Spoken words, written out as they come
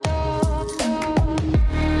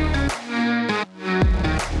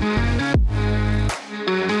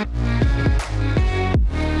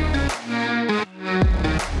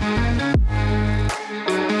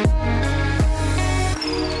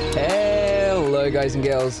Hello, guys and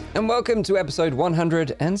girls, and welcome to episode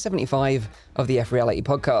 175 of the F Reality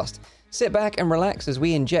Podcast. Sit back and relax as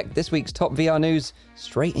we inject this week's top VR news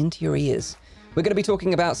straight into your ears. We're going to be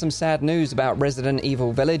talking about some sad news about Resident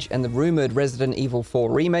Evil Village and the rumoured Resident Evil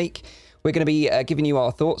 4 remake. We're going to be giving you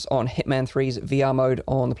our thoughts on Hitman 3's VR mode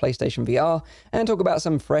on the PlayStation VR, and talk about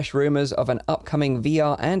some fresh rumours of an upcoming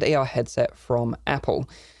VR and AR headset from Apple.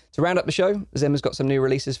 To round up the show, Zim has got some new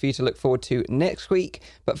releases for you to look forward to next week.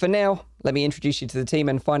 But for now, let me introduce you to the team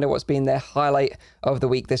and find out what's been their highlight of the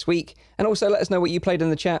week this week. And also let us know what you played in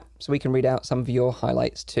the chat so we can read out some of your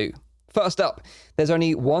highlights too. First up, there's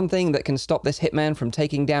only one thing that can stop this hitman from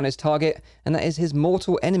taking down his target, and that is his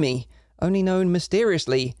mortal enemy, only known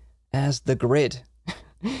mysteriously as the Grid.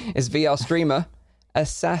 Is VR streamer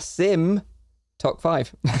Assassim Top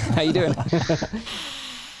 5. How you doing?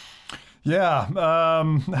 Yeah,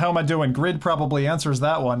 how am I doing? Grid probably answers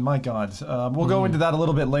that one. My God. We'll go into that a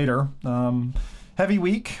little bit later. Heavy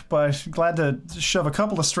week, but glad to shove a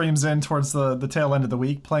couple of streams in towards the tail end of the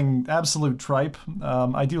week, playing absolute tripe.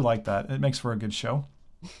 I do like that. It makes for a good show.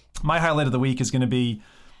 My highlight of the week is going to be,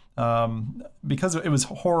 because it was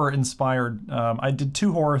horror-inspired, I did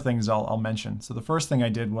two horror things I'll mention. So the first thing I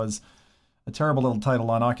did was a terrible little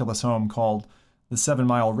title on Oculus Home called The 7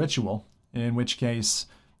 Mile Ritual, in which case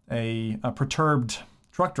a perturbed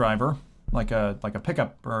truck driver, like a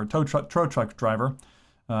pickup or a tow truck driver,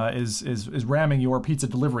 is ramming your pizza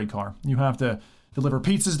delivery car. You have to deliver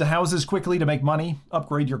pizzas to houses quickly to make money,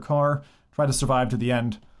 upgrade your car, try to survive to the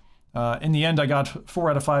end. In the end, I got 4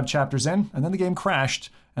 out of 5 chapters in, and then the game crashed,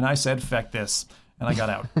 and I said, "Feck this," and I got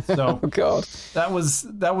out. So Oh, God. that was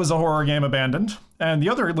a horror game abandoned. And the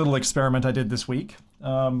other little experiment I did this week,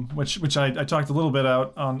 which I talked a little bit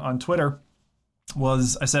out on Twitter,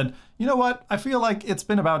 was I said, you know what? I feel like it's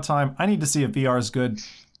been about time. I need to see if VR is good,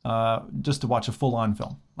 just to watch a full-on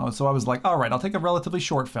film. So I was like, all right, I'll take a relatively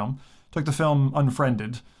short film. Took the film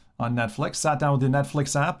Unfriended on Netflix, sat down with the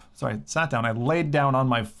Netflix app. I laid down on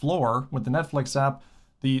my floor with the Netflix app,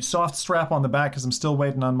 the soft strap on the back, because I'm still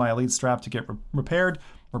waiting on my Elite strap to get repaired,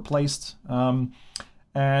 replaced. And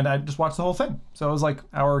I just watched the whole thing. So it was like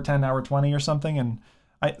hour 10, hour 20 or something. And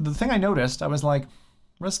the thing I noticed, I was like,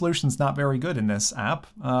 resolution's not very good in this app.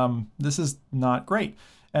 This is not great.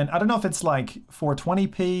 And I don't know if it's like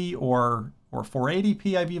 420p or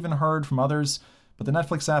 480p, I've even heard from others, but the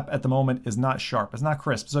Netflix app at the moment is not sharp. It's not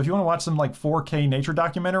crisp. So if you want to watch some like 4K nature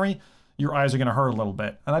documentary, your eyes are going to hurt a little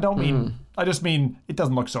bit. And I just mean it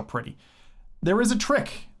doesn't look so pretty. There is a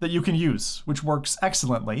trick that you can use, which works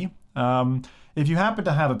excellently. If you happen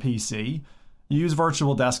to have a PC, you use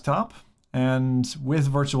Virtual Desktop. And with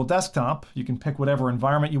Virtual Desktop, you can pick whatever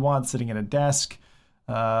environment you want, sitting at a desk,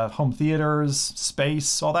 home theaters,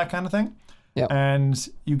 space, all that kind of thing. Yep. And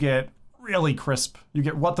you get really crisp. You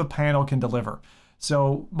get what the panel can deliver.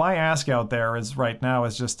 So my ask out there is right now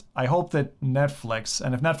is just, I hope that Netflix,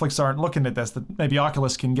 and if Netflix aren't looking at this, that maybe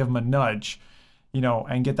Oculus can give them a nudge,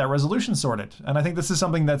 and get that resolution sorted. And I think this is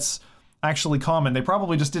something that's actually common. They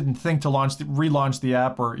probably just didn't think to relaunch the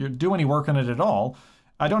app or do any work on it at all.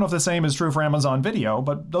 I don't know if the same is true for Amazon Video,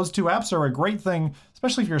 but those two apps are a great thing,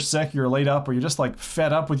 especially if you're sick, you're laid up, or you're just like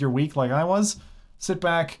fed up with your week like I was. Sit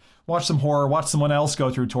back, watch some horror, watch someone else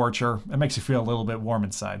go through torture. It makes you feel a little bit warm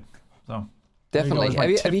inside. So Definitely.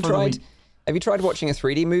 Have you tried watching a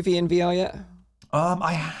 3D movie in VR yet?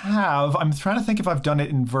 I have. I'm trying to think if I've done it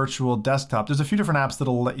in Virtual Desktop. There's a few different apps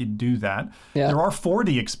that'll let you do that. Yeah. There are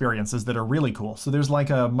 4D experiences that are really cool. So there's like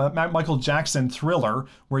a Michael Jackson Thriller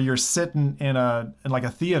where you're sitting in like a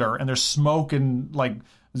theater and there's smoke and like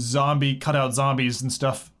cutout zombies and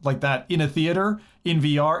stuff like that in a theater in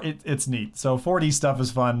VR. It's neat. So 4D stuff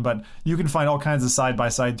is fun, but you can find all kinds of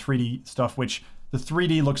side-by-side 3D stuff, which the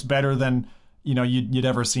 3D looks better than you'd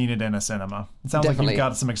ever seen it in a cinema. It sounds Definitely. like you've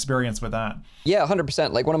got some experience with that. Yeah,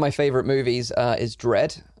 100%. Like one of my favorite movies is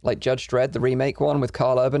Dredd, like Judge Dredd, the remake one with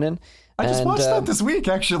Carl Urban in. I just watched that this week,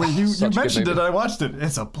 actually. You mentioned it, movie. I watched it.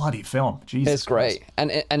 It's a bloody film. Jesus It's great.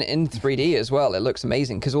 And in 3D as well, it looks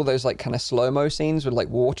amazing because all those like kind of slow-mo scenes with like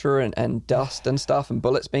water and dust and stuff and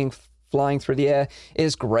bullets being flying through the air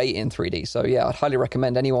is great in 3D. So yeah, I'd highly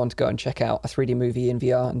recommend anyone to go and check out a 3D movie in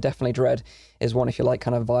VR, and definitely Dredd is one if you like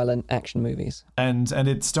kind of violent action movies. And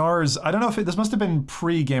it stars, I don't know if this must have been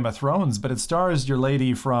pre-Game of Thrones, but it stars your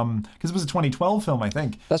lady from, because it was a 2012 film, I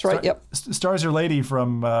think. That's right, yep. Stars your lady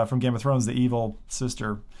from Game of Thrones, the evil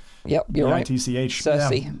sister. Yep, you're right. TCH.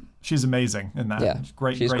 Cersei. Yeah, she's amazing in that. Yeah, she's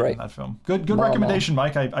great in that film. Good Mara. recommendation,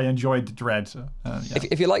 Mike. I enjoyed Dredd. Yeah.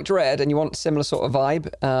 If you like Dredd and you want similar sort of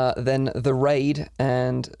vibe, then The Raid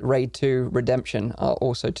and Raid 2 Redemption are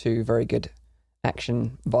also two very good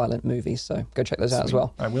action violent movies. So go check those out as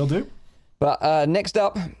well. I will do. But next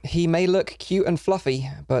up, he may look cute and fluffy,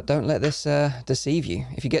 but don't let this deceive you.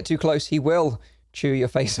 If you get too close, he will chew your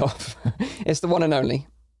face off. It's the one and only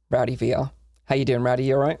Rowdy VR. How you doing, Rowdy?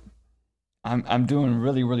 You all right? I'm doing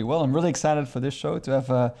really, really well. I'm really excited for this show to have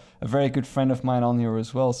a very good friend of mine on here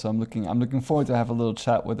as well. So I'm looking forward to have a little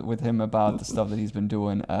chat with him about the stuff that he's been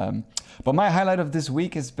doing. But my highlight of this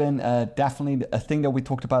week has been definitely a thing that we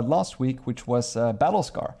talked about last week, which was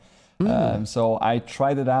Battlescar. So I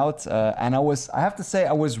tried it out, and I have to say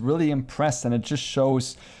I was really impressed, and it just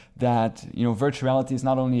shows that, you know, virtual reality is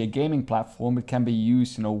not only a gaming platform, it can be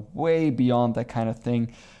used, you know, way beyond that kind of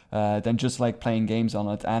thing. Than just like playing games on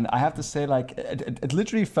it. And I have to say, like, it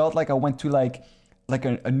literally felt like I went to like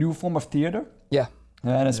a new form of theater. Yeah.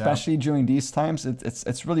 And especially during these times,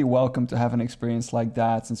 it's really welcome to have an experience like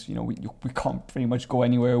that, since, you know, we can't pretty much go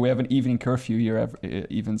anywhere. We have an evening curfew here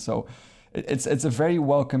even, so it's a very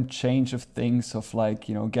welcome change of things, of like,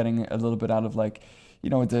 you know, getting a little bit out of like, you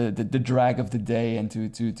know, the drag of the day, and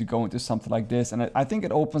to go into something like this. And I think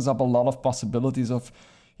it opens up a lot of possibilities of,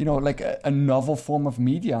 you know, like a novel form of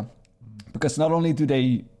media, because not only do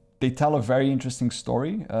they tell a very interesting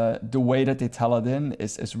story, the way that they tell it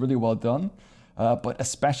is really well done, but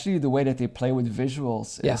especially the way that they play with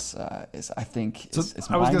visuals is I think is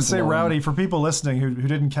I was going to say, Rowdy, for people listening who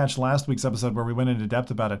didn't catch last week's episode where we went into depth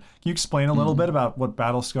about it, can you explain a little bit about what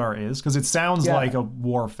Battlescar is? Because it sounds like a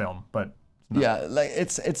war film, but no. Yeah, like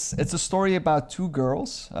it's a story about two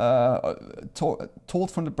girls,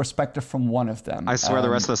 told from the perspective from one of them. I swear the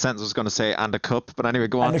rest of the sentence was going to say "and a cup," but anyway,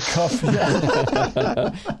 go on. And a cup,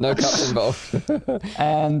 yeah. No cups involved.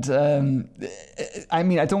 And I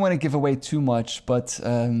mean, I don't want to give away too much, but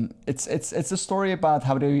it's a story about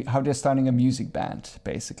how they're starting a music band,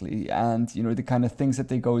 basically, and, you know, the kind of things that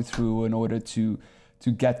they go through in order to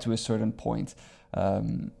get to a certain point.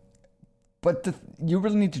 But you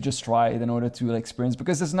really need to just try it in order to experience,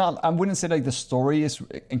 because it's not, I wouldn't say like the story is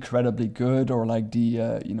incredibly good, or like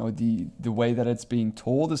the you know, the way that it's being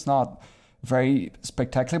told is not very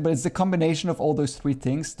spectacular, but it's the combination of all those three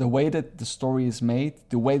things: the way that the story is made,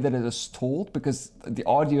 the way that it is told, because the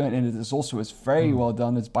audio in it is very well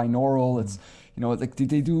done. It's binaural. It's, you know, like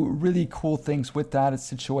they do really cool things with that.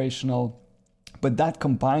 It's situational, but that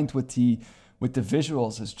combined with the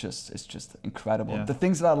visuals is just incredible. Yeah. The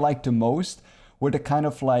things that I liked the most were the kind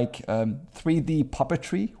of like 3D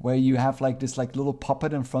puppetry, where you have like this like little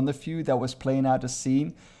puppet in front of you that was playing out a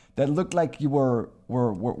scene that looked like you were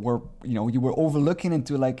you know, you were overlooking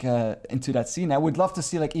into like into that scene. I would love to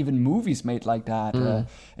see like even movies made like that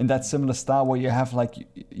in that similar style, where you have like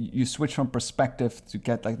you switch from perspective to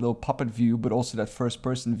get like little puppet view, but also that first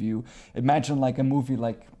person view. Imagine like a movie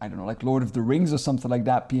like, I don't know, like Lord of the Rings or something like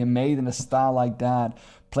that being made in a style like that,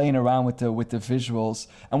 playing around with the visuals.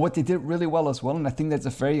 And what they did really well as well, and I think that's a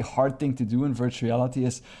very hard thing to do in virtual reality,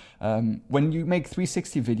 is when you make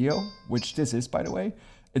 360 video, which this is, by the way,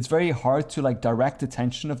 it's very hard to like direct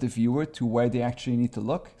attention of the viewer to where they actually need to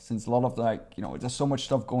look, since a lot of like, you know, there's so much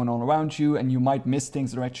stuff going on around you, and you might miss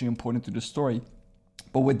things that are actually important to the story.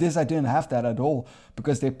 But with this, I didn't have that at all,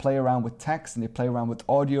 because they play around with text and they play around with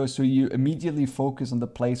audio, so you immediately focus on the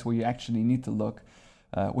place where you actually need to look,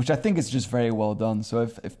 which I think is just very well done. So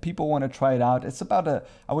if people want to try it out, it's about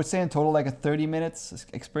I would say in total like a 30 minutes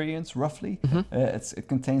experience, roughly. It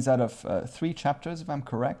contains out of 3 chapters, if I'm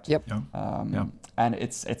correct. Yep. And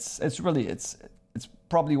it's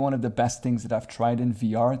probably one of the best things that I've tried in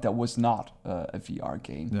VR that was not a VR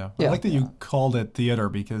game. Yeah. I like that you called it theater,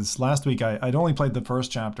 because last week I'd only played the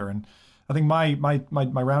first chapter, and I think my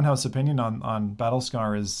roundhouse opinion on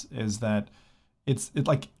Battlescar is that it's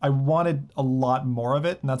like I wanted a lot more of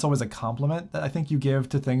it, and that's always a compliment that I think you give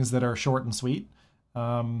to things that are short and sweet.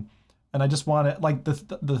 And I just wanted, like,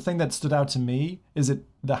 the thing that stood out to me is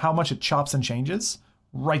how much it chops and changes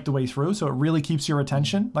right the way through, so it really keeps your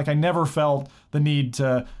attention. Like, I never felt the need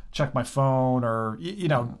to check my phone or, you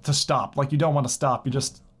know, to stop. Like, you don't want to stop.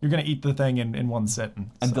 You're going to eat the thing in one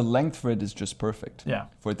sitting. And the length for it is just perfect. Yeah.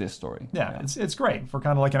 For this story. Yeah. It's great for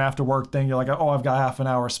kind of like an after work thing. You're like, oh, I've got half an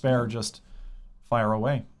hour spare. Just fire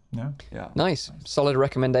away. Yeah. Nice. Solid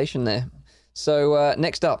recommendation there. So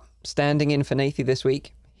next up, standing in for Nathy this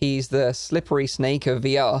week. He's the slippery snake of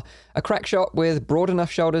VR, a crack shot with broad enough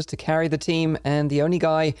shoulders to carry the team, and the only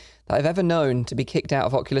guy that I've ever known to be kicked out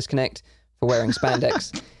of Oculus Connect for wearing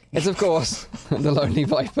spandex. It's, of course, the Lonely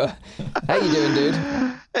Viper. How you doing, dude?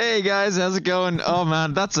 Hey, guys. How's it going? Oh,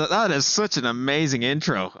 man, that is such an amazing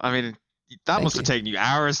intro. I mean, That must have taken you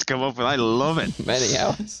hours to come up with. I love it. Many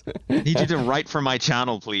hours. Need you to write for my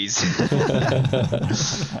channel, please.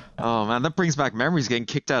 Oh man, that brings back memories getting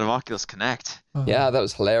kicked out of Oculus Connect. Yeah, that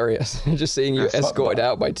was hilarious. Just seeing you escorted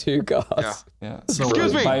out by 2 guards. Yeah. So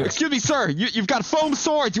Excuse me, sir. You've got foam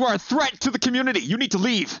swords. You are a threat to the community. You need to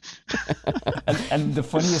leave. And the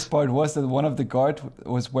funniest part was that one of the guard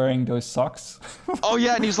was wearing those socks. Oh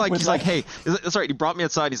yeah, and he's like, With hey, sorry. He brought me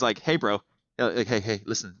outside. He's like, hey, bro. Like, hey,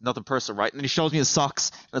 listen, nothing personal, right? And then he shows me his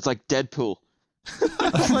socks, and it's like Deadpool.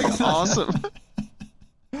 It's like awesome.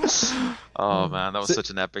 Oh man, that was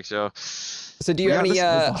such an epic show. So do you have any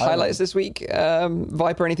highlights this week,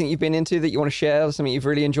 Viper? Anything you've been into that you want to share? Something you've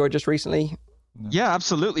really enjoyed just recently? Yeah,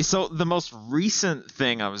 absolutely. So the most recent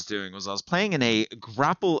thing I was doing was I was playing in a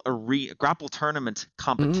grapple tournament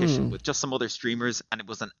competition with just some other streamers, and it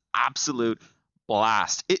was an absolute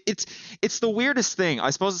blast. It's the weirdest thing. I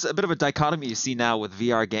suppose it's a bit of a dichotomy you see now with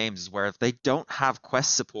VR games, where if they don't have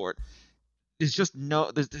Quest support,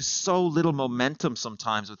 there's so little momentum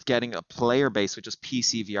sometimes with getting a player base with just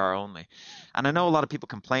PC VR only. And I know a lot of people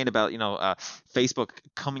complain about Facebook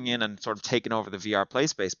coming in and sort of taking over the VR play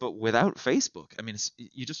space, but without Facebook, I mean,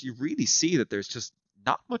 you really see that there's just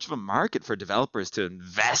not much of a market for developers to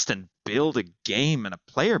invest and build a game and a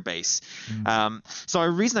player base. So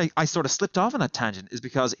the reason I sort of slipped off on that tangent is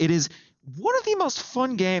because it is one of the most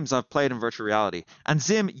fun games I've played in virtual reality. And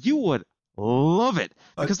Zim, you would love it,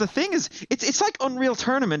 because the thing is, it's like Unreal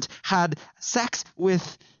Tournament had sex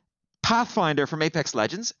with Pathfinder from Apex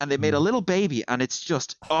Legends, and they made a little baby, and it's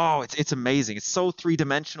just it's amazing. It's so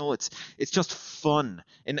 3-dimensional. It's just fun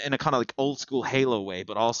in a kind of like old school Halo way,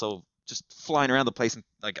 but also just flying around the place and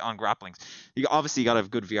like on grapplings. You obviously got to have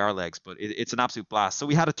good VR legs, but it's an absolute blast. So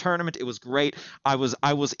we had a tournament. It was great. I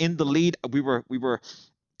was in the lead. We were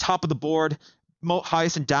top of the board.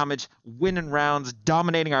 Highest in damage, winning rounds,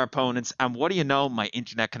 dominating our opponents, and what do you know? My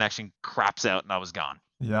internet connection craps out, and I was gone.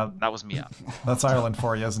 Yeah, that was me out. That's Ireland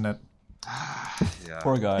for you, isn't it? Yeah.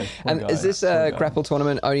 Poor guy. Is this grapple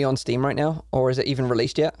tournament only on Steam right now, or is it even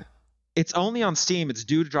released yet? It's only on Steam. It's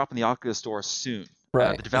due to drop in the Oculus Store soon.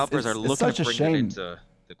 Right. The developers are looking to bring it into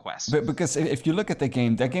the Quest. But because if you look at the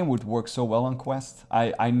game, that game would work so well on Quest.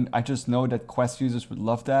 I just know that Quest users would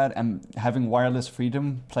love that, and having wireless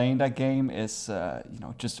freedom playing that game is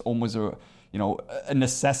just almost a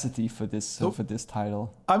necessity for this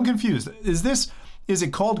title. I'm confused. Is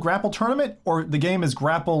it called Grapple Tournament, or the game is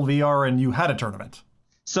Grapple VR and you had a tournament?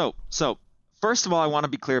 So first of all, I want to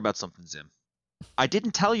be clear about something, Zim. I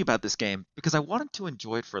didn't tell you about this game because I wanted to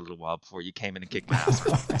enjoy it for a little while before you came in and kicked my ass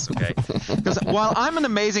with this, okay? Because while I'm an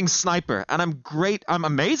amazing sniper and I'm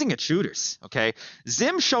amazing at shooters, okay?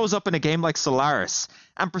 Zim shows up in a game like Solaris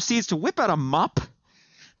and proceeds to whip out a mop,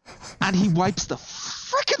 and he wipes the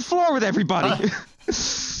frickin' floor with everybody.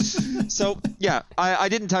 So yeah, I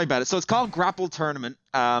didn't tell you about it. So it's called Grapple Tournament.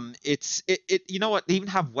 You know what? They even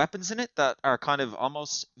have weapons in it that are kind of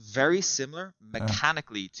almost very similar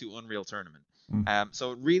mechanically to Unreal Tournament.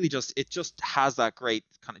 So it really just has that great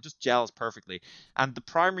kind of just gels perfectly. And the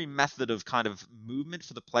primary method of kind of movement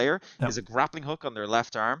for the player is a grappling hook on their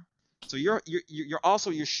left arm. So you're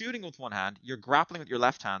shooting with one hand, you're grappling with your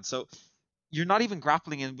left hand. So you're not even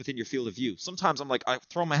grappling within your field of view. Sometimes I'm like, I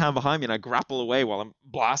throw my hand behind me and I grapple away while I'm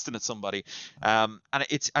blasting at somebody. And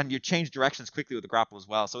you change directions quickly with the grapple as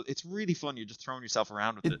well. So it's really fun. You're just throwing yourself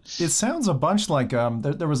around with it. It sounds a bunch like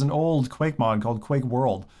there was an old Quake mod called Quake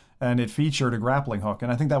World, and it featured a grappling hook.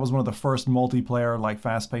 And I think that was one of the first multiplayer, like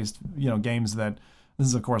fast-paced, games that. This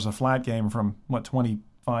is of course a flat game from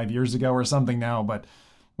 25 years ago or something now, but.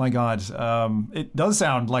 My God, it does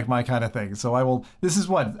sound like my kind of thing. So I will. This is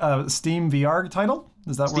what Steam VR title?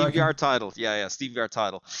 Is that Steam VR title? Yeah, Steam VR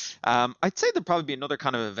title. I'd say there'll probably be another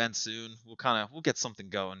kind of event soon. We'll get something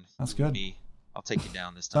going. That's good. I'll take you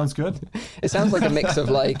down this time. Sounds good. It sounds like a mix of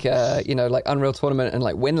like like Unreal Tournament and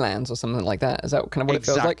like Winlands or something like that. Is that kind of what it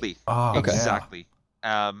feels like? Oh, okay. Exactly.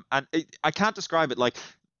 And I can't describe it. Like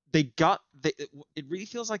it really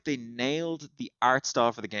feels like they nailed the art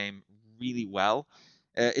style for the game really well.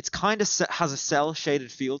 It's kind of has a cell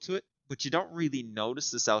shaded feel to it, but you don't really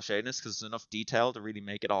notice the cell shadiness because there's enough detail to really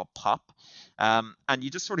make it all pop. And you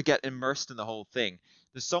just sort of get immersed in the whole thing.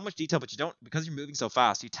 There's so much detail, but you don't, because you're moving so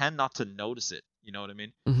fast, you tend not to notice it. You know what I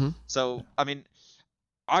mean? Mm-hmm. So, I mean,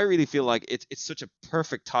 I really feel like it's such a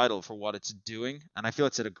perfect title for what it's doing, and I feel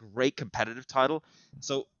it's a great competitive title.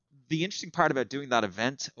 So the interesting part about doing that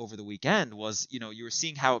event over the weekend was, you were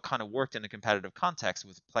seeing how it kind of worked in a competitive context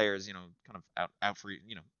with players, kind of out for,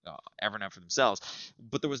 everyone out for themselves.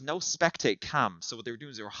 But there was no spectate cam. So what they were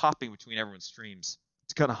doing is they were hopping between everyone's streams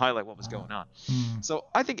to kind of highlight what was going on. So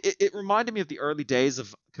I think it reminded me of the early days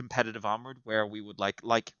of competitive Onward, where we would like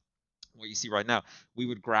what you see right now, we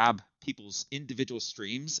would grab people's individual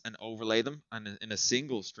streams and overlay them in a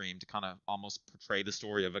single stream to kind of almost portray the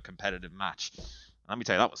story of a competitive match. Let me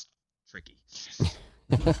tell you, that was tricky.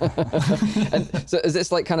 And so is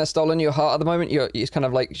this like kind of stolen your heart at the moment? It's kind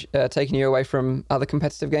of like taking you away from other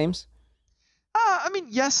competitive games? I mean,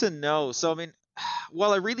 yes and no. So, I mean,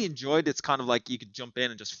 while I really enjoyed it, it's kind of like you could jump in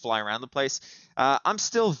and just fly around the place. I'm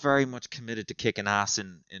still very much committed to kicking ass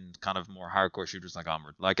in kind of more hardcore shooters like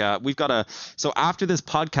Onward. Like we've got so after this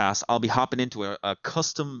podcast, I'll be hopping into a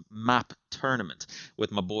custom map tournament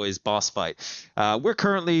with my boys Boss Fight. We're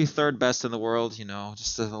currently third best in the world,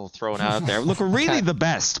 just a little thrown out there. Look, we're really the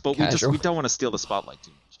best, but we don't want to steal the spotlight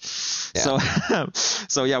too much. Yeah.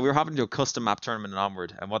 So yeah, we were hopping into a custom map tournament in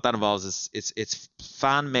Onward, and what that involves is it's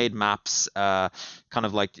fan made maps, kind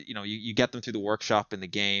of like you get them through the workshop in the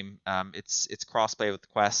game. It's crossplay with the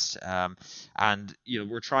Quest, and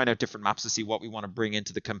we're trying out different maps to see what we want to bring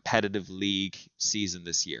into the competitive league season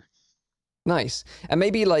this year. Nice. And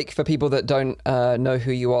maybe like for people that don't know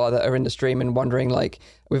who you are, that are in the stream and wondering, like,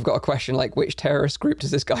 we've got a question like, which terrorist group does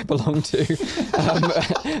this guy belong to?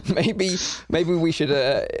 Maybe we should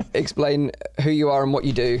explain who you are and what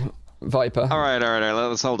you do, Viper. All right.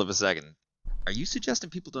 Let's hold up a second. Are you suggesting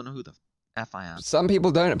people don't know who the F I am? Some people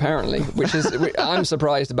don't, apparently, which is I'm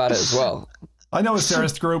surprised about it as well. I know a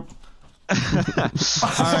terrorist group. All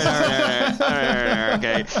right.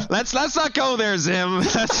 Okay, let's not go there, Zim.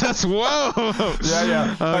 That's whoa.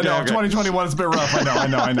 Yeah. Okay, I know. Okay. 2021 is a bit rough. I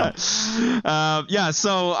know. Yeah.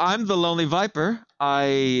 So I'm the Lonely Viper.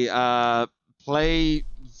 I play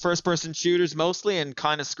first-person shooters mostly, and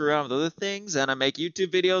kind of screw around with other things. And I make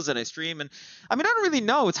YouTube videos and I stream. And I mean, I don't really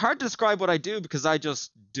know. It's hard to describe what I do because I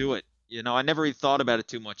just do it. I never really thought about it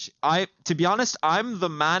too much. To be honest, I'm the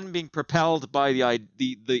man being propelled by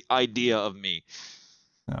the idea of me.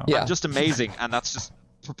 Oh. Yeah. I'm just amazing, and that's just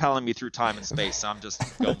propelling me through time and space. So I'm just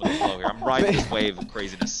going with the flow here. I'm riding this wave of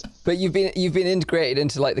craziness. But you've been integrated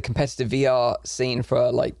into like the competitive VR scene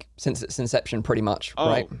for like since its inception, pretty much. Oh,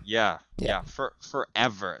 right? Yeah. For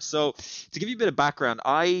forever. So to give you a bit of background,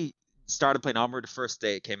 I started playing Onward the first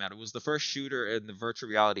day it came out. It was the first shooter in the virtual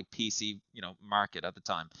reality PC, market at the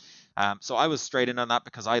time. So I was straight in on that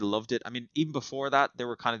because I loved it. I mean, even before that, there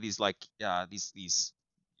were kind of these like these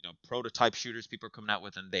prototype shooters people were coming out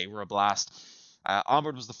with, and they were a blast.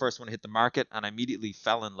 Onward was the first one to hit the market, and I immediately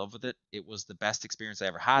fell in love with it. It was the best experience I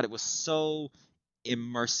ever had. It was so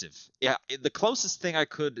immersive. Yeah, the closest thing I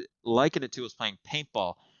could liken it to was playing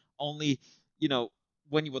paintball. Only,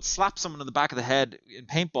 when you would slap someone in the back of the head in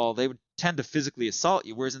paintball, they would tend to physically assault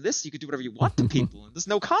you. Whereas in this, you could do whatever you want to people, and there's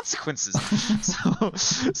no consequences.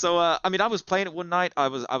 So I mean, I was playing it one night. I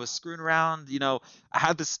was screwing around. I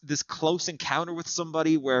had this close encounter with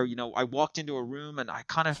somebody where I walked into a room and I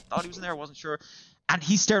kind of thought he was in there. I wasn't sure, and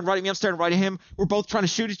he's staring right at me. I'm staring right at him. We're both trying to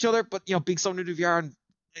shoot each other, but being so new to VR and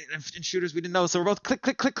in shooters, we didn't know. So we're both click,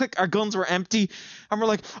 click, click, click. Our guns were empty. And we're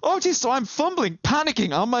like, oh, geez. So I'm fumbling,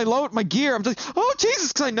 panicking on my gear. I'm just, oh,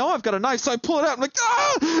 Jesus, because I know I've got a knife. So I pull it out. I'm like,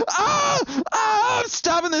 I'm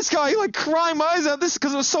stabbing this guy, like crying my eyes out. This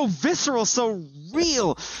because it was so visceral, so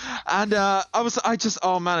real. And I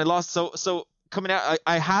lost. So coming out,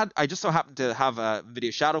 I just so happened to have a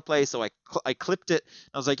video shadow play. So I clipped it.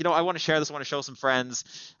 And I was like, I want to share this. I want to show some friends.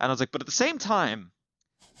 And I was like, but at the same time,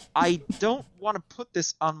 I don't want to put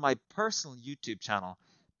this on my personal YouTube channel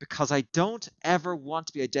because I don't ever want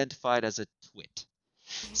to be identified as a twit.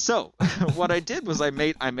 So what I did was I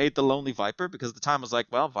made the Lonely Viper because at the time I was like,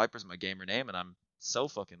 well, Viper's my gamer name and I'm so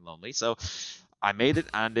fucking lonely. So I made it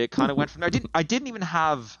and it kind of went from there. I didn't even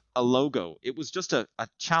have a logo. It was just a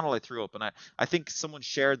channel I threw up, and I think someone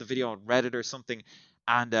shared the video on Reddit or something,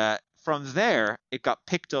 and from there it got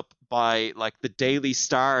picked up by like the Daily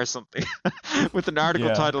Star or something with an article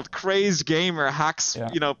titled "Crazed Gamer Hacks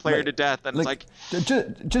Player to Death," and like, it's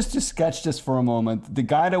like just to sketch this for a moment, the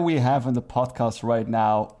guy that we have on the podcast right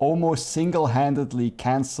now almost single-handedly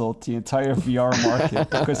canceled the entire VR market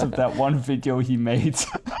because of that one video he made.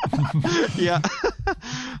 Yeah.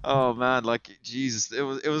 Oh man, like Jesus,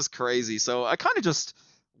 it was crazy. So I kind of just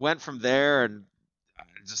went from there and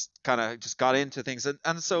just got into things,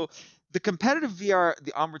 and so the competitive VR,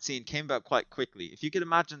 the Onward scene came about quite quickly. If you could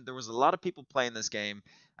imagine, there was a lot of people playing this game,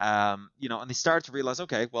 and they started to realize,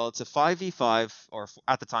 okay, well, it's a 5v5 or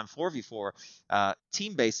at the time 4v4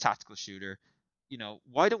 team-based tactical shooter.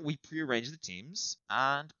 Why don't we prearrange the teams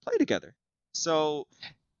and play together? So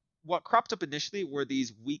what cropped up initially were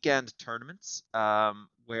these weekend tournaments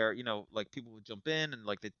where like people would jump in and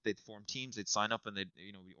like they'd form teams, they'd sign up, and they'd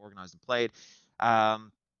be organized and played.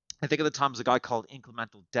 I think at the time it was a guy called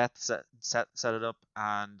Incremental Death set it up,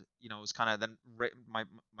 and it was kind of then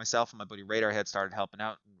myself and my buddy Radarhead started helping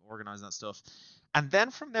out and organizing that stuff, and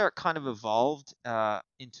then from there it kind of evolved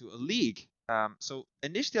into a league. So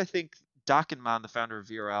initially, I think Dakenman, the founder of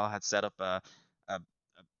VRL, had set up a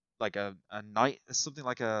night, something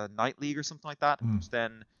like a night league or something like that, which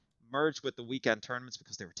then merged with the weekend tournaments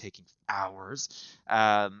because they were taking hours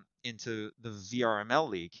into the VRML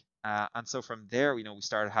league. And so from there, we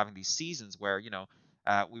started having these seasons where,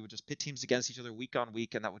 we would just pit teams against each other week on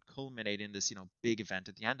week, and that would culminate in this, big event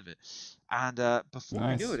at the end of it. And before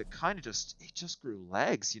we knew it, it just grew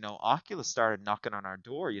legs. Oculus started knocking on our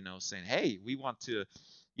door, saying, hey, we want to,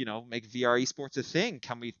 make VR esports a thing.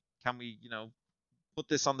 Can we, put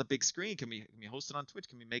this on the big screen? Can we host it on Twitch?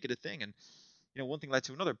 Can we make it a thing? And one thing led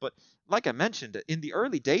to another. But like I mentioned, in the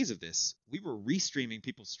early days of this, we were restreaming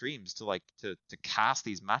people's streams to cast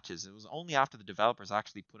these matches. It was only after the developers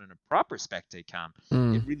actually put in a proper spectate cam,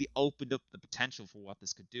 it really opened up the potential for what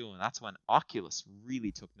this could do. And that's when Oculus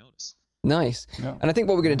really took notice. Nice. Yeah. And I think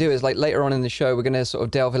what we're going to do is later on in the show, we're going to sort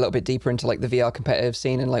of delve a little bit deeper into the VR competitive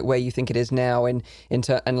scene and where you think it is now and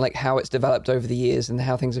how it's developed over the years and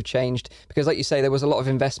how things have changed. Because like you say, there was a lot of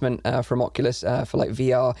investment from Oculus for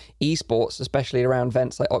VR esports, especially around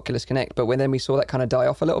events like Oculus Connect. But then we saw that kind of die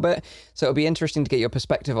off a little bit. So it'll be interesting to get your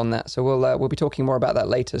perspective on that. So we'll be talking more about that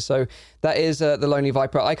later. So that is the Lonely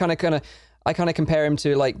Viper. I kind of compare him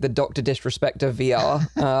to the Dr. Disrespect of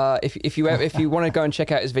VR. If you want to go and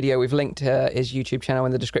check out his video, we've linked his YouTube channel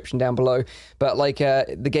in the description down below. But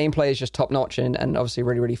the gameplay is just top notch and obviously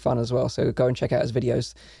really, really fun as well. So go and check out his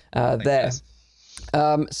videos there.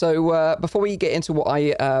 So before we get into what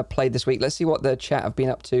I played this week, let's see what the chat have been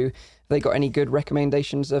up to. Have they got any good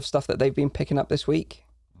recommendations of stuff that they've been picking up this week?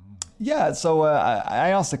 Yeah, so I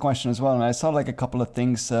asked the question as well, and I saw a couple of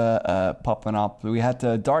things popping up. We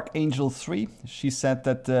had Dark Angel 3. She said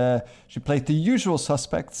that she played the usual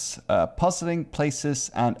suspects, Puzzling Places,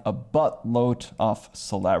 and a buttload of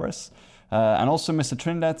Solaris. And also Mr.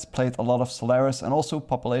 Trinidad played a lot of Solaris and also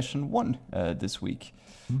Population 1 this week.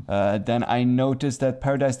 Then I noticed that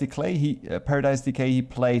Paradise Decay, he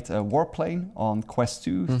played Warplane on Quest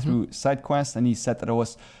 2 through Side Quest, and he said that it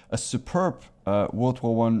was a superb World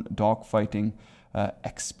War I dogfighting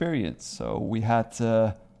experience. So we had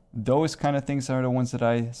those kind of things are the ones that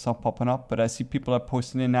I saw popping up, but I see people are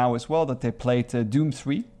posting in now as well that they played Doom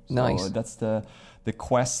 3. Nice. So that's the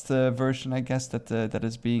Quest version, I guess, that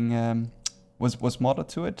is being was modded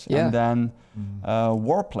to it. Yeah. And then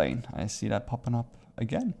Warplane, I see that popping up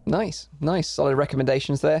again. Nice. Solid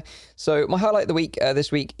recommendations there. So my highlight of the week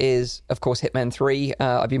this week is, of course, Hitman 3.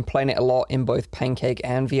 I've been playing it a lot in both Pancake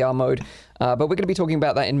and VR mode, but we're going to be talking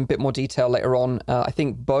about that in a bit more detail later on. I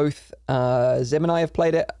think both Zim and I have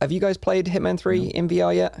played it. Have you guys played Hitman 3 in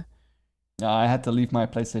VR yet? I had to leave my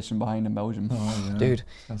PlayStation behind in Belgium. Oh, yeah. Dude,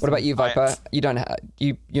 what about you, Viper? You're not a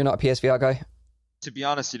PSVR guy? To be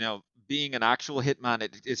honest, being an actual Hitman,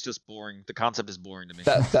 it's just boring. The concept is boring to me.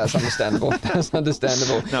 That's understandable. That's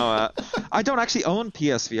understandable. No, I don't actually own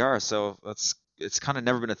PSVR, so it's kind of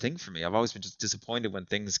never been a thing for me. I've always been just disappointed when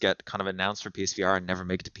things get kind of announced for PSVR and never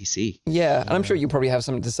make it to PC. Yeah, and I'm sure you probably have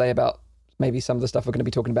something to say about maybe some of the stuff we're going to be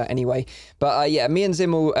talking about anyway. But me and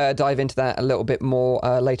Zim will dive into that a little bit more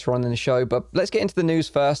later on in the show. But let's get into the news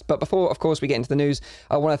first. But before, of course, we get into the news,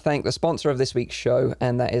 I want to thank the sponsor of this week's show,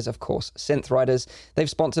 and that is, of course, Synth Riders. They've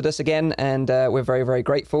sponsored us again, and we're very, very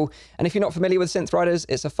grateful. And if you're not familiar with Synth Riders,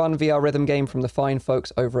 it's a fun VR rhythm game from the fine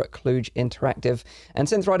folks over at Kluge Interactive. And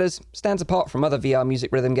Synth Riders stands apart from other VR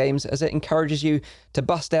music rhythm games as it encourages you to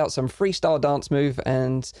bust out some freestyle dance move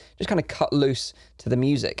and just kind of cut loose to the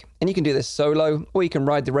music. And you can do this solo, or you can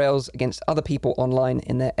ride the rails against other people online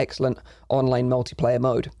in their excellent online multiplayer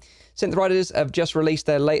mode. Synth Riders have just released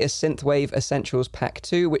their latest Synthwave Essentials Pack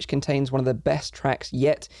 2, which contains one of the best tracks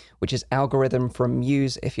yet, which is Algorithm from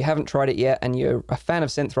Muse. If you haven't tried it yet and you're a fan of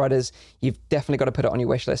Synth Riders, you've definitely got to put it on your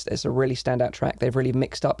wishlist. It's a really standout track. They've really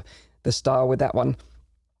mixed up the style with that one.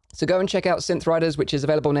 So go and check out Synth Riders, which is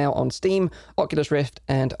available now on Steam, Oculus Rift,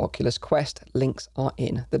 and Oculus Quest. Links are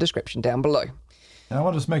in the description down below. And I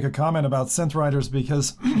want to just make a comment about Synth Riders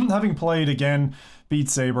because having played again Beat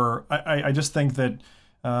Saber, I just think that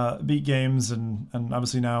Beat Games and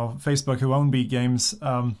obviously now Facebook, who own Beat Games,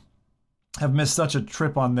 have missed such a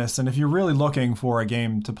trip on this. And if you're really looking for a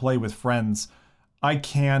game to play with friends, I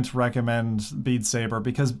can't recommend Beat Saber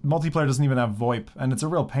because multiplayer doesn't even have VoIP, and it's a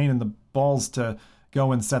real pain in the balls to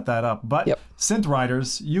go and set that up. But Synth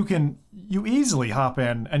Riders, you easily hop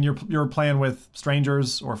in and you're playing with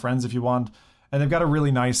strangers or friends if you want, And they've got a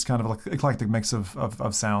really nice kind of eclectic mix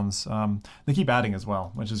of sounds. They keep adding as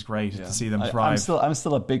well, which is great to see them thrive. I'm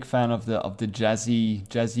still a big fan of the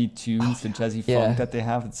jazzy tunes, the jazzy funk that they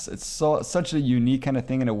have. It's such a unique kind of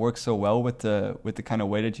thing, and it works so well with the kind of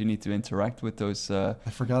way that you need to interact with those. I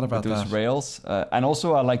forgot about those rails, and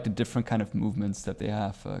also I like the different kind of movements that they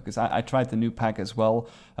have, because I tried the new pack as well.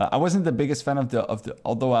 I wasn't the biggest fan of the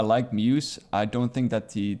although I like Muse, I don't think that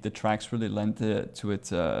the tracks really lend to it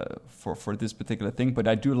for this particular thing, but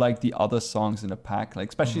I do like the other songs in the pack, like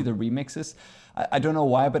especially the remixes. I don't know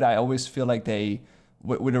why, but I always feel like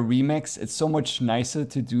with a remix, it's so much nicer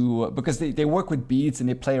to do, because they work with beats and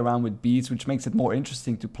they play around with beats, which makes it more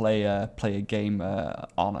interesting to play a game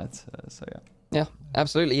on it. So yeah. Yeah,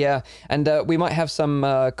 absolutely, yeah. And we might have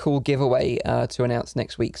some cool giveaway to announce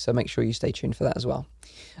next week, so make sure you stay tuned for that as well.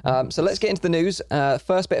 So let's get into the news.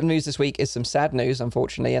 First bit of news this week is some sad news,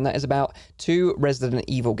 unfortunately, and that is about 2 Resident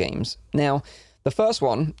Evil games. Now, the first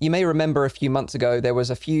one, you may remember a few months ago, there was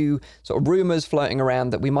a few sort of rumors floating around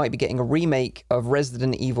that we might be getting a remake of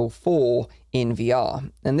Resident Evil 4 in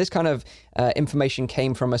VR. And this kind of information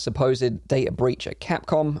came from a supposed data breach at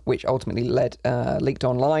Capcom, which ultimately leaked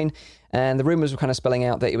online. And the rumors were kind of spelling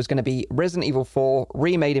out that it was going to be Resident Evil 4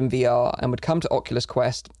 remade in VR and would come to Oculus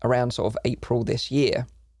Quest around sort of April this year.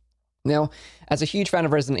 Now, as a huge fan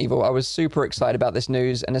of Resident Evil, I was super excited about this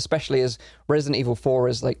news, and especially as Resident Evil 4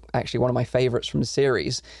 is like actually one of my favorites from the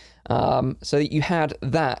series. So you had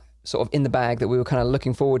that sort of in the bag that we were kind of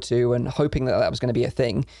looking forward to and hoping that was going to be a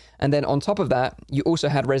thing. And then on top of that, you also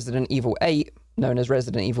had Resident Evil 8, known as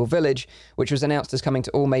Resident Evil Village, which was announced as coming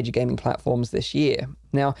to all major gaming platforms this year.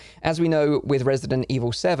 Now, as we know with Resident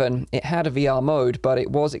Evil 7, it had a VR mode, but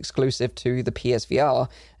it was exclusive to the PSVR,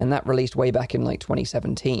 and that released way back in like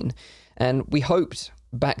 2017. And we hoped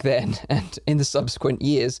back then and in the subsequent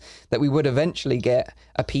years that we would eventually get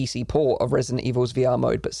a PC port of Resident Evil's VR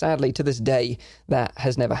mode, but sadly to this day that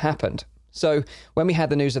has never happened. So when we had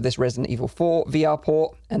the news of this Resident Evil 4 VR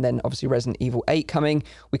port, and then obviously Resident Evil 8 coming,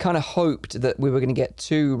 we kind of hoped that we were going to get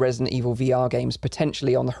 2 Resident Evil VR games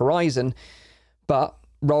potentially on the horizon. But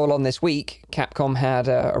roll on this week, Capcom had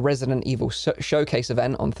a Resident Evil showcase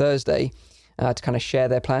event on Thursday to kind of share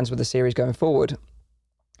their plans with the series going forward.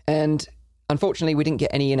 And unfortunately, we didn't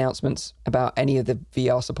get any announcements about any of the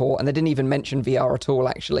VR support, and they didn't even mention VR at all,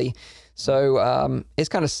 actually. So it's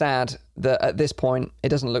kind of sad that at this point, it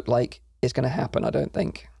doesn't look like it's going to happen, I don't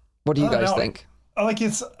think. What do you guys think?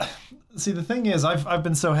 See, the thing is, I've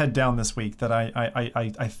been so head down this week that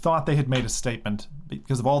I thought they had made a statement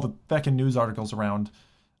because of all the feckin' news articles around.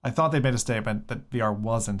 I thought they made a statement that VR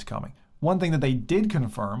wasn't coming. One thing that they did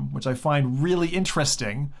confirm, which I find really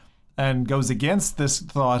interesting and goes against this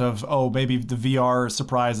thought of, oh, maybe the VR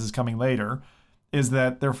surprise is coming later, is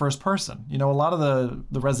that they're first person. You know, a lot of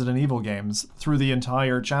the Resident Evil games through the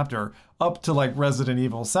entire chapter up to like Resident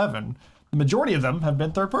Evil 7, the majority of them have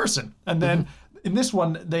been third person. And then in this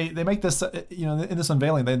one, they make this, in this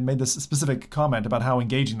unveiling, they made this specific comment about how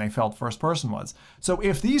engaging they felt first person was. So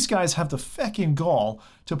if these guys have the feckin' gall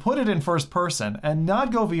to put it in first person and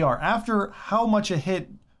not go VR after how much a hit,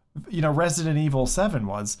 Resident Evil 7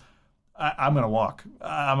 was, I'm going to walk.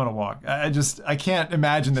 I can't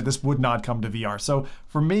imagine that this would not come to VR. So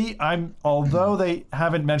for me, although they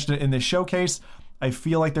haven't mentioned it in this showcase, I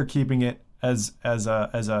feel like they're keeping it as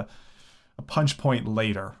a punch point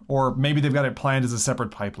later, or maybe they've got it planned as a separate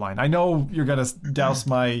pipeline. I know you're going to douse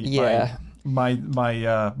my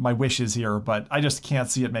wishes here, but I just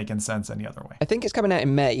can't see it making sense any other way. I think it's coming out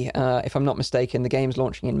in May, if I'm not mistaken. The game's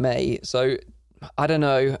launching in May, so I don't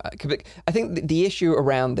know. I think the issue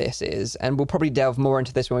around this is, and we'll probably delve more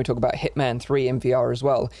into this when we talk about Hitman 3 in VR as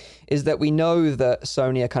well, is that we know that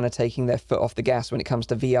Sony are kind of taking their foot off the gas when it comes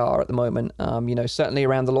to VR at the moment. Certainly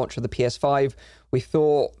around the launch of the PS5, we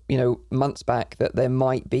thought, months back that there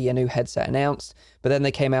might be a new headset announced, but then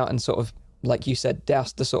they came out and sort of, like you said,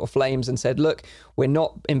 doused the sort of flames and said, look, we're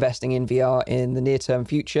not investing in VR in the near-term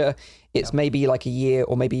future. It's maybe like a year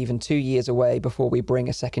or maybe even 2 years away before we bring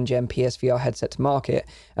a second-gen PSVR headset to market.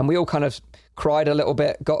 And we all kind of cried a little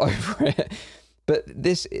bit, got over it. But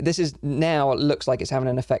this is now looks like it's having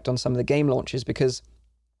an effect on some of the game launches because,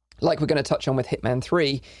 like we're going to touch on with Hitman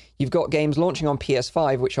 3, you've got games launching on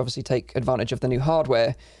PS5, which obviously take advantage of the new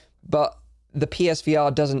hardware, but the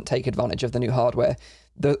PSVR doesn't take advantage of the new hardware.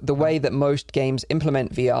 The way that most games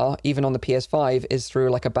implement VR, even on the PS5, is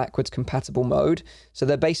through like a backwards compatible mode. So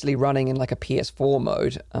they're basically running in like a PS4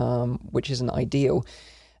 mode, which isn't ideal.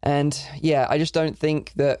 And yeah, I just don't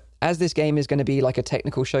think that as this game is going to be like a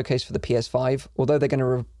technical showcase for the PS5, although they're going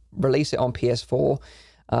to release it on PS4,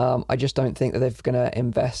 I just don't think that they're going to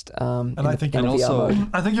invest in the VR mode.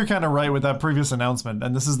 I think you're kind of right with that previous announcement,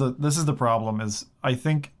 and this is the problem. Is I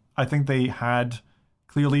think they had,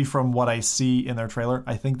 clearly from what I see in their trailer,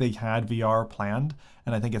 I think they had VR planned,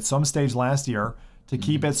 and I think at some stage last year, to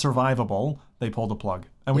keep it survivable, they pulled the plug,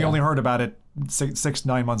 and we only heard about it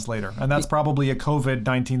 9 months later, and that's probably a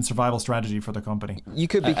COVID-19 survival strategy for the company. You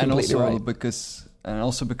could be completely right. Because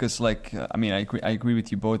like I agree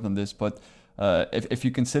with you both on this, but if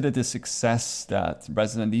you consider the success that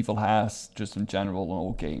Resident Evil has just in general in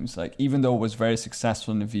all games, like even though it was very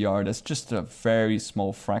successful in the VR, that's just a very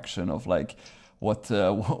small fraction of like what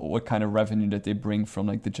kind of revenue that they bring from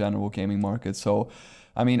like the general gaming market. So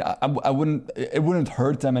I mean, it wouldn't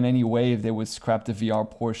hurt them in any way if they would scrap the VR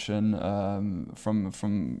portion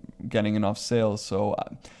from getting enough sales. So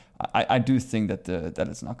I do think that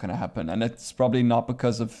it's not going to happen, and it's probably not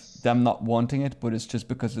because of them not wanting it, but it's just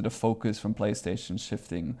because of the focus from PlayStation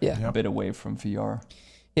shifting a bit away from VR.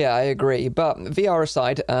 Yeah, I agree. But VR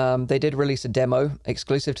aside, they did release a demo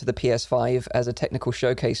exclusive to the PS5 as a technical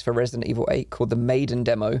showcase for Resident Evil 8 called the Maiden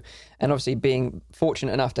Demo. And obviously, being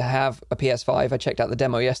fortunate enough to have a PS5, I checked out the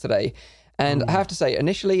demo yesterday. And I have to say,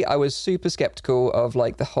 initially, I was super skeptical of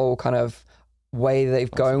like the whole kind of way they've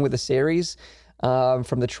going with the series.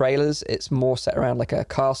 From the trailers, it's more set around like a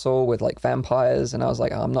castle with like vampires, and I was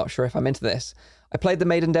like, I'm not sure if I'm into this. I played the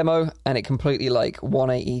Maiden demo, and it completely like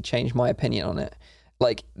 180 changed my opinion on it.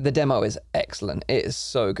 Like, the demo is excellent. It is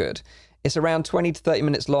so good. It's around 20 to 30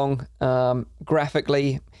 minutes long.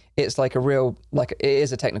 Graphically, it's like it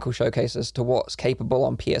is a technical showcase as to what's capable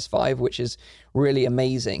on PS5, which is really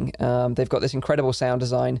amazing. They've got this incredible sound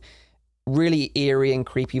design, really eerie and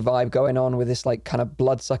creepy vibe going on with this like kind of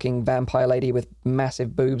blood-sucking vampire lady with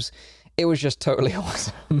massive boobs. It was just totally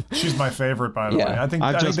awesome. She's my favorite, by the way. I think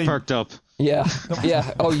I've just perked up. Yeah.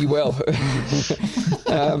 Oh, you will.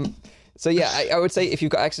 So yeah, I would say if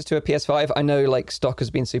you've got access to a PS5, I know like stock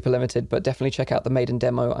has been super limited, but definitely check out the Maiden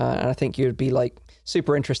demo, and I think you'd be like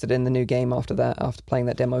super interested in the new game after playing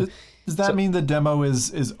that demo. Does that mean the demo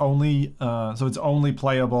is only so it's only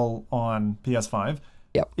playable on PS5?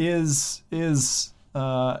 Yep. Is this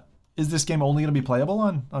game only going to be playable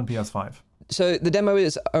on PS5? So the demo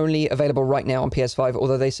is only available right now on PS5,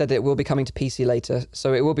 although they said it will be coming to PC later.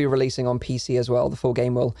 So it will be releasing on PC as well. The full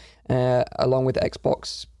game will, along with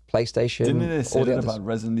Xbox, PlayStation. Didn't they say that about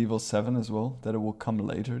Resident Evil 7 as well, that it will come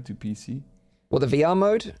later to PC? Well, the VR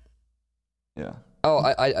mode? Yeah. Oh,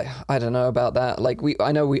 I don't know about that. Like I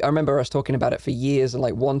remember us talking about it for years and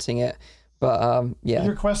like wanting it. But yeah.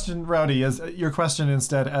 Your question, Rowdy, is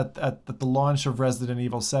instead at the launch of Resident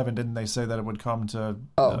Evil 7, didn't they say that it would come to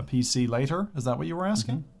PC later? Is that what you were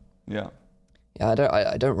asking? Mm-hmm. Yeah. Yeah,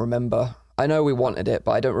 I don't remember. I know we wanted it,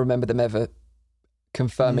 but I don't remember them ever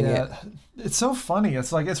confirming it. It's so funny. It's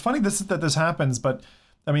funny that this happens, but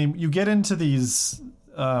I mean, you get into these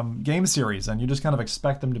game series and you just kind of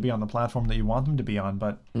expect them to be on the platform that you want them to be on,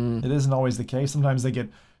 but it isn't always the case. Sometimes they get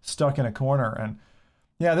stuck in a corner, and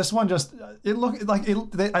yeah, this one just I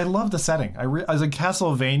love the setting. As a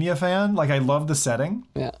Castlevania fan, like I love the setting.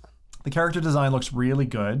 Yeah, the character design looks really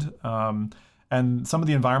good, and some of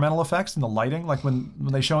the environmental effects and the lighting, like when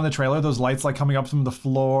they show in the trailer, those lights like coming up from the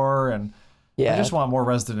floor, and I just want more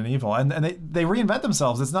Resident Evil. And they reinvent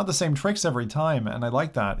themselves. It's not the same tricks every time, and I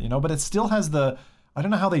like that, but it still has I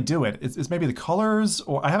don't know how they do it. It's maybe the colors,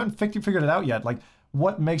 or I haven't figured it out yet. Like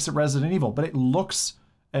what makes it Resident Evil, but it looks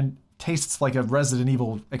and tastes like a Resident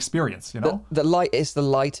Evil experience, The light is the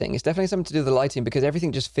lighting. It's definitely something to do with the lighting, because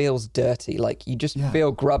everything just feels dirty. Like you just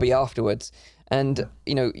feel grubby afterwards. And,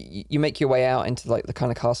 you make your way out into like the kind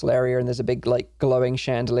of castle area, and there's a big like glowing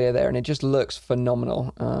chandelier there, and it just looks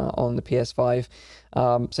phenomenal on the PS5.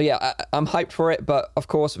 So yeah, I'm hyped for it, but of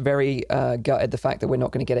course very gutted the fact that we're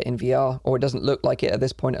not going to get it in VR, or it doesn't look like it at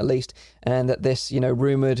this point at least, and that this,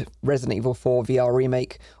 rumored Resident Evil 4 VR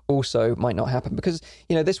remake also might not happen, because,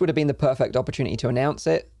 this would have been the perfect opportunity to announce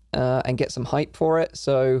it and get some hype for it.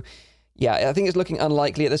 So yeah, I think it's looking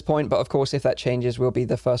unlikely at this point, but of course, if that changes, we'll be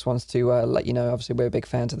the first ones to let you know. Obviously, we're big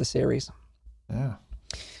fans of the series. Yeah.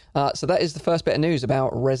 So that is the first bit of news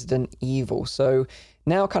about Resident Evil. So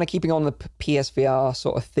now, kind of keeping on the PSVR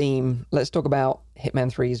sort of theme, let's talk about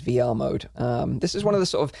Hitman 3's VR mode. This is one of the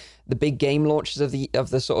sort of the big game launches of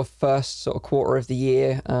the sort of first sort of quarter of the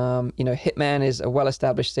year. Hitman is a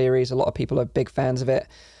well-established series. A lot of people are big fans of it.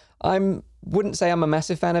 Wouldn't say I'm a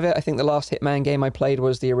massive fan of it. I think the last Hitman game I played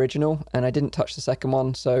was the original, and I didn't touch the second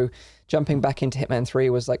one. So jumping back into Hitman 3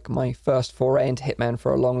 was like my first foray into Hitman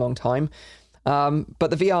for a long, long time. But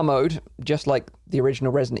the VR mode, just like the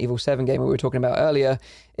original Resident Evil 7 game we were talking about earlier,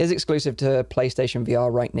 is exclusive to PlayStation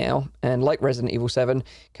VR right now, and like Resident Evil 7,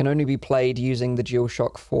 can only be played using the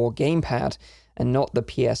DualShock 4 gamepad and not the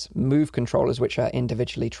PS Move controllers, which are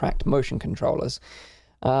individually tracked motion controllers.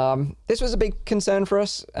 This was a big concern for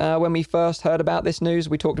us when we first heard about this news.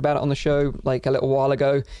 We talked about it on the show like a little while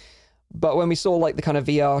ago, but when we saw like the kind of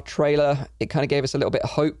VR trailer, it kind of gave us a little bit of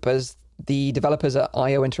hope, as the developers at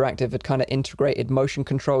IO Interactive had kind of integrated motion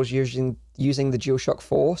controls using the DualShock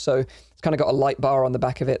 4. So it's kind of got a light bar on the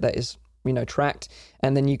back of it that is, tracked,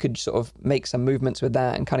 and then you could sort of make some movements with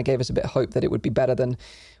that, and kind of gave us a bit of hope that it would be better than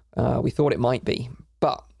we thought it might be.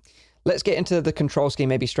 But let's get into the control scheme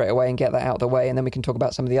maybe straight away and get that out of the way, and then we can talk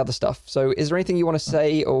about some of the other stuff. So is there anything you want to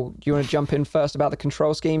say, or do you want to jump in first about the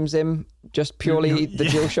control scheme, Zim? Just purely the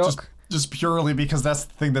DualShock? Just purely because that's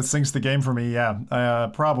the thing that sinks the game for me, yeah.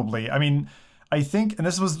 Probably. I mean, I think, and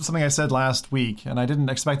this was something I said last week, and I didn't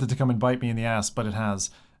expect it to come and bite me in the ass, but it has.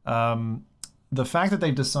 The fact that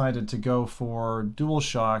they've decided to go for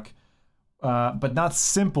DualShock, but not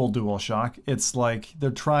simple DualShock. It's like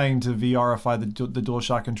they're trying to VRify the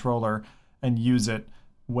DualShock controller and use it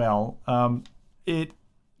well. I'll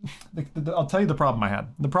tell you the problem I had.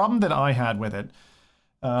 The problem that I had with it,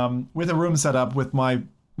 with a room set up with my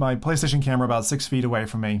PlayStation camera about 6 feet away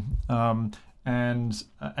from me, and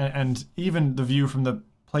even the view from the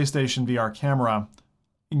PlayStation VR camera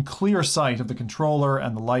in clear sight of the controller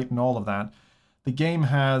and the light and all of that, the game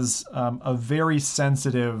has a very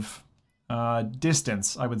sensitive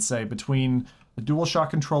distance, I would say, between the DualShock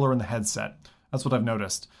controller and the headset. That's what I've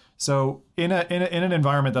noticed. So in an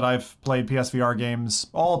environment that I've played PSVR games,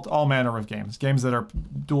 all manner of games that are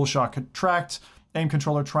DualShock tracked, aim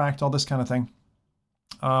controller tracked, all this kind of thing,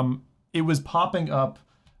 it was popping up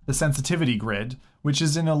the sensitivity grid, which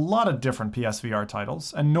is in a lot of different PSVR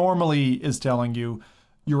titles, and normally is telling you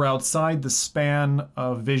you're outside the span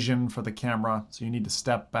of vision for the camera, so you need to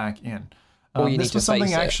step back in. Or you this need was to something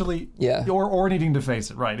face actually, it. or needing to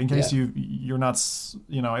face it, right? In case you're not,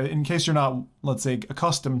 in case you're not, let's say,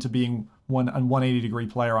 accustomed to being a 180 degree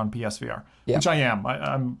player on PSVR, which I am.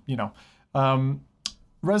 I'm,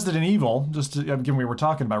 Resident Evil, given we were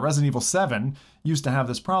talking about, Resident Evil 7 used to have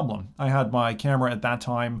this problem. I had my camera at that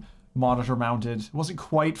time monitor mounted. It wasn't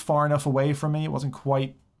quite far enough away from me. It wasn't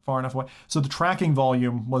quite far enough away. So the tracking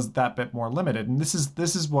volume was that bit more limited. And this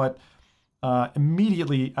is what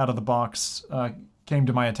immediately out of the box came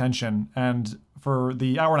to my attention. And for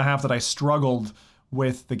the hour and a half that I struggled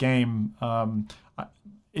with the game,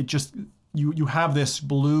 it just, you have this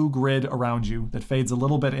blue grid around you that fades a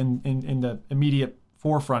little bit in the immediate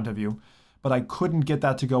forefront of you, but I couldn't get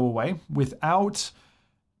that to go away without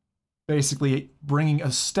basically bringing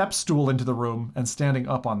a step stool into the room and standing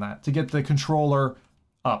up on that to get the controller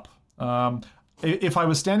up. If I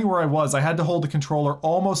was standing where I was, I had to hold the controller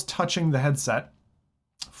almost touching the headset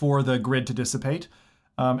for the grid to dissipate.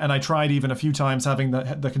 And I tried even a few times having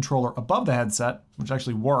the controller above the headset, which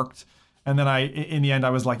actually worked. And then in the end, I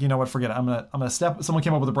was like, you know what, forget it. I'm gonna step. Someone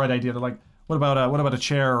came up with a bright idea. They're like, what about a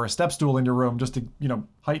chair or a step stool in your room just to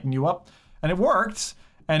heighten you up? And it worked,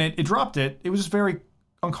 and it dropped it. It was just very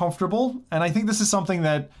uncomfortable. And I think this is something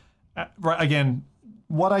that, again,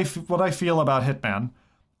 what I feel about Hitman,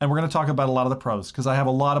 and we're going to talk about a lot of the pros because I have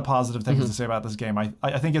a lot of positive things to say about this game.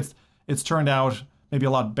 I think it's turned out maybe a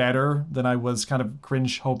lot better than I was kind of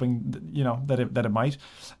cringe hoping that it might.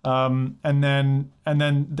 And then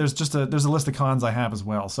there's a list of cons I have as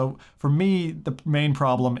well. So for me, the main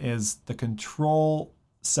problem is the control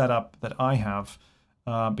setup that I have,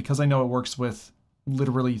 because I know it works with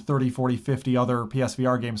literally 30, 40, 50 other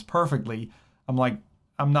PSVR games perfectly. I'm like,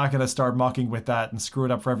 I'm not going to start mucking with that and screw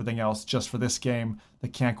it up for everything else just for this game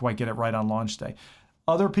that can't quite get it right on launch day.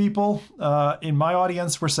 Other people in my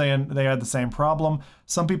audience were saying they had the same problem.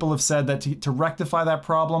 Some people have said that to rectify that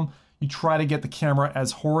problem, you try to get the camera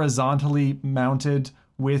as horizontally mounted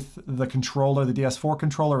with the controller, the DS4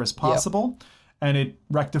 controller, as possible, and it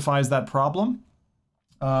rectifies that problem,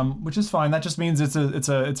 which is fine. That just means it's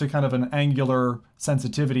a kind of an angular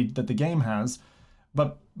sensitivity that the game has.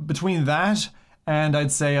 But between that and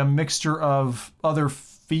I'd say a mixture of other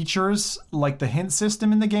features like the hint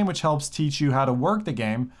system in the game, which helps teach you how to work the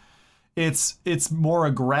game, it's more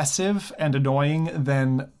aggressive and annoying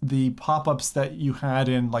than the pop-ups that you had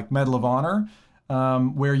in like Medal of Honor,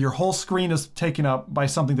 where your whole screen is taken up by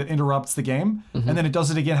something that interrupts the game, and then it does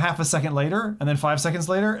it again half a second later, and then 5 seconds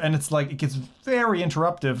later, and it's like it gets very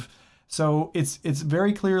interruptive. So it's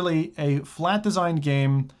very clearly a flat designed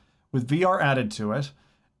game with VR added to it.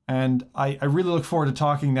 And I really look forward to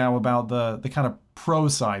talking now about the kind of pro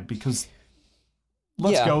side, because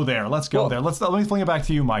go there. Let's go there. Let me fling it back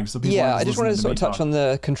to you, Mike. So people I just wanted to sort of touch on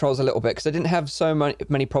the controls a little bit because I didn't have so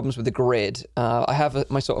many problems with the grid. I have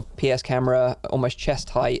my sort of PS camera almost chest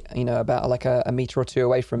height, about like a meter or two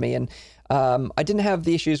away from me, and I didn't have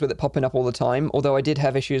the issues with it popping up all the time, although I did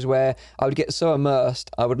have issues where I would get so immersed,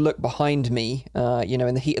 I would look behind me,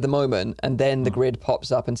 in the heat of the moment, and then the grid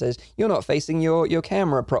pops up and says, you're not facing your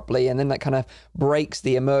camera properly, and then that kind of breaks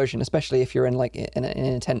the immersion, especially if you're in like in an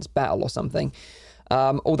intense battle or something.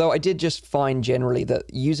 Although I did just find generally that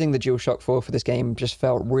using the DualShock 4 for this game just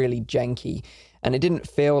felt really janky, and it didn't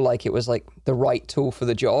feel like it was like the right tool for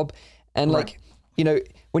the job. And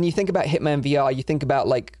when you think about Hitman VR, you think about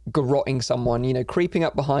like garroting someone, creeping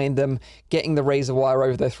up behind them, getting the razor wire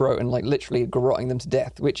over their throat and like literally garroting them to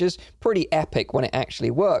death, which is pretty epic when it actually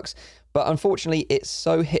works. But unfortunately, it's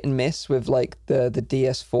so hit and miss with like the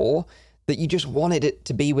DS4 that you just wanted it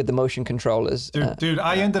to be with the motion controllers. Dude,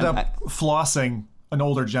 I ended up flossing an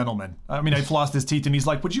older gentleman. I mean, I flossed his teeth and he's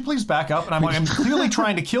like, would you please back up? And I'm like, I'm clearly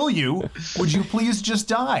trying to kill you. Would you please just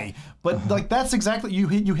die? But like, that's exactly, you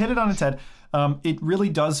hit it on its head. It really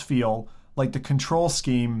does feel like the control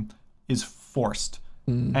scheme is forced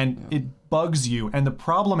and it bugs you. And the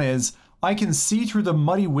problem is I can see through the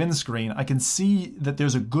muddy windscreen. I can see that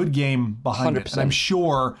there's a good game behind 100%. it. And I'm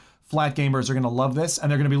sure flat gamers are going to love this, and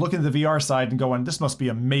they're going to be looking at the VR side and going, this must be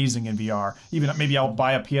amazing in VR. Even maybe I'll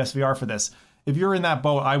buy a PSVR for this. If you're in that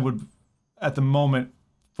boat, I would, at the moment,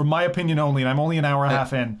 from my opinion only, and I'm only an hour and a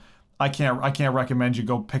half in, I can't recommend you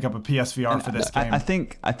go pick up a PSVR for this game. I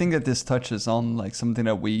think that this touches on like something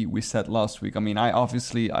that we said last week. I mean, I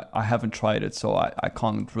haven't tried it, so I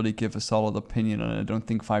can't really give a solid opinion, and I don't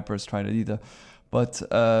think Viper has tried it either. But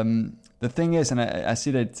the thing is, and I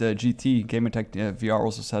see that GT Gamertech VR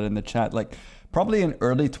also said in the chat, like probably in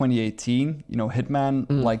early 2018,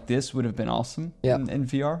 Hitman like this would have been awesome in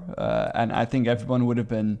VR, and I think everyone would have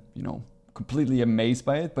been, completely amazed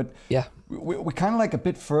by it. But we're kind of like a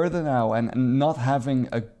bit further now, and not having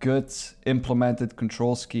a good implemented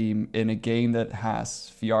control scheme in a game that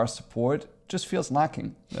has VR support just feels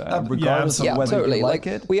lacking, regardless of whether totally. you like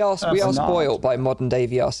it. We are spoiled by modern day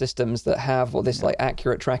VR systems that have all this like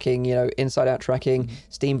accurate tracking, inside out tracking,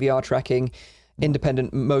 Steam VR tracking,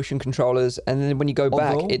 independent motion controllers, and then when you go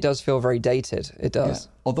back, it does feel very dated. It does.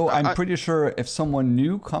 Yeah. Although I'm pretty sure if someone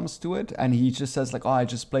new comes to it and he just says like, I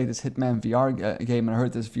just played this Hitman VR game and I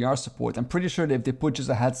heard this VR support, I'm pretty sure that if they put just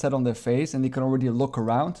a headset on their face and they can already look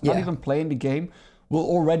around, not even playing the game, will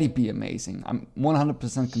already be amazing. I'm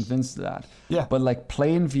 100% convinced of that. Yeah. But like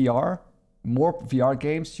playing VR, more VR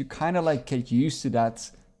games, you kind of like get used to that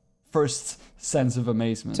first sense of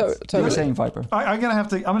amazement. You were saying, Viper. I'm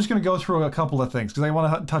just going to go through a couple of things because I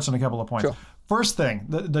want to touch on a couple of points. Sure. First thing,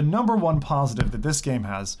 the number one positive that this game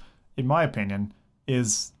has, in my opinion,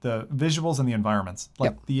 is the visuals and the environments.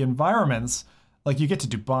 Like the environments, like you get to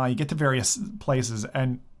Dubai, you get to various places,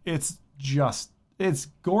 and it's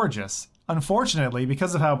gorgeous. Unfortunately,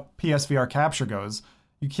 because of how PSVR capture goes,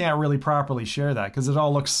 you can't really properly share that because it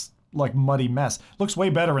all looks like muddy mess. It looks way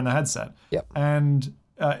better in the headset. Yep. And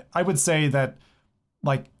I would say that,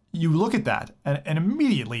 like, you look at that, and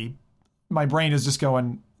immediately my brain is just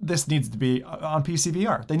going, this needs to be on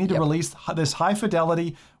PCVR. They need to release this high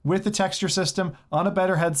fidelity with the texture system on a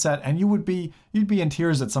better headset, and you'd be in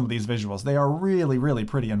tears at some of these visuals. They are really, really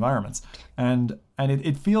pretty environments, and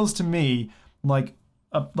it feels to me like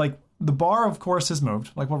the bar, of course, has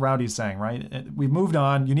moved, like what Rowdy's saying, right? We've moved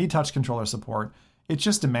on. You need touch controller support. It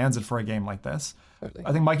just demands it for a game like this. Totally.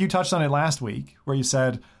 I think, Mike, you touched on it last week where you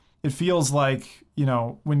said it feels like,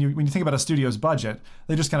 when you think about a studio's budget,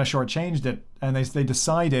 they just kind of shortchanged it, and they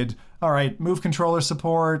decided, all right, move controller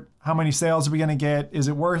support. How many sales are we going to get? Is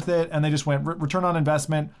it worth it? And they just went, return on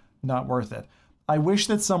investment, not worth it. I wish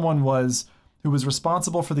that someone who was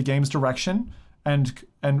responsible for the game's direction and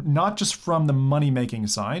not just from the money-making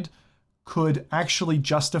side, could actually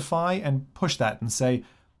justify and push that and say,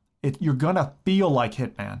 you're going to feel like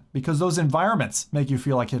Hitman because those environments make you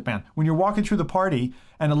feel like Hitman. When you're walking through the party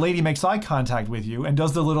and a lady makes eye contact with you and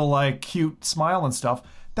does the little like cute smile and stuff,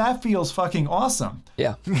 that feels fucking awesome.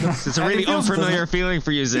 Yeah. It's a really unfamiliar feeling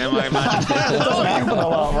for you, Zim, I imagine. It doesn't happen a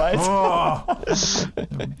lot, right?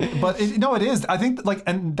 But it is. I think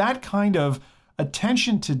and that kind of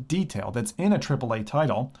attention to detail that's in a AAA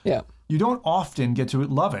title, you don't often get to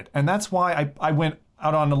love it. And that's why I went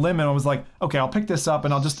out on a limb and I was like, okay, I'll pick this up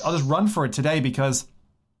and I'll just run for it today because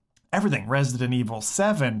everything, Resident Evil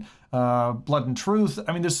 7, Blood and Truth.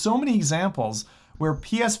 I mean, there's so many examples where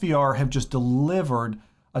PSVR have just delivered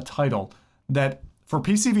a title that for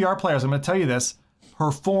PCVR players, I'm going to tell you this,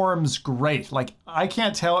 performs great. Like I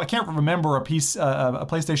can't remember a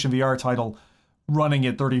PlayStation VR title running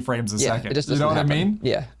at 30 frames a second. It just you know what doesn't I happen. mean?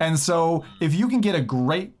 Yeah. And so if you can get a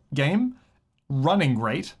great game running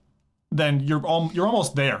great, then you're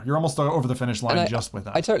almost there. You're almost over the finish line just with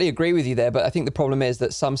that. I totally agree with you there, but I think the problem is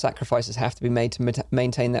that some sacrifices have to be made to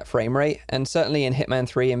maintain that frame rate. And certainly in Hitman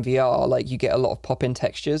 3 in VR, like you get a lot of pop-in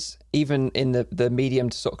textures, even in the medium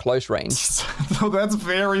to sort of close range. So that's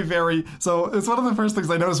very, very... So it's one of the first things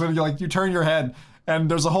I noticed when you turn your head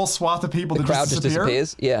and there's a whole swath of people The crowd just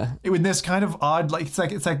disappears. Yeah. In this kind of odd, like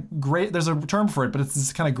it's like great. There's a term for it, but it's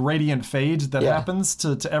this kind of gradient fade that happens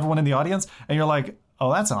to everyone in the audience, and you're like,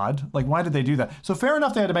 oh, that's odd. Like, why did they do that? So fair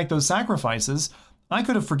enough, they had to make those sacrifices. I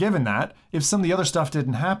could have forgiven that if some of the other stuff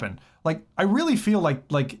didn't happen. Like, I really feel like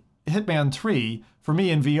Hitman 3 for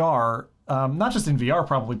me in VR, not just in VR,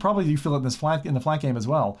 probably you feel it in the flat game as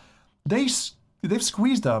well. They've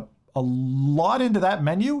squeezed a lot into that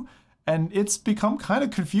menu. And it's become kind of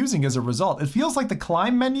confusing as a result. It feels like the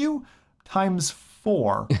climb menu times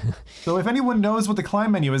 4. So if anyone knows what the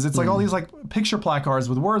climb menu is, it's like all these like picture placards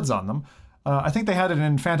with words on them. I think they had it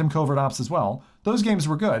in Phantom Covert Ops as well. Those games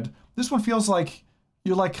were good. This one feels like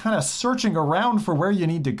you're like kind of searching around for where you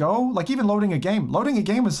need to go. Like even loading a game. Loading a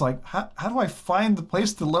game is like, how do I find the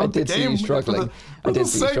place to load the game? I did see you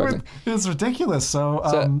struggling. It's ridiculous. So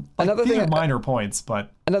another thing, minor points,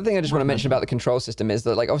 but... Another thing I just want to mention about the control system is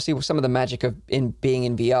that, like, obviously some of the magic of being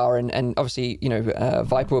in VR, and obviously, you know,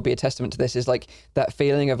 Viper will be a testament to this, is like that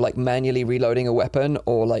feeling of like manually reloading a weapon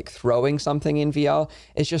or like throwing something in VR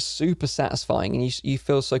is just super satisfying, and you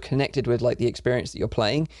feel so connected with like the experience that you're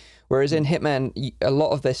playing. Whereas in Hitman, a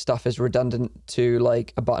lot of this stuff is redundant to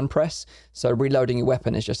like a button press. So reloading your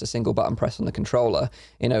weapon is just a single button press on the controller.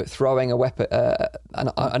 You know, throwing a weapon,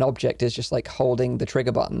 an object is just like holding the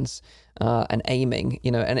trigger buttons and aiming.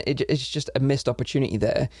 You know, and it's just a missed opportunity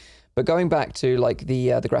there. But going back to like the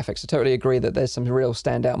graphics, I totally agree that there's some real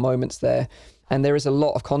standout moments there. And there is a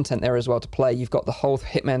lot of content there as well to play. You've got the whole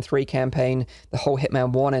Hitman 3 campaign, the whole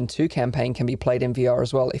Hitman 1 and 2 campaign can be played in VR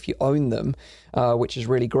as well if you own them, which is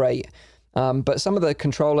really great. But some of the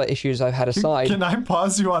controller issues I've had aside... Can I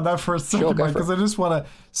pause you on that for a second, Sure, Mike? Because I just want to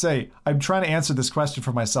say, I'm trying to answer this question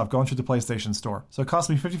for myself, going through the PlayStation Store. So it cost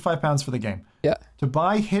me £55 for the game. Yeah. To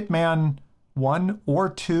buy Hitman 1 or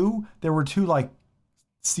 2, there were 2 like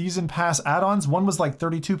season pass add-ons. One was like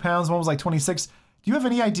 £32, one was like 26. Do you have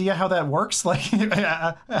any idea how that works? Like,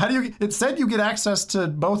 how do you? It said you get access to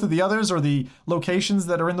both of the others or the locations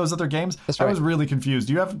that are in those other games. That's right. I was really confused.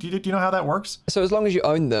 Do you know how that works? So as long as you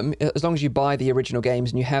own them, as long as you buy the original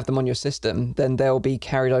games and you have them on your system, then they'll be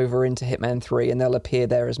carried over into Hitman 3 and they'll appear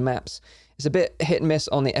there as maps. It's a bit hit and miss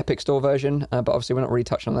on the Epic Store version, but obviously we're not really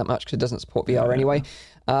touching on that much because it doesn't support VR anyway.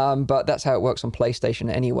 But that's how it works on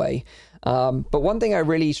PlayStation anyway. But one thing I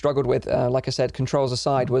really struggled with, like I said, controls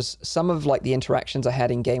aside, was some of like the interactions I had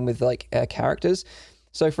in game with like characters.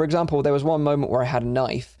 So for example, there was one moment where I had a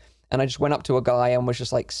knife and I just went up to a guy and was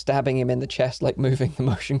just like stabbing him in the chest, like moving the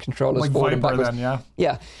motion controllers like forward and Viper backwards. then,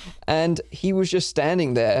 Yeah. And he was just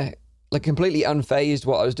standing there, like completely unfazed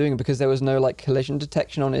what I was doing because there was no like collision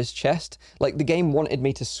detection on his chest. Like the game wanted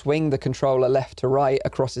me to swing the controller left to right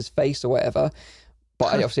across his face or whatever. But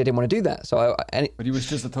I obviously didn't want to do that. So but he was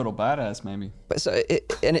just a total badass, maybe. But so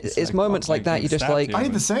it's moments like that. You just like. I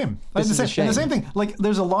had the same. And the same thing. Like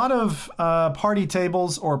there's a lot of party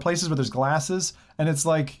tables or places where there's glasses, and it's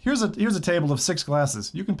like here's a table of 6 glasses.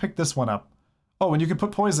 You can pick this one up. Oh, and you can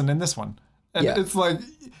put poison in this one. And it's like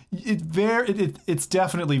it's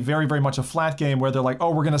definitely very, very much a flat game where they're like, oh,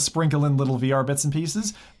 we're going to sprinkle in little VR bits and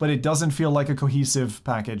pieces, but it doesn't feel like a cohesive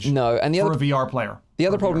package. No, and for a VR player. The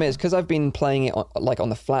other problem is because I've been playing it on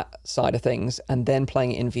the flat side of things and then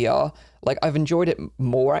playing it in VR. Like I've enjoyed it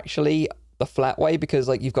more actually the flat way because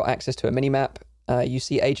like you've got access to a mini map. You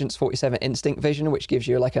see Agents 47 Instinct Vision, which gives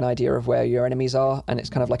you like an idea of where your enemies are, and it's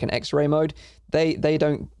kind of like an X-ray mode. They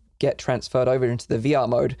don't get transferred over into the VR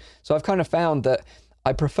mode. So I've kind of found that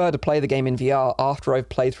I prefer to play the game in VR after I've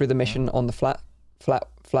played through the mission on the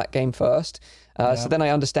flat game first. So then I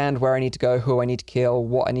understand where I need to go, who I need to kill,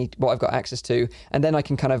 what I've got access to, and then I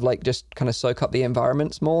can kind of like just kind of soak up the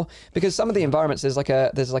environments more. Because some of the environments, there's like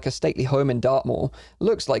a stately home in Dartmoor,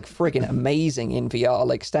 looks like friggin' amazing in VR.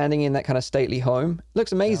 Like standing in that kind of stately home,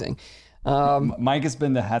 looks amazing. Mike has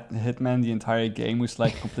been the hitman the entire game, who's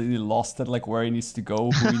like completely lost at like where he needs to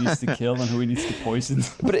go, who he needs to kill, and who he needs to poison.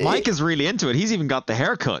 But Mike is really into it. He's even got the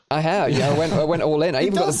haircut. I have. Yeah, I went all in. I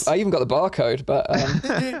even got the barcode. But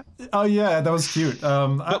oh yeah, that was cute.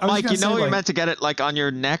 But Mike, you know you're meant to get it like on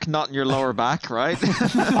your neck, not in your lower back, right?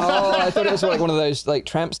 Oh, I thought it was like one of those like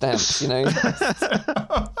tramp stamps, you know.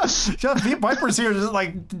 Viper's here just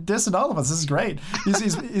like dissing all of us. This is great.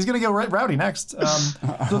 He's gonna go rowdy next.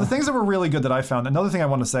 So the things that were really good that I found. Another thing I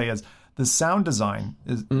want to say is the sound design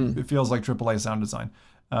it feels like AAA sound design.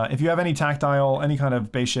 If you have any tactile, any kind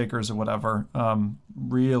of bass shakers or whatever,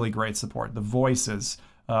 really great support. The voices,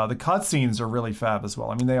 the cutscenes are really fab as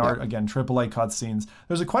well. I mean, they are, again, AAA cutscenes.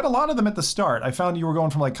 There's quite a lot of them at the start. I found you were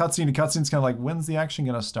going from like cutscene to cutscene. It's kind of like, when's the action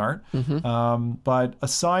going to start? But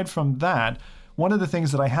aside from that, one of the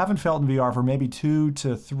things that I haven't felt in VR for maybe 2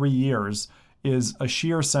 to 3 years is a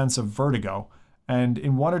sheer sense of vertigo. And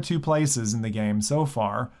in 1 or 2 places in the game so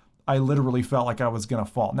far, I literally felt like I was going to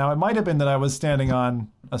fall. Now, it might have been that I was standing on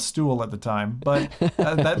a stool at the time, but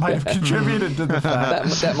that might have contributed to the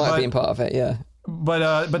fact. that might have been part of it, yeah.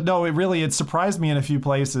 But no, it surprised me in a few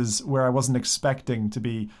places where I wasn't expecting to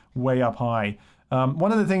be way up high.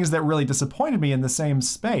 One of the things that really disappointed me in the same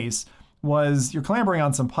space was you're clambering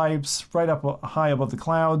on some pipes right up high above the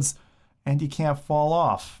clouds, and you can't fall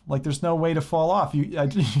off. Like, there's no way to fall off.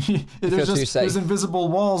 There's invisible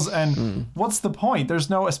walls, and what's the point? There's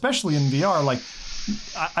no, especially in VR, like,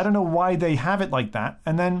 I don't know why they have it like that.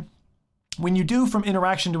 And then when you do from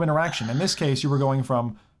interaction to interaction, in this case, you were going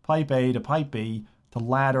from pipe A to pipe B to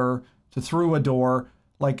ladder to through a door,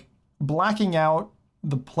 like blacking out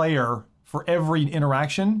the player for every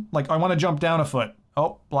interaction. Like, I want to jump down a foot.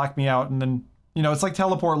 Oh, black me out. And then, it's like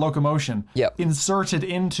teleport locomotion inserted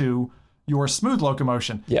into your smooth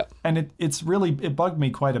locomotion. And it bugged me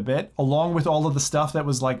quite a bit, along with all of the stuff that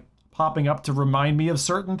was like popping up to remind me of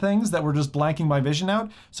certain things that were just blanking my vision out.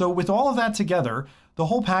 So with all of that together, the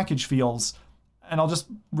whole package feels, and I'll just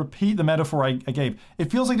repeat the metaphor I gave, it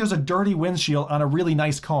feels like there's a dirty windshield on a really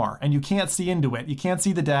nice car, and you can't see into it. You can't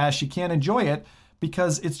see the dash. You can't enjoy it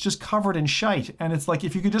because it's just covered in shite. And it's like,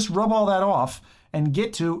 if you could just rub all that off and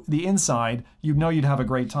get to the inside, you'd have a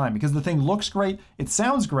great time, because the thing looks great, it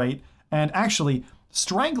sounds great, and actually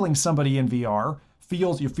strangling somebody in VR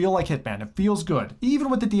you feel like Hitman. It feels good. Even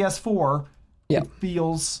with the DS4, it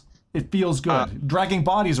feels good. Dragging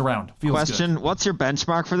bodies around feels question, good. What's your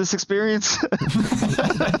benchmark for this experience?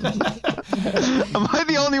 Am I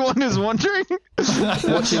the only one who's wondering?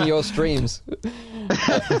 Watching your streams.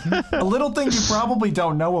 A little thing you probably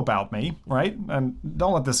don't know about me, right? And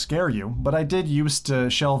don't let this scare you, but I did used to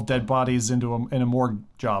shelve dead bodies in a morgue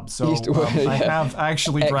job. So I have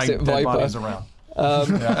actually dragged dead bodies around.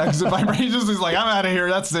 Exit Vibrations is like, I'm out of here,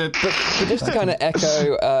 that's it. But just to kind of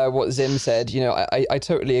echo what Zim said, I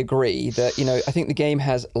totally agree that, I think the game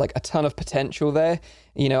has like a ton of potential there,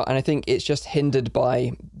 and I think it's just hindered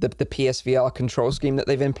by the PSVR control scheme that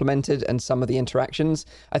they've implemented and some of the interactions.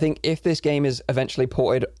 I think if this game is eventually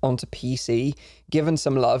ported onto PC, given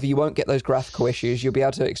some love, you won't get those graphical issues. You'll be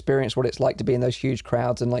able to experience what it's like to be in those huge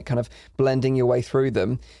crowds and like kind of blending your way through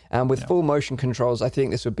them. And with full motion controls, I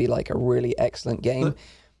think this would be like a really excellent game.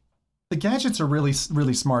 The gadgets are really,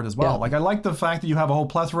 really smart as well. Like, I like the fact that you have a whole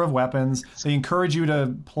plethora of weapons. They encourage you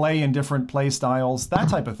to play in different play styles, that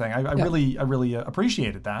type of thing. I really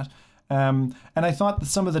appreciated that. And I thought that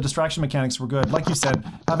some of the distraction mechanics were good. Like you said,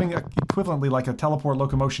 having equivalently like a teleport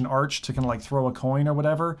locomotion arch to kind of like throw a coin or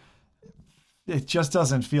whatever, it just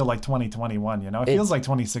doesn't feel like 2021, It feels like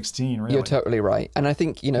 2016, really. You're totally right. And I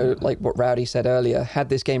think, like what Rowdy said earlier, had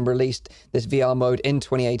this game released, this VR mode in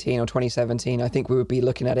 2018 or 2017, I think we would be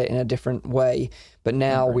looking at it in a different way. But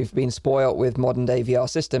now we've been spoiled with modern day VR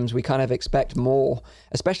systems. We kind of expect more,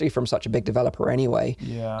 especially from such a big developer anyway.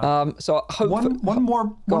 Yeah. So I hope one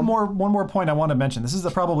more point I want to mention. This is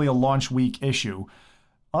probably a launch week issue.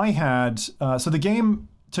 I had, so the game,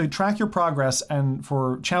 to track your progress and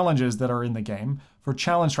for challenges that are in the game, for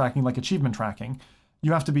challenge tracking, like achievement tracking,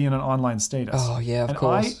 you have to be in an online status. Oh, yeah, of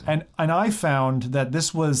course. And I found that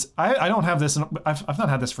this was, I don't have this, I've not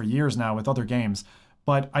had this for years now with other games,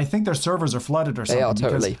 but I think their servers are flooded or something. They are,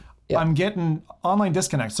 totally. I'm getting online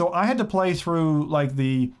disconnect. So I had to play through like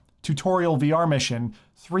the tutorial VR mission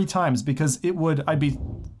 3 times because I'd be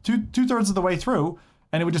two-thirds of the way through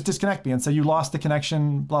and it would just disconnect me and say, you lost the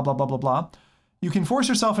connection, blah, blah, blah, blah, blah. You can force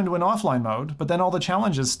yourself into an offline mode, but then all the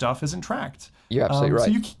challenges stuff isn't tracked. You're absolutely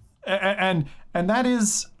right. So and that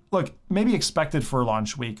is, look, maybe expected for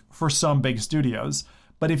launch week for some big studios.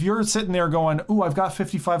 But if you're sitting there going, ooh, I've got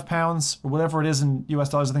 55 pounds or whatever it is in US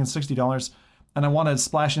dollars, I think it's $60, and I want to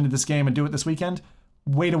splash into this game and do it this weekend,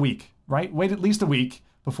 wait a week, right? Wait at least a week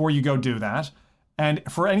before you go do that. And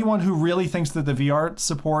for anyone who really thinks that the VR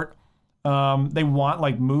support, they want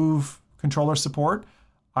like Move controller support,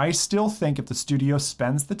 I still think if the studio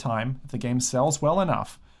spends the time, if the game sells well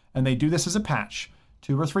enough, and they do this as a patch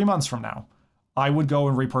 2 or 3 months from now, I would go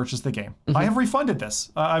and repurchase the game. I have refunded this.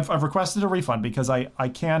 I've requested a refund because I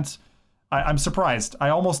can't. I'm surprised. I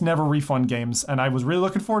almost never refund games, and I was really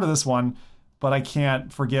looking forward to this one. but I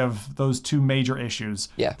can't forgive those two major issues.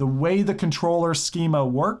 Yeah. The way the controller schema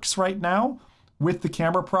works right now with the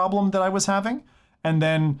camera problem that I was having, and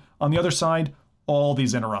then on the other side, all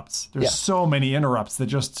these interrupts. There's so many interrupts that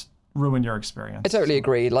just ruin your experience. I totally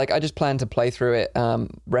agree. Like, I just plan to play through it,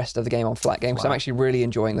 rest of the game on flat game, because I'm actually really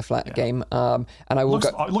enjoying the flat game. And I will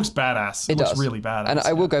it looks badass. It looks really badass. And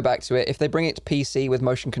I will go back to it. If they bring it to PC with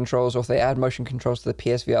motion controls, or if they add motion controls to the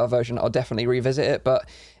PSVR version, I'll definitely revisit it. But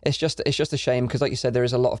it's just a shame, because like you said, there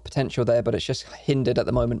is a lot of potential there, but it's just hindered at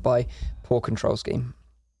the moment by poor control scheme.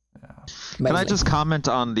 Can I just comment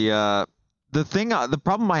on the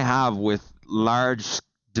problem I have with large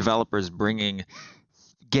developers bringing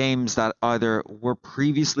games that either were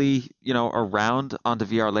previously, around onto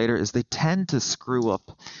VR later, is they tend to screw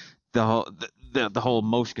up the whole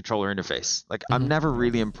motion controller interface. Like, I'm never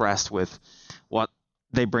really impressed with what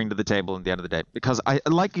they bring to the table at the end of the day, because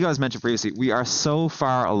like you guys mentioned previously, we are so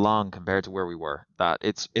far along compared to where we were that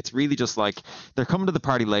it's really just like they're coming to the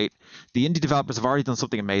party late. The indie developers have already done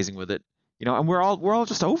something amazing with it, and we're all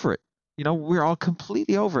just over it. We're all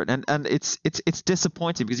completely over it, and it's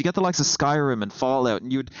disappointing, because you get the likes of Skyrim and Fallout,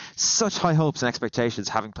 and you had such high hopes and expectations,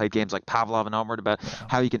 having played games like Pavlov and Onward, about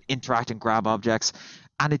how you can interact and grab objects,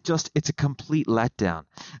 and it's a complete letdown.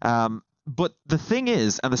 But the thing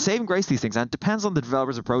is, and the saving grace of these things, and it depends on the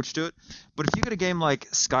developer's approach to it, but if you get a game like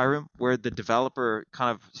Skyrim where the developer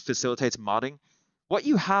kind of facilitates modding, what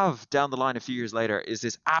you have down the line a few years later is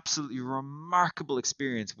this absolutely remarkable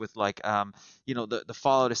experience with the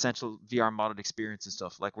Fallout Essential VR modded experience and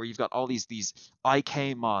stuff, like where you've got all these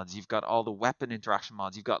IK mods, you've got all the weapon interaction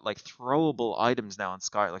mods, you've got like throwable items now in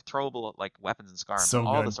Skyrim, like throwable like weapons in Skyrim,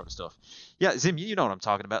 all this sort of stuff. Yeah, Zim, you know what I'm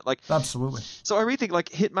talking about. Like, absolutely. So I really think like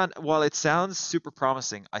Hitman, while it sounds super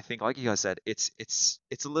promising, I think like you guys said, it's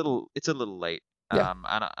a little late. Yeah.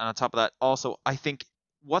 And on top of that, also I think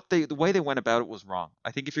the way they went about it was wrong.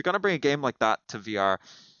 I think if you're going to bring a game like that to VR,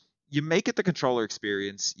 you make it the controller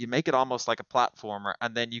experience, you make it almost like a platformer,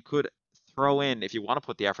 and then you could throw in, if you want to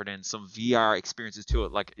put the effort in, some VR experiences to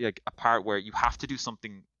it, like a part where you have to do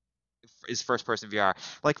something is first person VR.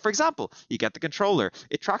 Like, for example, you get the controller,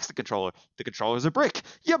 it tracks the controller's a brick,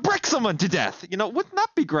 you brick someone to death. Wouldn't that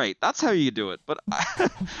be great? That's how you do it. But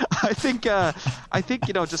I think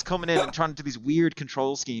just coming in and trying to do these weird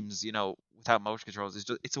control schemes, without motion controls,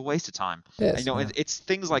 it's a waste of time. Yes, it's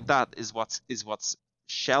things like that is what's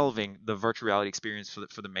shelving the virtual reality experience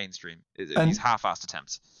for the mainstream. These half-assed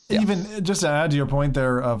attempts. Even just to add to your point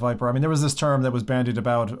there, Viper, I mean, there was this term that was bandied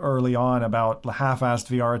about early on about half-assed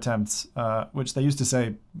VR attempts, which they used to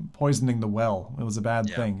say poisoning the well. It was a bad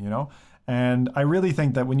thing, And I really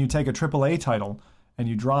think that when you take a AAA title and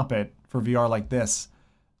you drop it for VR like this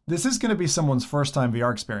is going to be someone's first-time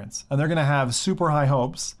VR experience, and they're going to have super high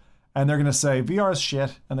hopes. And they're going to say VR is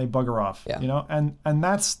shit, and they bugger off, and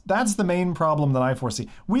that's the main problem that I foresee.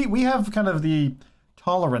 We have kind of the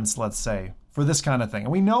tolerance, let's say, for this kind of thing,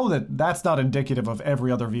 and we know that that's not indicative of every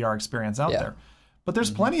other VR experience out there. But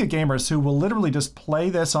there's plenty of gamers who will literally just play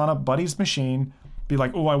this on a buddy's machine, be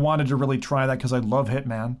like, "Oh, I wanted to really try that because I love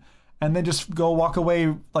Hitman," and then just walk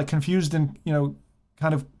away like confused and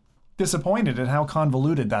kind of disappointed at how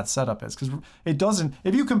convoluted that setup is, because it doesn't.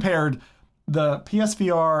 If you compared the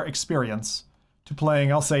PSVR experience to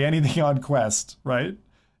playing, I'll say, anything on Quest, right?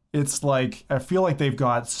 It's like, I feel like they've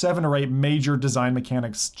got 7 or 8 major design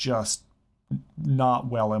mechanics just not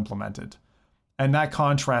well implemented. And that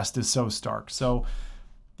contrast is so stark. So,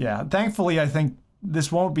 yeah, thankfully, I think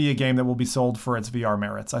this won't be a game that will be sold for its VR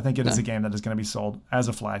merits. I think it is a game that is going to be sold as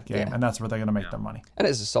a flat game, and that's where they're going to make their money. And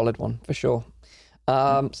it's a solid one, for sure.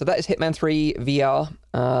 So that is Hitman 3 VR.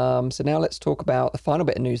 So now let's talk about the final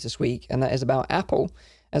bit of news this week, and that is about Apple,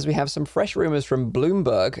 as we have some fresh rumors from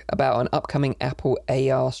Bloomberg about an upcoming Apple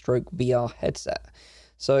AR/VR headset.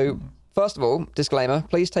 So first of all, disclaimer,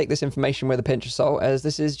 please take this information with a pinch of salt, as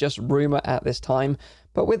this is just rumor at this time.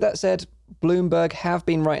 But with that said, Bloomberg have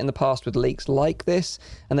been right in the past with leaks like this,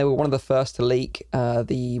 and they were one of the first to leak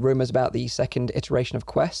the rumors about the second iteration of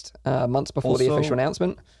Quest months before the official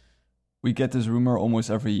announcement. We get this rumor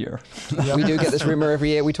almost every year. We do get this rumor every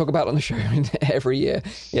year. We talk about it on the show every year.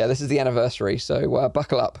 Yeah, this is the anniversary, so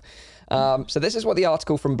buckle up. So this is what the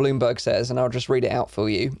article from Bloomberg says, and I'll just read it out for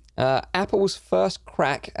you. Apple's first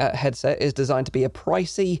crack at headset is designed to be a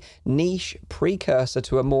pricey, niche precursor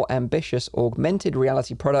to a more ambitious augmented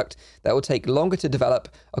reality product that will take longer to develop,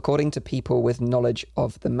 according to people with knowledge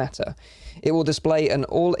of the matter. It will display an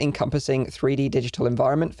all-encompassing 3D digital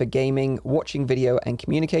environment for gaming, watching video, and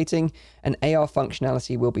communicating, and AR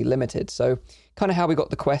functionality will be limited. So kind of how we got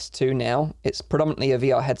the Quest 2 now. It's predominantly a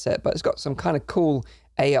VR headset, but it's got some kind of cool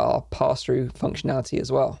AR pass-through functionality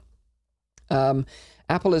as well.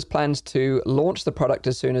 Apple has plans to launch the product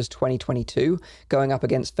as soon as 2022, going up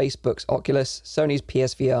against Facebook's Oculus, Sony's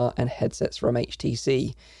PSVR, and headsets from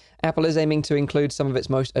HTC. Apple is aiming to include some of its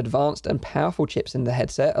most advanced and powerful chips in the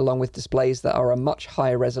headset, along with displays that are a much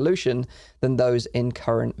higher resolution than those in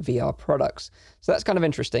current VR products. So that's kind of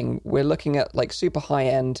interesting. We're looking at like super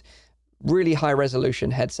high-end, really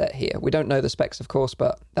high-resolution headset here. We don't know the specs, of course,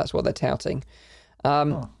 but that's what they're touting.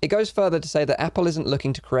 It goes further to say that Apple isn't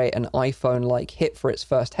looking to create an iPhone-like hit for its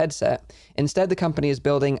first headset. Instead, the company is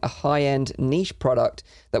building a high-end niche product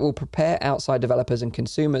that will prepare outside developers and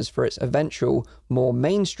consumers for its eventual, more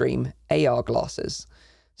mainstream AR glasses.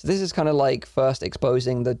 So this is kind of like first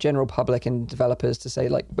exposing the general public and developers to say,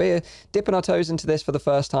 like, we're dipping our toes into this for the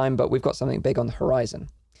first time, but we've got something big on the horizon.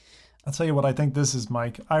 I'll tell you what I think this is,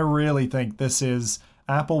 Mike. I really think this is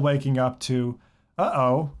Apple waking up to,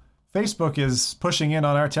 Facebook is pushing in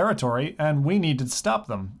on our territory, and we need to stop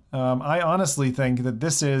them. I honestly think that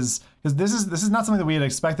this is, because this is not something that we had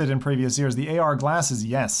expected in previous years. The AR glasses,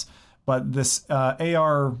 yes, but this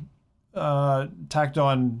AR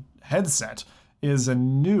tacked-on headset is a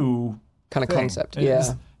new kind of thing. concept.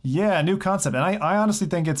 Yeah, new concept, and I honestly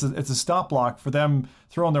think it's a stop block for them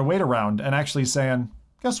throwing their weight around and actually saying,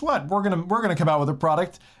 guess what? We're gonna come out with a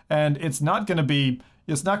product, and it's not gonna be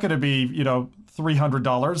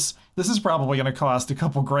 $300. This is probably going to cost a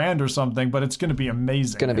couple grand or something, but it's going to be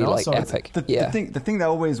amazing. It's going to be like epic. The thing that I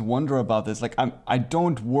always wonder about this, like I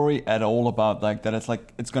don't worry at all about like that.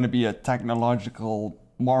 It's going to be a technological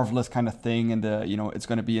marvelous kind of thing, and it's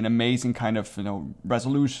going to be an amazing kind of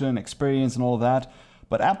resolution, experience, and all of that.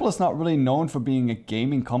 But Apple is not really known for being a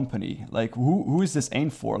gaming company. Like, who is this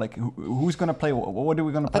aimed for? Like, who's going to play? What are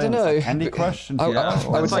we going to play? I don't know. Like Candy Crush?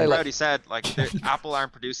 I would say, like Rowdy said, like Apple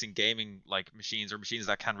aren't producing gaming like machines or machines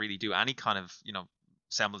that can really do any kind of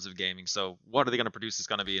semblance of gaming. So what are they going to produce that's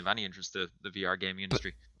going to be of any interest to the VR gaming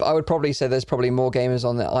industry? But I would probably say there's probably more gamers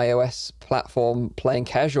on the iOS platform playing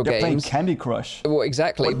casual games. Playing Candy Crush. Well,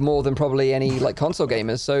 exactly, more than probably any like console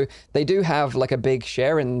gamers. So they do have like a big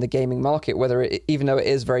share in the gaming market, even though it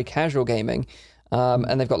is very casual gaming.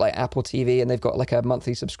 And they've got like Apple TV, and they've got like a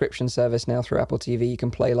monthly subscription service now through Apple TV. You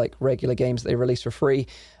can play like regular games that they release for free.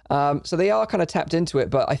 So they are kind of tapped into it,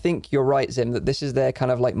 but I think you're right, Zim, that this is their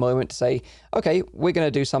kind of like moment to say, okay, we're going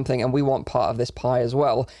to do something and we want part of this pie as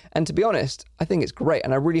well. And to be honest, I think it's great.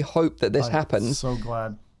 And I really hope that this happens. I'm so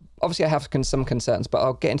glad. Obviously, I have some concerns, but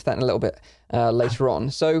I'll get into that in a little bit later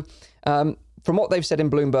on. So from what they've said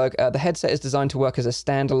in Bloomberg, the headset is designed to work as a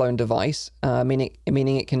standalone device, meaning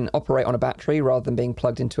it can operate on a battery rather than being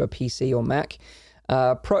plugged into a PC or Mac.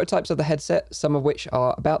 Prototypes of the headset, some of which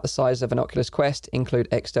are about the size of an Oculus Quest, include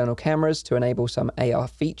external cameras to enable some AR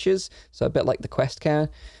features, so a bit like the Quest can.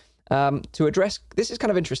 This is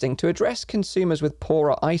kind of interesting, to address consumers with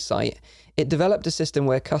poorer eyesight, it developed a system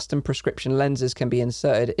where custom prescription lenses can be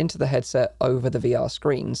inserted into the headset over the VR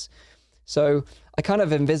screens. So I kind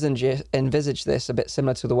of envisage this a bit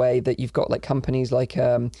similar to the way that you've got like companies like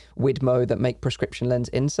Widmo that make prescription lens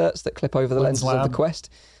inserts that clip over the lenses of the Quest.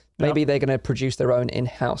 Maybe they're going to produce their own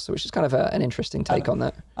in-house, which is kind of an interesting take on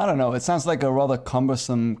that. I don't know. It sounds like a rather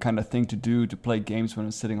cumbersome kind of thing to do to play games when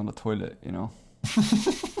I'm sitting on the toilet,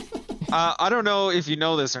 I don't know if you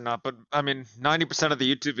know this or not, but I mean, 90% of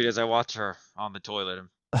the YouTube videos I watch are on the toilet. I'm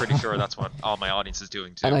pretty sure that's what all my audience is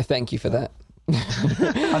doing too. And I thank you for that.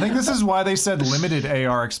 I think this is why they said limited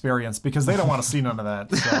AR experience, because they don't want to see none of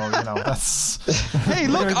that. So, that's... Hey,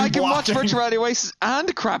 look, I can watch Virtual Reality Oasis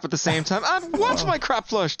and crap at the same time, and watch my crap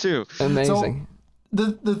flush too. Amazing.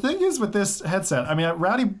 So, the thing is with this headset, I mean,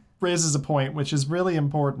 Rowdy raises a point which is really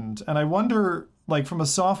important, and I wonder, like, from a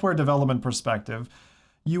software development perspective,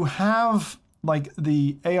 you have like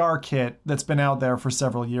the AR kit that's been out there for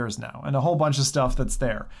several years now, and a whole bunch of stuff that's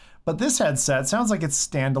there. But this headset sounds like it's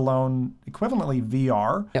standalone, equivalently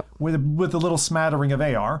VR, with a little smattering of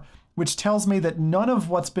AR, which tells me that none of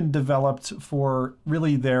what's been developed for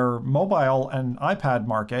really their mobile and iPad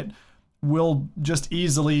market will just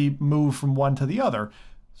easily move from one to the other.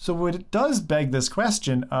 So it does beg this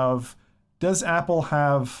question of, does Apple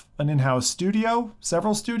have an in-house studio,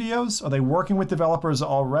 several studios? Are they working with developers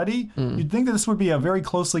already? You'd think that this would be a very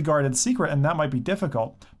closely guarded secret, and that might be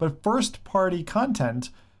difficult. But first-party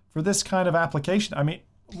content for this kind of application, I mean,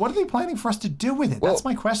 what are they planning for us to do with it? That's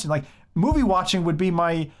my question. Like, movie watching would be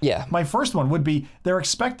my first one, would be they're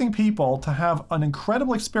expecting people to have an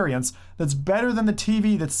incredible experience that's better than the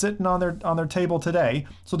TV that's sitting on their table today.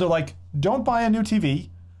 So they're like, don't buy a new TV,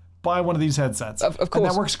 buy one of these headsets. Of course. And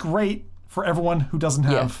that works great for everyone who doesn't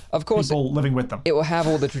have of course, people living with them. It will have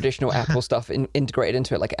all the traditional Apple stuff integrated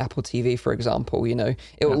into it, like Apple TV, for example. It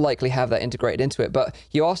will likely have that integrated into it. But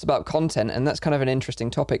you asked about content, and that's kind of an interesting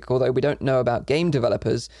topic. Although we don't know about game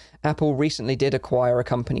developers, Apple recently did acquire a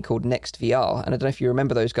company called NextVR, and I don't know if you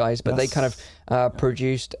remember those guys, but they kind of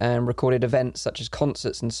produced and recorded events such as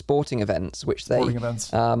concerts and sporting events, which you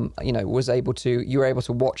were able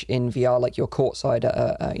to watch in VR, like you're courtside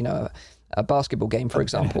at a basketball game, for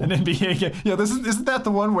example. An NBA game. Yeah, isn't that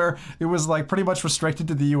the one where it was like pretty much restricted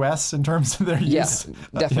to the US in terms of their use?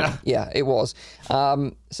 Yeah, definitely. Yeah, it was.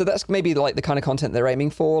 So that's maybe like the kind of content they're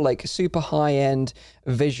aiming for, like super high-end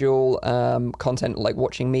visual content, like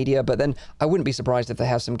watching media. But then I wouldn't be surprised if they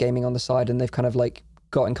have some gaming on the side and they've kind of like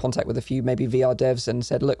got in contact with a few maybe VR devs and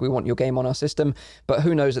said, look, we want your game on our system. But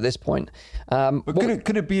who knows at this point? But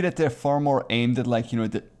could it be that they're far more aimed at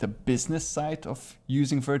the business side of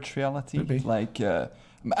using virtual reality? Could be. Like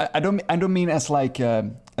I don't mean as like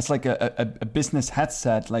a business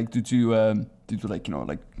headset like due to like I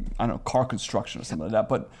don't know, car construction or something like that,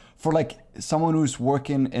 but for like someone who's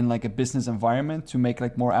working in like a business environment to make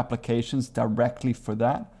like more applications directly for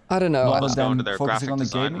that. I don't know. Let's go into their graphic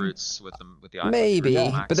design roots with the iPad maybe,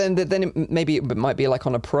 Max. but then it might be like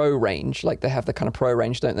on a pro range, like they have the kind of pro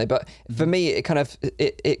range, don't they? But for me, it kind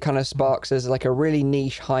of sparks as like a really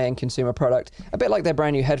niche high-end consumer product, a bit like their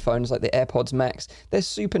brand new headphones, like the AirPods Max. They're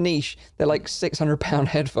super niche. They're like £600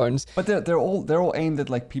 headphones. But they're all aimed at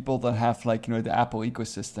like people that have like the Apple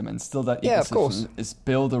ecosystem, and still that ecosystem of course. is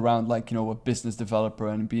built around like a business developer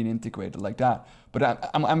and being integrated like that.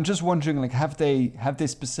 But I'm just wondering, like, have they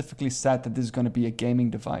specifically said that this is going to be a gaming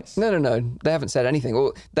device? No. They haven't said anything.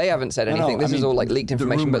 Well, they haven't said anything. This is all like leaked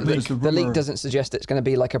information, but the leak doesn't suggest it's going to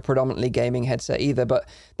be like a predominantly gaming headset either. But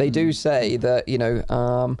they do say that,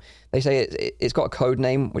 they say it's got a code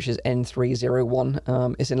name, which is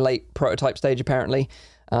N301. It's in late prototype stage, apparently.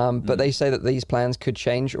 But they say that these plans could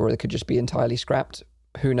change, or they could just be entirely scrapped.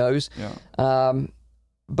 Who knows? Yeah.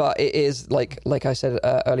 But it is, like I said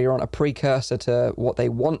earlier on, a precursor to what they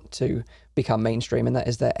want to become mainstream, and that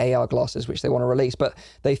is their AR glasses, which they want to release. But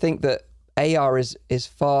they think that AR is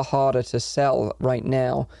far harder to sell right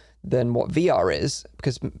now than what VR is,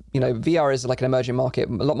 because VR is like an emerging market.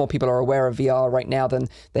 A lot more people are aware of VR right now than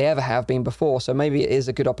they ever have been before. So maybe it is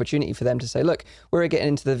a good opportunity for them to say, look, we're getting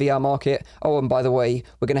into the VR market. Oh, and by the way,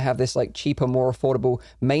 we're going to have this like cheaper, more affordable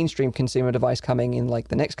mainstream consumer device coming in like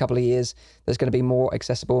the next couple of years. That's going to be more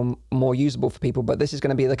accessible and more usable for people. But this is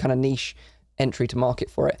going to be the kind of niche entry to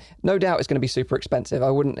market for it. No doubt it's going to be super expensive.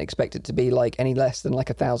 I wouldn't expect it to be like any less than like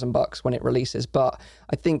 $1,000 when it releases. But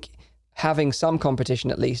I think having some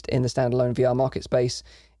competition, at least in the standalone VR market space,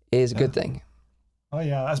 is a good thing. Oh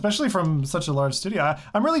yeah, especially from such a large studio.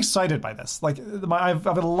 I'm really excited by this. Like, I've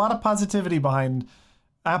had a lot of positivity behind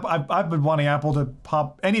Apple. I've been wanting Apple to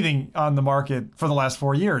pop anything on the market for the last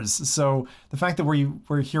 4 years. So the fact that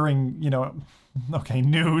we're hearing,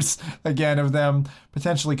 news again of them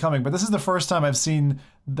potentially coming, but this is the first time I've seen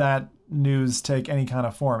that news take any kind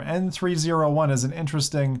of form. N301 is an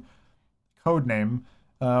interesting code name.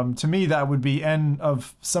 To me, that would be N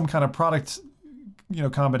of some kind of product,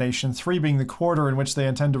 combination. 3 being the quarter in which they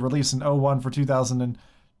intend to release, an 01 for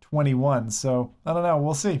 2021. So I don't know.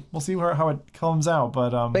 We'll see. We'll see how it comes out.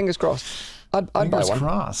 But fingers crossed. I'd buy one. Fingers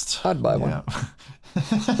crossed. I'd buy one.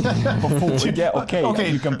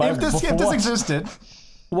 Okay. You can buy if this existed,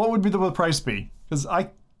 what would the price be? Because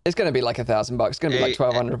it's going to be like $1,000. It's going to be like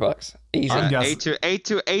 $1,200 easy. $8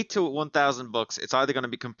 to $1,000. It's either going to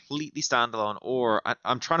be completely standalone, or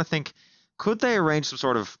I'm trying to think, could they arrange some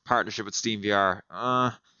sort of partnership with Steam VR?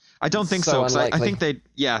 I don't think so. Because I think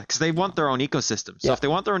because they want their own ecosystem. So if they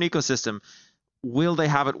want their own ecosystem, will they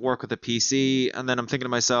have it work with a PC? And then I'm thinking to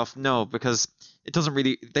myself, no, because it doesn't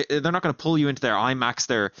really. They're not going to pull you into their iMacs,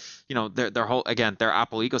 their whole, again, their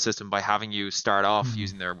Apple ecosystem by having you start off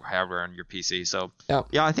using their hardware on your PC. So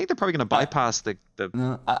yeah, I think they're probably going to bypass the.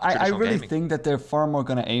 I really gaming. think that they're far more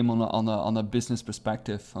going to aim on a business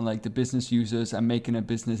perspective, on like the business users, and making a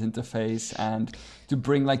business interface, and to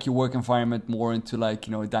bring like your work environment more into like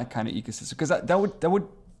that kind of ecosystem, because that would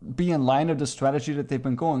be in line with the strategy that they've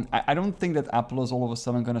been going. I don't think that Apple is all of a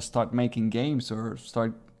sudden going to start making games or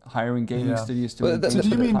start hiring gaming studios to. So do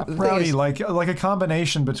you mean, Rowdy, like a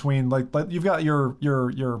combination between like you've got your I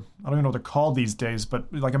don't even know what they're called these days,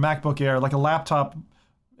 but like a MacBook Air, like a laptop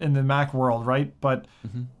in the Mac world, right? But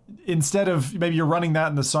instead of maybe you're running that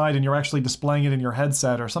in the side and you're actually displaying it in your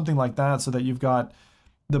headset or something like that, so that you've got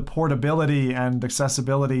the portability and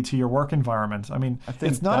accessibility to your work environment. I mean,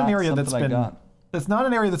 it's not an area that's been. It's not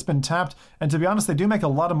an area that's been tapped, and to be honest, they do make a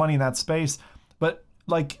lot of money in that space. But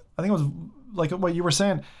like, I think it was like what you were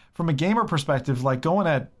saying, from a gamer perspective, like going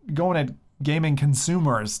at gaming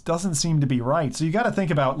consumers doesn't seem to be right. So you got to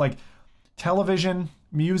think about like television,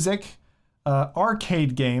 music,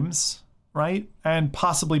 arcade games, right? And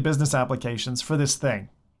possibly business applications for this thing.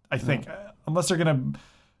 I think, unless they're going to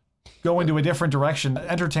go into a different direction,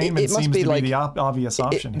 entertainment seems to be the obvious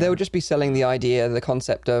option. They'll just be selling the idea, the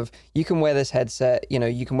concept of you can wear this headset,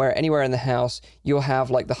 you can wear it anywhere in the house. You'll have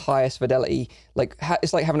like the highest fidelity. Like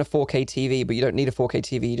it's like having a 4K TV, but you don't need a 4K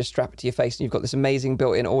TV. You just strap it to your face and you've got this amazing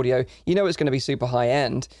built-in audio. You know it's going to be super high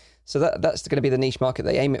end. So that's going to be the niche market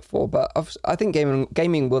they aim it for. But I think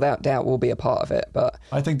gaming without doubt will be a part of it. But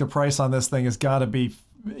I think the price on this thing has got to be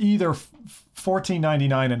either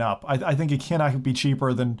 $14.99 and up. I think it cannot be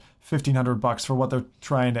cheaper than $1,500 for what they're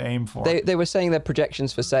trying to aim for. They were saying their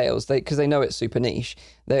projections for sales, because they know it's super niche.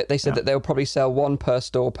 They said that they'll probably sell one per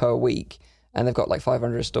store per week, and they've got like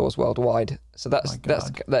 500 stores worldwide. So that's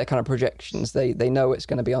their kind of projections. They know it's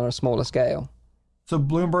going to be on a smaller scale. So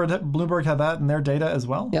Bloomberg had that in their data as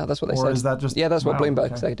well? Yeah, that's what they said. Or is that just... Yeah, that's what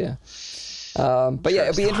Bloomberg said, yeah. But yeah,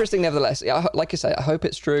 it'll be interesting nevertheless. Like I say, I hope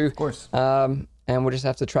it's true. Of course. And we'll just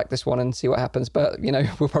have to track this one and see what happens. But,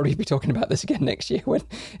 we'll probably be talking about this again next year when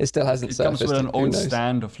it still hasn't surfaced. It comes with an old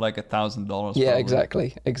stand of like $1,000. Yeah,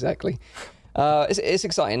 exactly. It's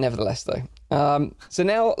exciting nevertheless, though. So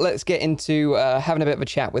now let's get into having a bit of a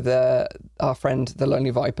chat with our friend, the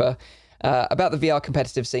Lonely Viper, about the VR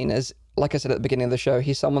competitive scene. As like I said at the beginning of the show,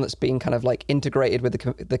 he's someone that's been kind of like integrated with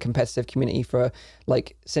the competitive community for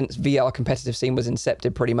like since VR competitive scene was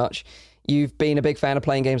incepted, pretty much. You've been a big fan of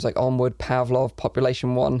playing games like Onward, Pavlov,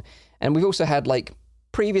 Population 1, and we've also had like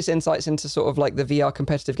previous insights into sort of like the VR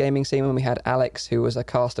competitive gaming scene when we had Alex, who was a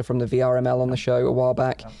caster from the VRML on the show a while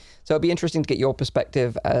back. So it'd be interesting to get your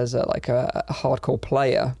perspective as a hardcore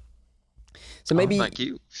player. So maybe thank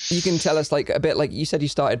you. You can tell us like a bit, like you said, you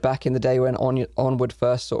started back in the day when Onward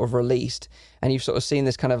first sort of released, and you've sort of seen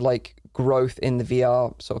this kind of like growth in the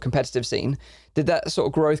VR sort of competitive scene. Did that sort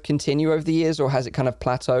of growth continue over the years, or has it kind of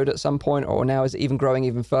plateaued at some point, or now is it even growing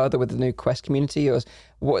even further with the new Quest community, or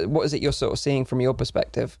what is it you're sort of seeing from your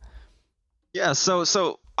perspective? Yeah,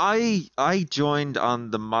 so I joined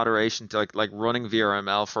on the moderation to like running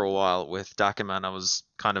VRML for a while with Dakeman. I was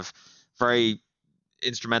kind of very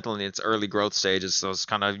instrumental in its early growth stages, so I was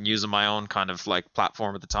kind of using my own kind of like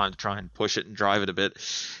platform at the time to try and push it and drive it a bit.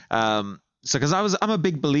 So because I'm a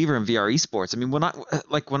big believer in VR esports. I mean,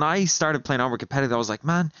 when I started playing Onward competitive, I was like,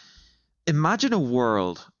 man, imagine a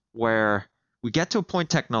world where we get to a point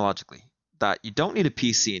technologically that you don't need a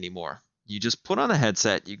PC anymore. You just put on a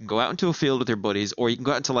headset. You can go out into a field with your buddies, or you can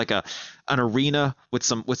go out into like an arena with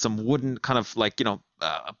some wooden kind of like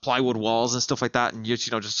plywood walls and stuff like that, and you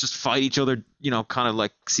just fight each other. Kind of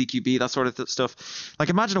like CQB, that sort of stuff. Like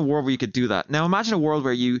imagine a world where you could do that. Now imagine a world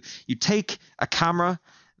where you take a camera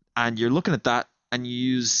and you're looking at that, and you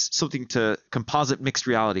use something to composite mixed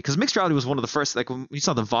reality. Because mixed reality was one of the first, like when you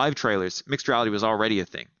saw the Vive trailers, mixed reality was already a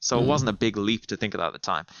thing. So it wasn't a big leap to think of that at the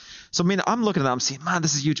time. So, I mean, I'm looking at that, I'm saying, man,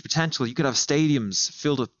 this is huge potential. You could have stadiums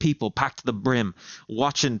filled with people packed to the brim,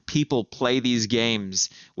 watching people play these games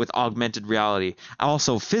with augmented reality,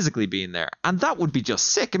 also physically being there. And that would be just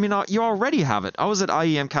sick. I mean, you already have it. I was at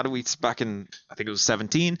IEM Katowice back in, I think it was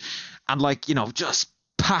 17, and just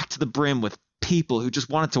packed to the brim with people who just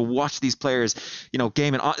wanted to watch these players,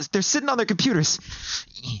 gaming. They're sitting on their computers,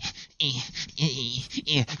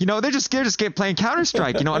 they're just playing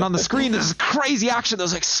Counter-Strike, and on the screen there's crazy action,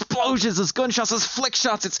 those explosions, those gunshots, those flick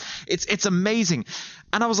shots. It's amazing.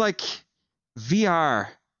 And I was like, VR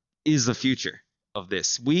is the future of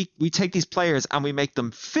this. We take these players and we make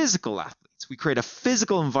them physical athletes. We create a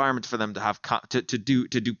physical environment for them to have to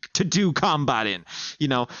do combat in.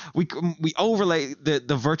 We overlay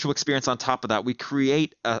the virtual experience on top of that. We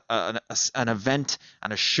create an event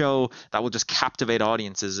and a show that will just captivate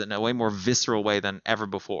audiences in a way more visceral way than ever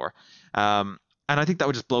before. And I think that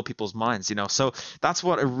would just blow people's minds. So that's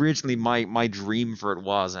what originally my dream for it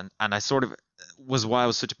was, and I sort of was why I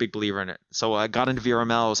was such a big believer in it. So I got into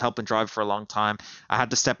VRML. I was helping drive for a long time. I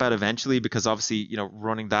had to step out eventually because obviously,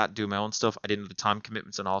 running that, doing my own stuff, I didn't have the time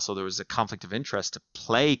commitments, and also there was a conflict of interest to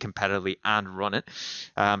play competitively and run it.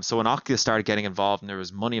 So when Oculus started getting involved and there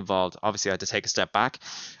was money involved, obviously I had to take a step back.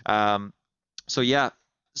 So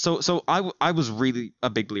I was really a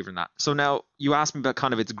big believer in that. So now you asked me about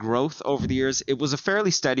kind of its growth over the years. It was a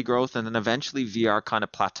fairly steady growth, and then eventually VR kind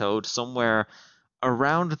of plateaued somewhere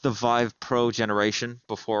around the Vive Pro generation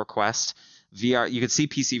before Quest. VR, you could see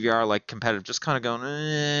PC VR like competitive just kind of going,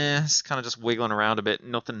 it's kind of just wiggling around a bit.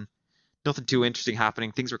 Nothing too interesting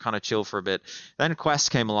happening. Things were kind of chill for a bit. Then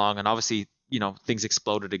Quest came along, and obviously things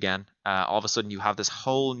exploded again. All of a sudden you have this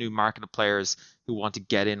whole new market of players who want to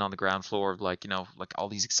get in on the ground floor of like all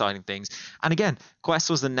these exciting things. And again, Quest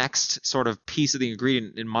was the next sort of piece of the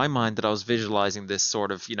ingredient in my mind that I was visualizing this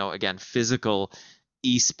sort of, again, physical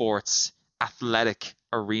esports athletic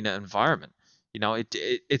arena environment.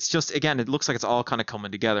 It's just, again, it looks like it's all kind of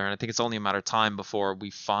coming together, and I think it's only a matter of time before we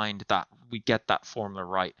find that we get that formula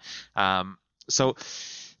right. So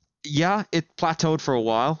yeah, it plateaued for a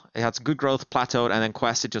while. It had some good growth, plateaued, and then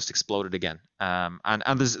Quest, it just exploded again. And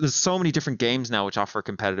there's so many different games now which offer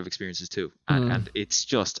competitive experiences too, and it's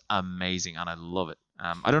just amazing, and I love it.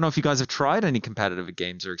 I don't know if you guys have tried any competitive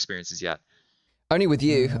games or experiences yet. Only with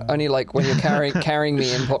you, only like when you're carrying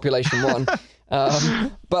me in Population 1.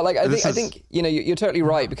 But like I think you're totally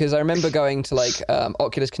right, because I remember going to like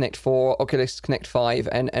Oculus Connect 4, Oculus Connect 5,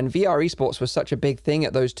 and VR esports was such a big thing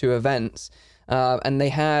at those two events. And they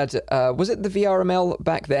had, was it the VRML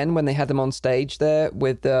back then when they had them on stage there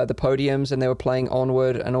with the podiums, and they were playing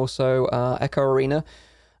Onward and also Echo Arena?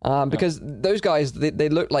 Because those guys, they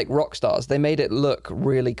looked like rock stars. They made it look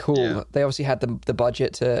really cool. Yeah. They obviously had the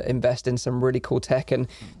budget to invest in some really cool tech, and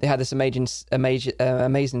they had this amazing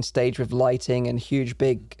stage with lighting and huge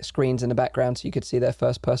big screens in the background, so you could see their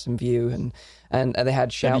first person view, and they had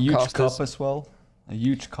shoutcasters. A huge cup as well. A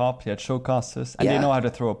huge cup, yeah, showcasters, and they know how to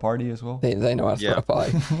throw a party as well. They know how to throw a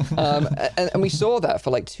party, and we saw that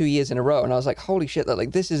for like 2 years in a row, and I was like, holy shit,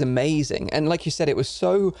 this is amazing. And like you said, it was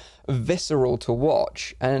so visceral to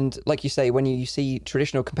watch. And like you say, when you see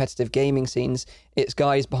traditional competitive gaming scenes, it's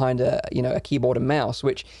guys behind a keyboard and mouse,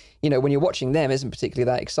 which when you're watching them isn't particularly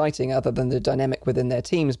that exciting, other than the dynamic within their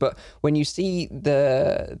teams. But when you see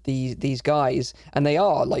these guys, and they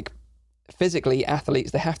are like physically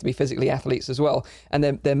athletes, they have to be physically athletes as well, and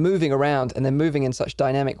they're moving around, and they're moving in such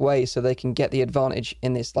dynamic ways so they can get the advantage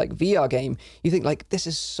in this like VR game. You think like, this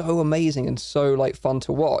is so amazing and so like fun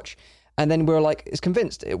to watch, and then we're like, it's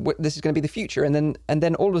convinced this is going to be the future, and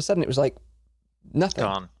then all of a sudden it was like nothing.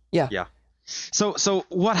 Gone. Yeah. So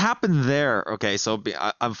what happened there? Okay, so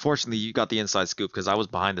unfortunately you got the inside scoop because I was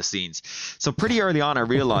behind the scenes. So pretty early on I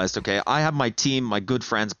realized, okay, I have my team, my good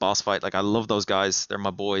friends, Boss Fight. Like, I love those guys. They're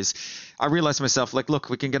my boys. I realized to myself, like, look,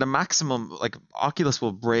 we can get a maximum, like Oculus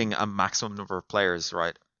will bring a maximum number of players,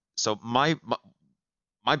 right? So my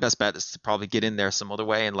best bet is to probably get in there some other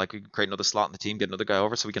way, and like we can create another slot in the team, get another guy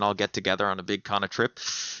over, so we can all get together on a big kind of trip.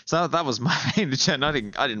 So that was my main agenda.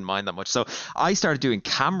 I didn't mind that much. So I started doing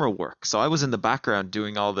camera work. So I was in the background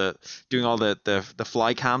doing all the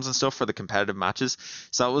fly cams and stuff for the competitive matches.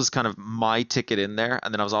 So that was kind of my ticket in there.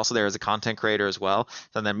 And then I was also there as a content creator as well.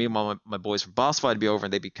 And then me and my boys from Boss Fight would be over,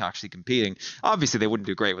 and they'd be actually competing. Obviously they wouldn't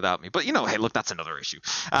do great without me, but hey, look, that's another issue.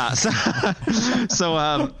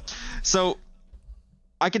 So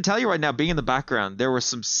I can tell you right now, being in the background, there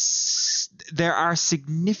are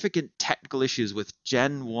significant technical issues with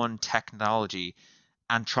Gen 1 technology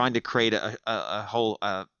and trying to create a whole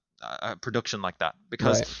production like that.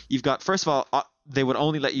 Because you've got, first of all, they would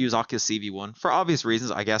only let you use Oculus CV1 for obvious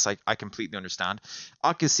reasons. I guess I completely understand.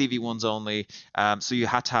 Oculus CV1's only, so you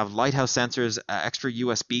had to have lighthouse sensors, extra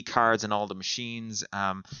USB cards in all the machines.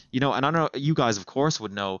 And I know you guys, of course,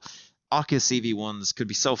 would know, Oculus CV1s could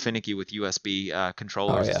be so finicky with USB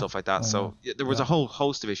controllers and stuff like that. So there was a whole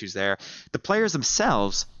host of issues there. The players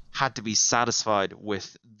themselves had to be satisfied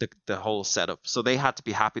with the whole setup. So they had to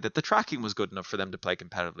be happy that the tracking was good enough for them to play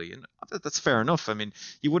competitively. And that's fair enough. I mean,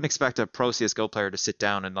 you wouldn't expect a pro CSGO player to sit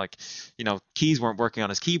down and keys weren't working on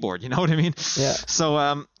his keyboard. You know what I mean? Yeah. So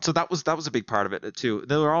that was a big part of it too.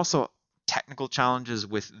 There were also technical challenges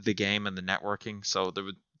with the game and the networking. So there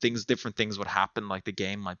were different things would happen, like the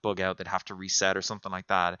game might bug out, they'd have to reset or something like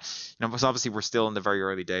that. Because obviously we're still in the very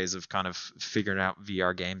early days of kind of figuring out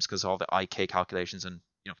VR games because all the IK calculations and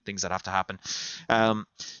things that have to happen.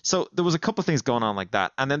 So there was a couple of things going on like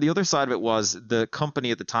that. And then the other side of it was the company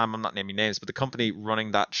at the time, I'm not naming names, but the company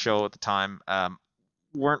running that show at the time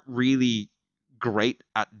weren't really great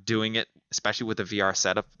at doing it, especially with the VR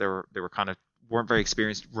setup. They were kind of weren't very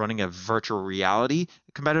experienced running a virtual reality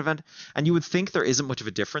competitive event, and you would think there isn't much of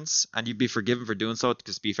a difference, and you'd be forgiven for doing so.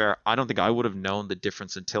 Because to be fair, I don't think I would have known the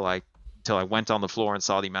difference until I went on the floor and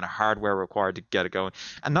saw the amount of hardware required to get it going.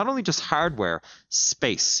 And not only just hardware,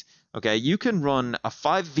 space. Okay, you can run a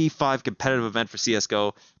 5v5 competitive event for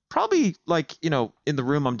CSGO, probably in the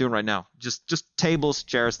room I'm doing right now. Just tables,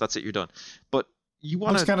 chairs, that's it, you're done. But you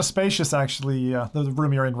want Looks to. kind of spacious, actually. The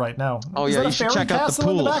room you're in right now. Oh Is yeah, that you a should fairy check out the castle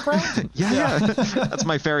in the pool. background? yeah, that's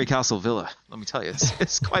my fairy castle villa. Let me tell you,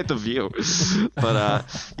 it's quite the view. But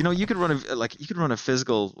you could run a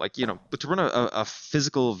physical, but to run a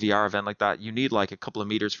physical VR event like that, you need like a couple of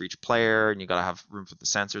meters for each player, and you got to have room for the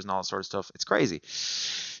sensors and all that sort of stuff. It's crazy.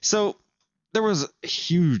 So there was a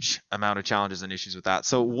huge amount of challenges and issues with that.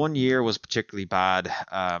 So 1 year was particularly bad.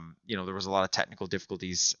 There was a lot of technical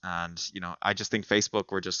difficulties, and I just think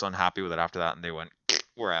Facebook were just unhappy with it after that, and they went,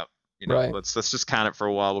 "We're out. Right. Let's just can it for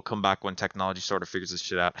a while. We'll come back when technology sort of figures this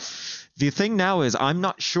shit out." The thing now is, I'm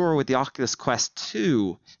not sure with the Oculus Quest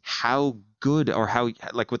 2 how good or how,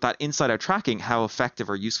 like with that inside out tracking, how effective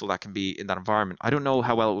or useful that can be in that environment. I don't know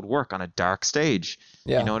how well it would work on a dark stage.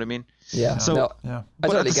 Yeah. You know what I mean? Yeah. So, no, Yeah. but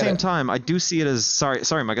totally at the get same it. time, I do see it as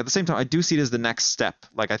sorry, Mike. At the same time, I do see it as the next step.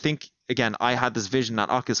 Like I think again, I had this vision that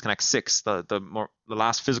Oculus Connect 6, the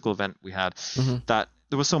last physical event we had, that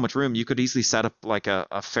there was so much room. You could easily set up like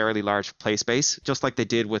a fairly large play space, just like they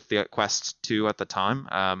did with the Quest 2 at the time.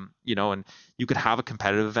 And you could have a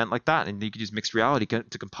competitive event like that, and you could use mixed reality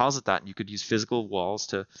to composite that, and you could use physical walls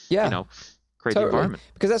to, create the environment.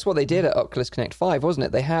 Because that's what they did at Oculus Connect 5, wasn't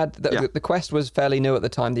it? They had the Quest was fairly new at the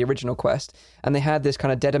time, the original Quest, and they had this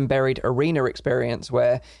kind of dead and buried arena experience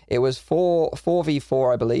where it was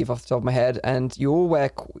 4v4, I believe, off the top of my head, and you all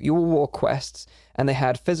wore quests, and they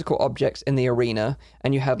had physical objects in the arena,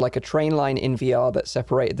 and you had like a train line in VR that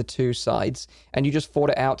separated the two sides, and you just fought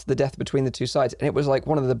it out to the death between the two sides, and it was like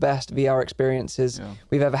one of the best VR experiences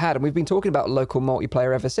we've ever had, and we've been talking about local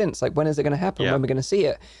multiplayer ever since. Like, when is it going to happen? When are we going to see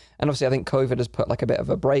it? And obviously, I think COVID has put like a bit of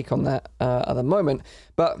a break on that at the moment,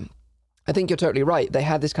 but I think you're totally right. They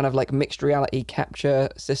had this kind of like mixed reality capture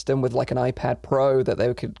system with like an iPad Pro that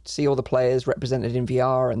they could see all the players represented in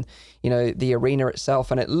VR and, the arena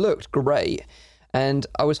itself, and it looked great. And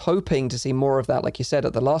I was hoping to see more of that, like you said,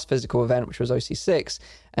 at the last physical event, which was OC6,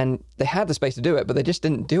 and they had the space to do it, but they just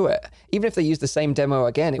didn't do it. Even if they used the same demo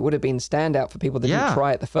again, it would have been standout for people that didn't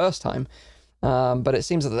try it the first time. But it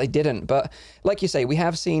seems that they didn't. But like you say, we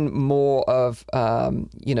have seen more of,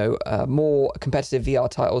 more competitive VR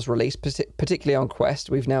titles released, particularly on Quest.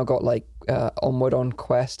 We've now got like Onward on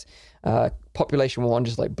Quest. Population 1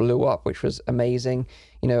 just like blew up, which was amazing.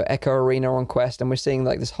 Echo Arena on Quest, and we're seeing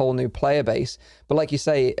like this whole new player base. But like you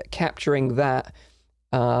say, capturing that,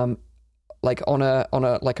 like on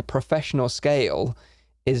a like a professional scale,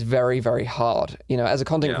 is very, very hard. As a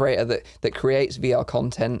content creator that creates VR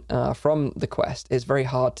content from the Quest, it's very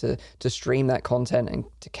hard to stream that content and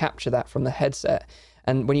to capture that from the headset.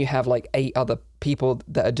 And when you have like 8 other people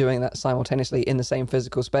that are doing that simultaneously in the same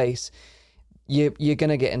physical space, you're going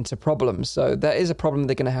to get into problems. So that is a problem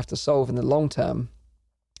they're going to have to solve in the long term.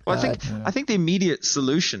 Well, I think the immediate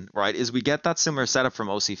solution, right, is we get that similar setup from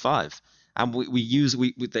OC5. And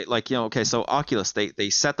so Oculus, they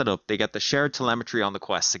set that up. They get the shared telemetry on the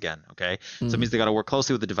Quest again, okay? So it means they got to work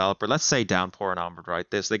closely with the developer. Let's say Downpour and Onward, right?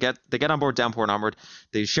 They get on board Downpour and Onward.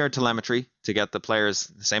 They share telemetry to get the players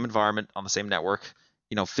in the same environment on the same network,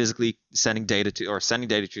 physically sending data to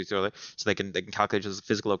each other, so they can calculate those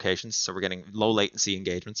physical locations. So we're getting low latency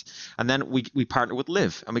engagements, and then we partner with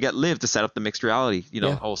Live, and we get Live to set up the mixed reality,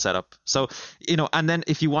 whole setup. So and then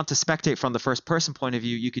if you want to spectate from the first person point of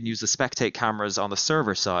view, you can use the spectate cameras on the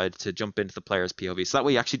server side to jump into the player's POV. So that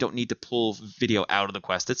way you actually don't need to pull video out of the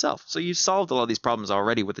Quest itself. So you've solved a lot of these problems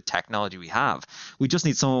already with the technology we have. We just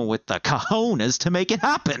need someone with the cojones to make it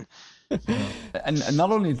happen. And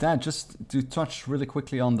not only that, just to touch really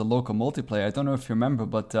quickly on the local multiplayer, I don't know if you remember,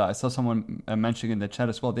 but I saw someone mentioning in the chat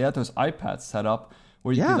as well, they had those iPads set up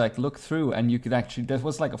where you could like look through, and you could actually, there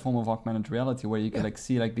was like a form of augmented reality where you could like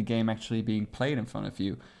see like the game actually being played in front of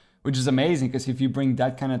you, which is amazing, because if you bring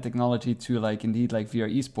that kind of technology to like indeed like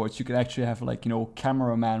VR esports, you could actually have like,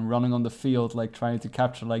 cameraman running on the field, like trying to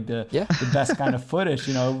capture like the best kind of footage,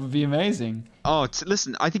 it would be amazing. Oh,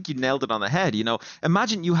 listen, I think you nailed it on the head.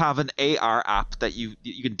 Imagine you have an AR app that you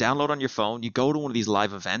can download on your phone. You go to one of these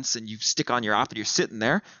live events and you stick on your app and you're sitting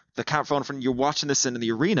there, the camera phone in front, you're watching this in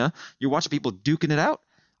the arena, you're watching people duking it out.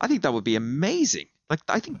 I think that would be amazing. Like,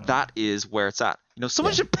 I think that is where it's at.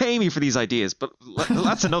 Someone should pay me for these ideas, but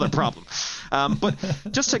that's another problem. But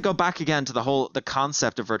just to go back again to the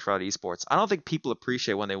concept of virtual reality esports, I don't think people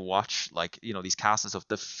appreciate when they watch these castings of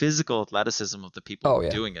the physical athleticism of the people who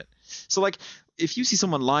are doing it. So if you see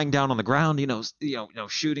someone lying down on the ground,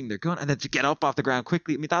 shooting their gun, and then to get up off the ground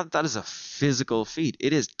quickly, I mean that is a physical feat.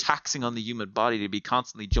 It is taxing on the human body to be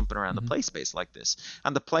constantly jumping around the play space like this,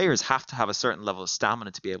 and the players have to have a certain level of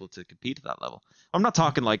stamina to be able to compete at that level. I'm not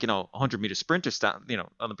talking 100-meter sprinter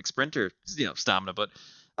Olympic sprinter stamina, but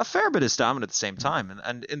a fair bit of stamina at the same time,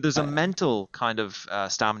 and there's a mental kind of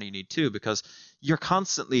stamina you need too, because you're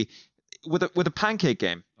constantly with a pancake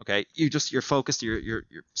game. Okay, you're focused. You're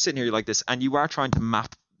sitting here like this, and you are trying to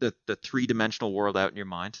map the three-dimensional world out in your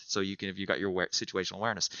mind, so you got your situational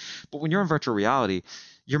awareness. But when you're in virtual reality,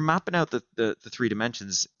 you're mapping out the three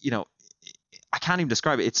dimensions. I can't even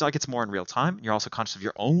describe it. It's like it's more in real time. You're also conscious of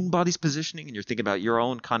your own body's positioning, and you're thinking about your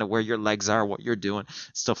own kind of where your legs are, what you're doing,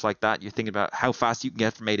 stuff like that. You're thinking about how fast you can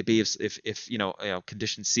get from A to B if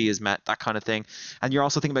condition C is met, that kind of thing. And you're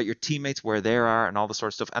also thinking about your teammates, where they are, and all the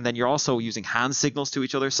sort of stuff. And then you're also using hand signals to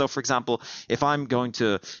each other. So, for example, if I'm going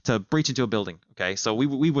to breach into a building, okay, so we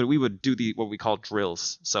would do what we call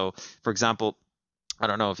drills. So, for example, I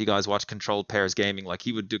don't know if you guys watch Controlled Pairs Gaming, like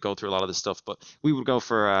he would go through a lot of this stuff, but we would go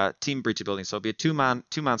for team breach a building. So it'd be a two-man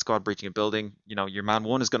squad breaching a building. Your man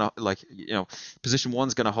one is going to, position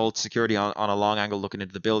one's going to hold security on a long angle looking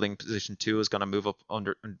into the building. Position two is going to move up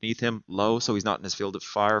underneath him low, so he's not in his field of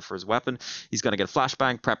fire for his weapon. He's going to get a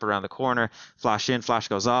flashbang, prep around the corner, flash in, flash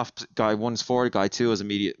goes off. Guy one's forward, guy two is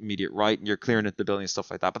immediate right, and you're clearing the building and stuff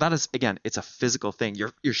like that. But that is, again, it's a physical thing.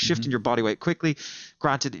 You're shifting your body weight quickly.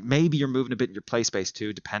 Granted, maybe you're moving a bit in your play space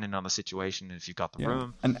too, depending on the situation, if you've got the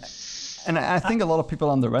room. And I think a lot of people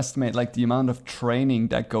underestimate like the amount of training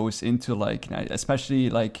that goes into especially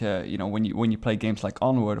when you play games like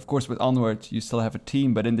Onward. Of course, with Onward you still have a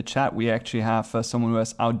team, but in the chat we actually have someone who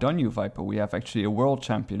has outdone you, Viper. We have actually a world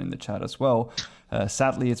champion in the chat as well.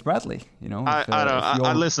 Sadly, it's Bradley.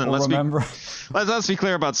 Listen. Let's be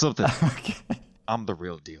clear about something. Okay. I'm the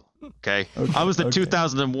real deal. Okay. I was the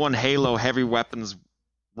 2001 Halo Heavy Weapons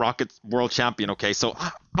Rocket World Champion. Okay, so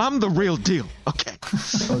I'm the real deal. Okay.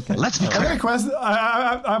 Let's be clear.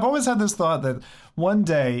 I've always had this thought that one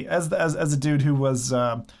day, as a dude who was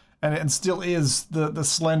and still is the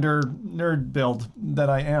slender nerd build that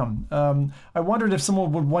I am, I wondered if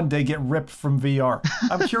someone would one day get ripped from VR.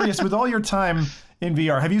 I'm curious, with all your time in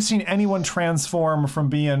VR, have you seen anyone transform from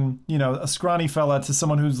being a scrawny fella to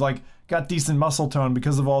someone who's like got decent muscle tone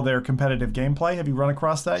because of all their competitive gameplay? Have you run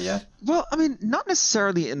across that yet? Well, I mean, not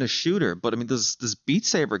necessarily in a shooter, but I mean, there's Beat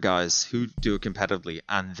Saber guys who do it competitively,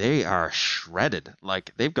 and they are shredded.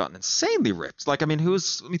 Like, they've gotten insanely ripped. Like, I mean,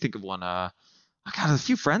 let me think of one. I got a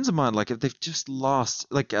few friends of mine, like, they've just lost,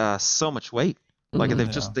 like, so much weight. Like,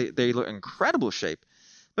 they look in incredible shape.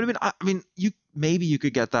 But I mean, you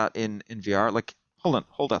could get that in VR. Like,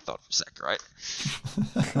 hold that thought for a sec, right?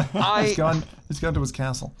 He's gone to his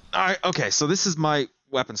castle. All right, okay, so this is my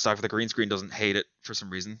weapon stock. The green screen doesn't hate it for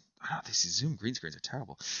some reason. These Zoom green screens are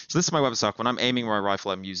terrible. So this is my weapon stock. When I'm aiming my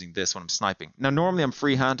rifle, I'm using this when I'm sniping. Now, normally I'm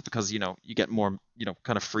freehand because, you get more,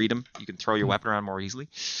 kind of freedom. You can throw your weapon around more easily.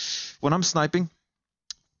 When I'm sniping,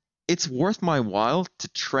 it's worth my while to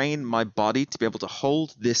train my body to be able to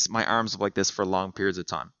hold my arms up like this for long periods of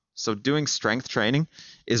time. So doing strength training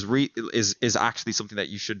is actually something that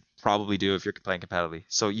you should probably do if you're playing competitively.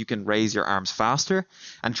 So you can raise your arms faster,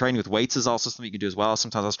 and training with weights is also something you can do as well.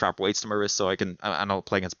 Sometimes I'll strap weights to my wrist and I'll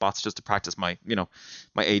play against bots just to practice my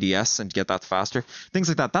ADS and get that faster. Things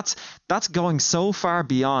like that. That's going so far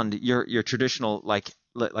beyond your traditional like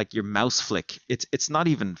your mouse flick. It's not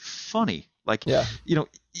even funny. Like,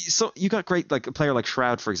 so you got great, like a player like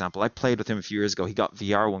Shroud, for example. I played with him a few years ago. He got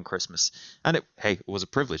VR one Christmas, and it was a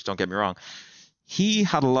privilege. Don't get me wrong. He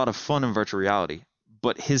had a lot of fun in virtual reality,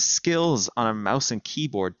 but his skills on a mouse and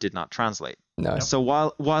keyboard did not translate. No. So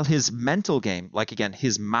while his mental game, like again,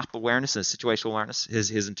 his map awareness and his situational awareness,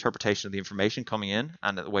 his interpretation of the information coming in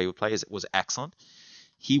and the way he would play was excellent.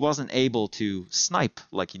 He wasn't able to snipe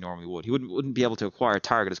like he normally would. He wouldn't be able to acquire a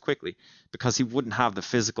target as quickly because he wouldn't have the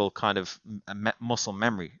physical kind of muscle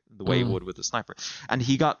memory the way he would with the sniper. And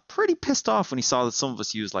he got pretty pissed off when he saw that some of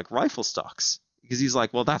us use like rifle stocks, because he's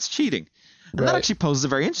like, well, that's cheating. And that actually poses a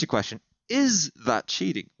very interesting question. Is that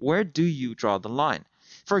cheating? Where do you draw the line?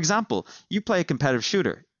 For example, you play a competitive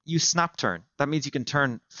shooter. You snap turn. That means you can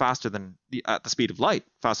turn faster than at the speed of light,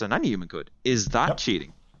 faster than any human could. Is that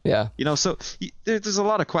cheating? Yeah. So there's a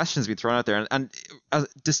lot of questions being thrown out there, and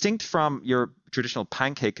distinct from your traditional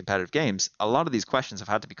pancake competitive games, a lot of these questions have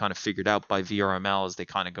had to be kind of figured out by VRML as they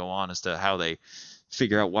kind of go on as to how they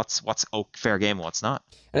figure out what's fair game and what's not.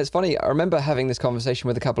 And it's funny, I remember having this conversation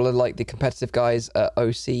with a couple of like the competitive guys at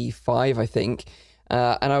OC5, I think.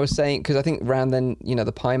 And I was saying, because I think around then,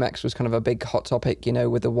 the Pimax was kind of a big hot topic,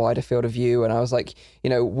 with the wider field of view. And I was like,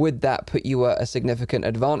 would that put you at a significant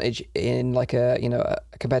advantage in like a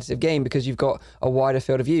competitive game because you've got a wider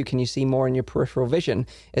field of view? Can you see more in your peripheral vision?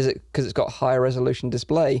 Is it because it's got higher resolution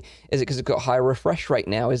display? Is it because it's got higher refresh rate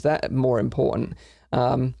now? Is that more important?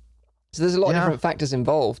 So there's a lot of different factors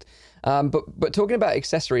involved. But talking about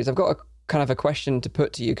accessories, I've got a kind of a question to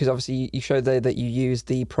put to you, because obviously you showed there that you use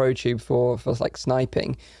the ProTube for like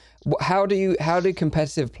sniping. How do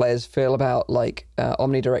competitive players feel about like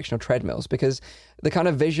omnidirectional treadmills? Because the kind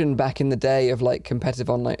of vision back in the day of like competitive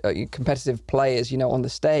players, on the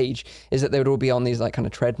stage, is that they would all be on these like kind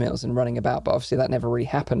of treadmills and running about. But obviously that never really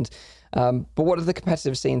happened. But what does the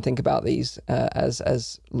competitive scene think about these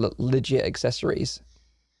as legit accessories?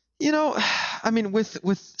 I mean, with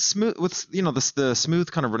smooth, the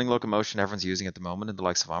smooth kind of running locomotion everyone's using at the moment in the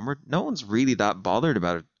likes of Armored, no one's really that bothered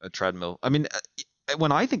about a treadmill. I mean,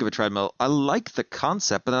 when I think of a treadmill, I like the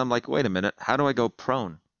concept, but then I'm like, wait a minute, how do I go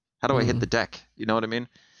prone? How do I hit the deck? You know what I mean?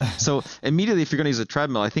 So immediately, if you're going to use a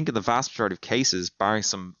treadmill, I think in the vast majority of cases, barring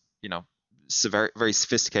some, very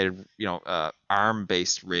sophisticated,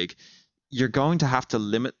 arm-based rig, you're going to have to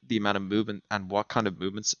limit the amount of movement and what kind of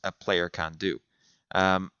movements a player can do.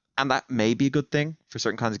 And that may be a good thing for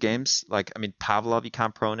certain kinds of games. Like, I mean, Pavlov, you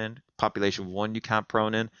can't prone in. Population 1, you can't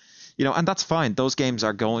prone in. And that's fine. Those games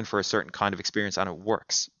are going for a certain kind of experience and it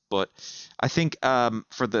works. But I think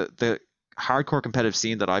for the hardcore competitive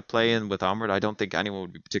scene that I play in with Armored, I don't think anyone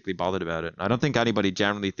would be particularly bothered about it. I don't think anybody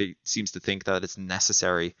generally seems to think that it's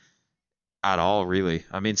necessary at all, really.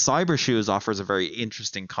 I mean, Cyber Shoes offers a very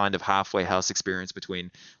interesting kind of halfway house experience between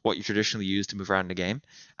what you traditionally use to move around the game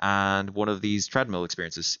and one of these treadmill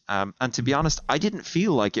experiences. And to be honest, I didn't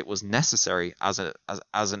feel like it was necessary as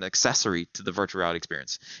an accessory to the virtual reality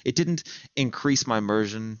experience. It didn't increase my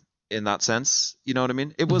immersion in that sense. You know what I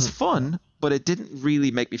mean? It was fun, but it didn't really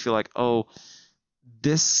make me feel like, oh,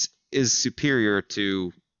 this is superior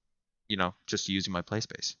to, just using my play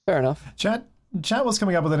space. Fair enough. Chat was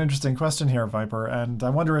coming up with an interesting question here, Viper, and I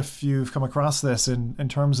wonder if you've come across this in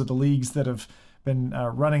terms of the leagues that have been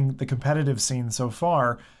running the competitive scene so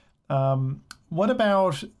far. What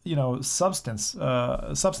about,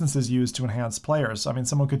 substances used to enhance players? I mean,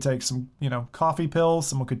 someone could take some, coffee pills,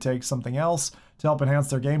 someone could take something else to help enhance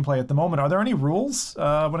their gameplay at the moment. Are there any rules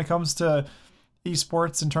when it comes to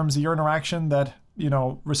esports in terms of your interaction that,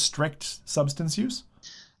 restrict substance use?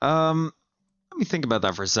 Let me think about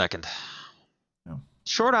that for a second.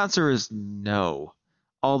 Short answer is no.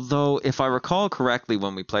 Although, if I recall correctly,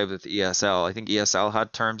 when we played with ESL, I think ESL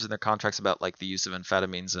had terms in their contracts about like the use of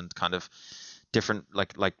amphetamines and kind of different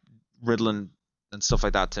like Ritalin and stuff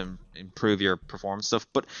like that to improve your performance stuff.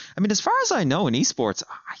 But I mean, as far as I know, in esports,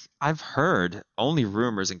 I've heard only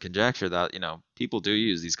rumors and conjecture that people do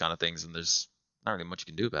use these kind of things, and there's not really much you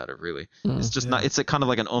can do about it, really. It's just not. It's a kind of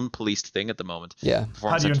like an unpoliced thing at the moment. Yeah.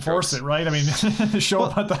 How do you enforce it, right? I mean, show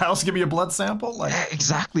up at the house, give me a blood sample. Like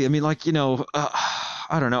exactly. I mean, I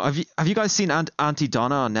don't know. Have you guys seen Auntie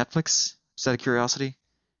Donna on Netflix? Just out of curiosity.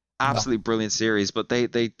 Absolutely brilliant series, but they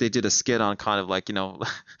did a skit on kind of like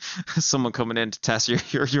someone coming in to test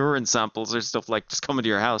your urine samples or stuff, like just coming to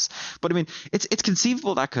your house. But I mean, it's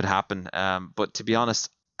conceivable that could happen. But to be honest,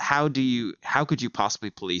 how could you possibly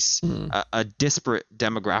police a disparate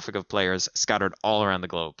demographic of players scattered all around the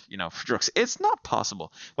globe, for drugs? It's not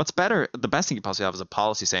possible. The best thing you possibly have is a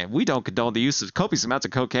policy saying we don't condone the use of copious amounts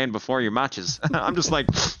of cocaine before your matches. I'm just like,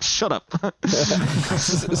 shut up.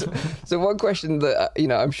 So one question that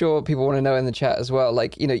I'm sure people want to know in the chat as well,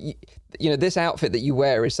 like this outfit that you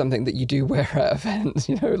wear is something that you do wear at events.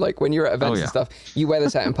 Like when you're at events and stuff, you wear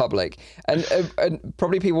this out in public, and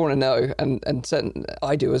probably people want to know, and certain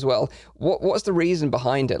I do as well. What's the reason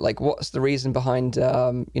behind it? Like, what's the reason behind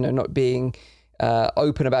not being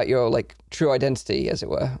open about your like true identity, as it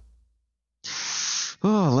were?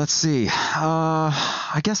 Oh, let's see.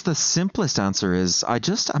 I guess the simplest answer is I'm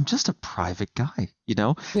just a private guy,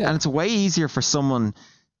 and it's way easier for someone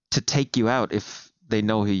to take you out if they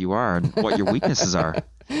know who you are and what your weaknesses are.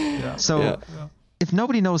 If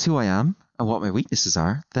nobody knows who I am and what my weaknesses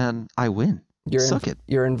are, then I win.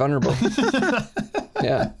 You're invulnerable.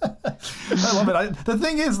 Yeah. I love it. The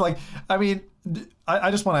thing is,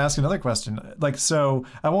 I just want to ask another question. So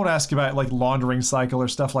I won't ask about laundering cycle or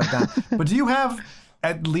stuff like that, but do you have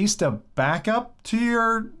at least a backup to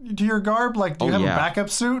your garb? Do you have a backup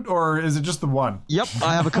suit, or is it just the one? Yep,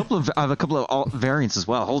 I have a couple of variants as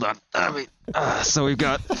well. Hold on. So we've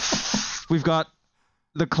got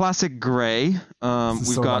the classic gray.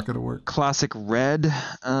 We've got classic red,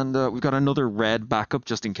 and we've got another red backup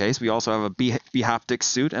just in case. We also have a B-haptic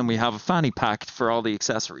suit, and we have a fanny pack for all the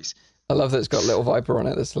accessories. I love that it's got little Viper on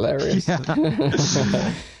it. That's hilarious.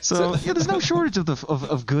 Yeah. So there's no shortage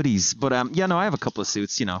of goodies. But I have a couple of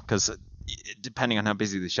suits, because depending on how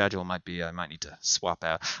busy the schedule might be, I might need to swap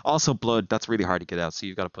out. Also, blood, that's really hard to get out, so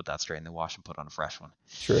you've got to put that straight in the wash and put on a fresh one.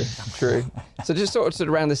 True. So just sort of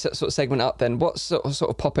round this sort of segment up then, what's sort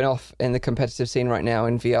of popping off in the competitive scene right now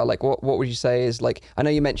in VR? Like what would you say is like, I know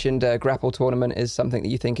you mentioned Grapple Tournament is something that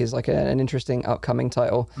you think is like an interesting upcoming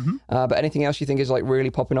title, but anything else you think is like really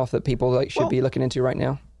popping off that people like should be looking into right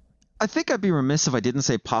now? I think I'd be remiss if I didn't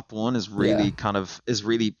say Pop 1 is really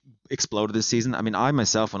really exploded this season. I mean, I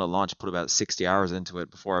myself, when it launched, put about 60 hours into it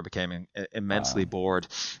before I became immensely bored.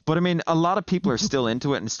 But I mean, a lot of people are still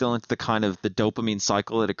into it and still into the kind of the dopamine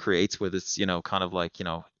cycle that it creates with its, kind of like,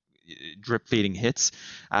 drip feeding hits.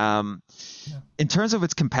 In terms of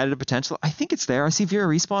its competitive potential, I think it's there. I see VR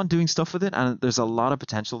Respawn doing stuff with it, and there's a lot of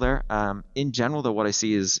potential there. In general, though, what I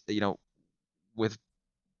see is, with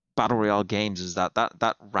Battle Royale games is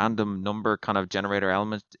that random number kind of generator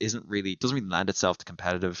element doesn't really lend itself to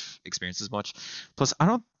competitive experiences much. Plus, I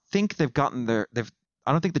don't think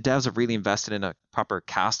I don't think the devs have really invested in a proper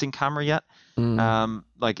casting camera yet.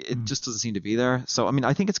 It just doesn't seem to be there. So, I mean,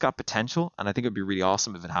 I think it's got potential, and I think it'd be really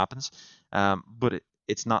awesome if it happens. But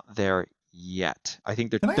it's not there yet. I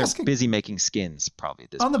think they're busy making skins probably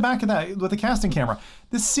at this point. The back of that, with the casting camera,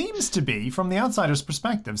 this seems to be, from the outsider's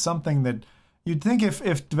perspective, something that you'd think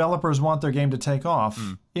if developers want their game to take off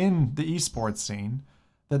in the esports scene,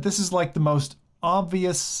 that this is like the most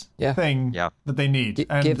obvious thing that they need.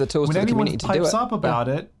 And give the tools to the community to do it.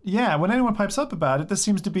 When anyone pipes up about it, this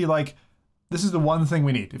seems to be like, this is the one thing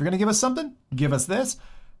we need. If you're going to give us something, give us this.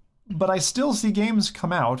 But I still see games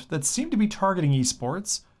come out that seem to be targeting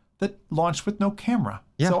esports that launch with no camera.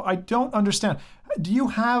 Yeah. So I don't understand. Do you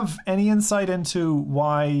have any insight into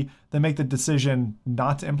why they make the decision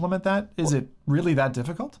not to implement that? Is it really that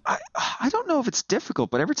difficult? I don't know if it's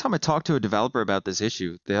difficult, but every time I talk to a developer about this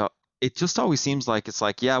issue, it just always seems like it's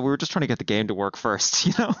like, we were just trying to get the game to work first.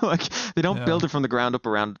 Like they don't build it from the ground up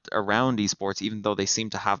around esports, even though they seem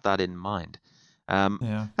to have that in mind.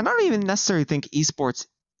 And I don't even necessarily think esports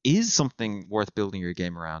is something worth building your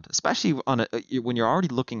game around, especially when you're already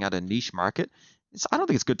looking at a niche market. I don't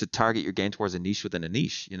think it's good to target your game towards a niche within a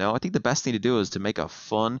niche. I think the best thing to do is to make a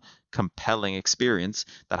fun, compelling experience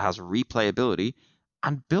that has replayability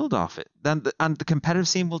and build off it. And the competitive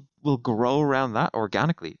scene will grow around that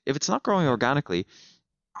organically. If it's not growing organically,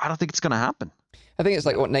 I don't think it's going to happen. I think it's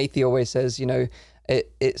like what Nathy always says,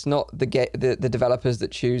 it's not the developers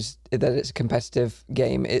that choose that it's a competitive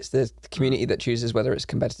game. It's the community that chooses whether it's a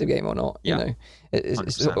competitive game or not.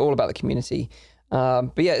 It's all about the community.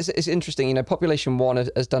 But yeah, it's interesting. Population 1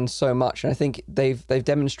 has done so much, and I think they've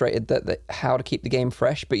demonstrated that how to keep the game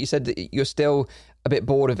fresh. But you said that you're still a bit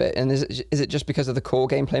bored of it, and is it just because of the core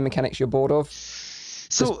gameplay mechanics you're bored of?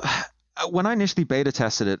 So when I initially beta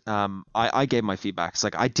tested it, I gave my feedback. It's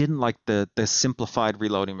like I didn't like the simplified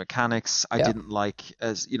reloading mechanics. I didn't like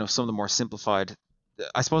some of the more simplified.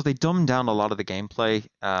 I suppose they dumbed down a lot of the gameplay,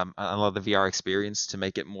 and a lot of the VR experience to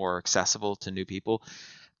make it more accessible to new people,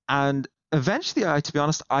 and eventually, to be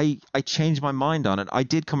honest, I changed my mind on it. I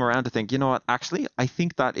did come around to think, you know what, actually, I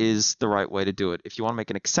think that is the right way to do it. If you want to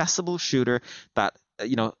make an accessible shooter that,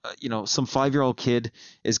 some 5-year-old kid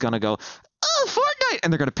is going to go, oh, Fortnite,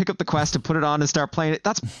 and they're going to pick up the Quest and put it on and start playing it.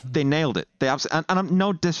 They nailed it. They absolutely, and I'm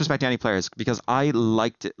no disrespect to any players because I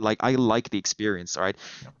liked it. Like, I like the experience, all right?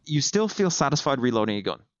 Yep. You still feel satisfied reloading a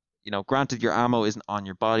gun. Granted, your ammo isn't on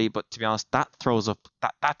your body, but to be honest, that throws up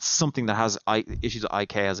that's something that has issues with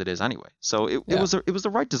IK as it is anyway. So it was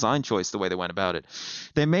the right design choice the way they went about it.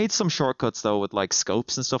 They made some shortcuts though with like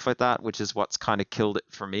scopes and stuff like that, which is what's kind of killed it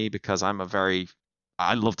for me because I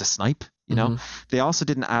love to snipe. They also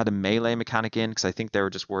didn't add a melee mechanic in because I think they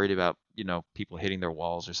were just worried about people hitting their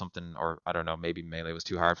walls or something, or I don't know, maybe melee was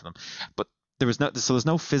too hard for them, but there's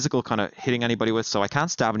no physical kind of hitting anybody with. So I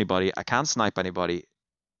can't stab anybody, I can't snipe anybody.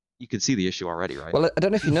 You can see the issue already, right? Well, I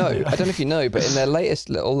don't know if you know, but in their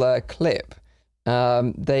latest little clip,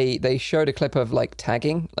 they showed a clip of like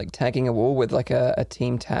tagging a wall with like a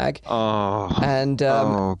team tag. In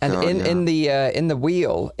the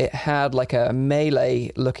wheel it had like a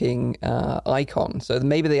melee looking icon. So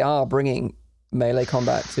maybe they are bringing melee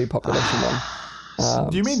combat to Population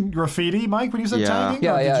 1. Do you mean graffiti, Mike, when you said tagging?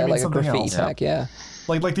 Yeah, or did you mean like something a graffiti else? tag, yeah.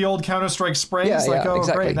 Like the old Counter-Strike sprays? Exactly.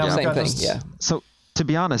 Great, now Same thing, this. yeah. So to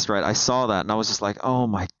be honest, right, I saw that and I was just like, oh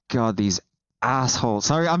my God, these assholes.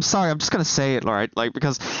 I'm sorry, I'm just going to say it, right? Like,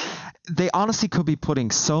 because they honestly could be putting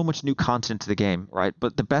so much new content to the game, right?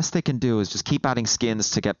 But the best they can do is just keep adding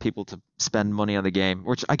skins to get people to spend money on the game,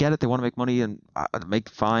 which I get it. They want to make money and make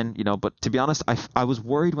fine, but to be honest, I was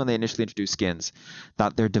worried when they initially introduced skins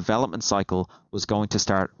that their development cycle was going to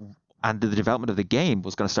start and the development of the game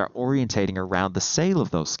was going to start orientating around the sale of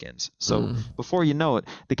those skins. So before you know it,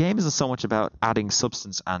 the game isn't so much about adding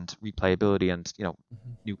substance and replayability and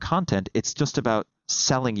new content. It's just about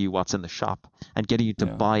selling you what's in the shop and getting you to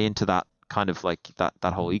buy into that kind of like that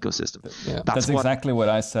whole ecosystem. Yeah. That's exactly what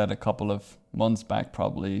I said a couple of months back,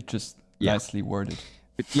 probably just nicely worded.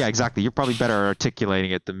 Yeah, exactly. You're probably better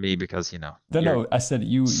articulating it than me because, No, I said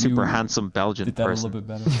you super handsome Belgian did that person. a little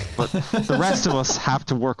bit better. But the rest of us have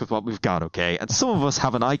to work with what we've got, okay? And some of us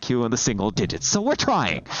have an IQ in the single digits, so we're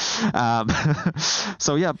trying.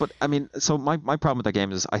 So yeah, but I mean, so my problem with that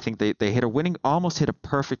game is I think they almost hit a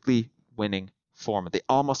perfectly winning format. They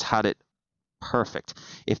almost had it perfect.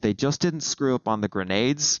 If they just didn't screw up on the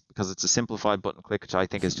grenades, because it's a simplified button click, which I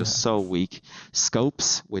think is just so weak.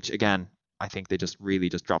 Scopes, which again, I think they just really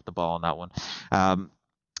dropped the ball on that one.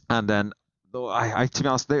 And then, though, I to be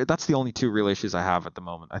honest, that's the only two real issues I have at the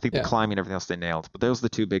moment. I think the climbing and everything else they nailed, but those are the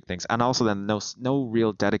two big things. And also then no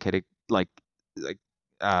real dedicated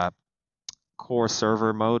core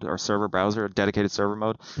server mode or server browser, dedicated server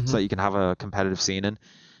mode, so that you can have a competitive scene in.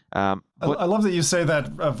 I love that you say that,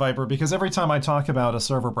 Viper, because every time I talk about a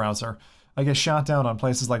server browser, I get shot down on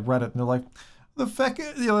places like Reddit, and they're like, the feck,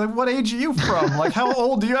 what age are you from? Like, how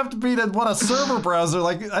old do you have to be to want a server browser?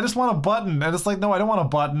 Like, I just want a button. And it's like, no, I don't want a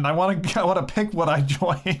button. I want to pick what I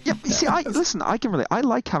join. Yeah, see, I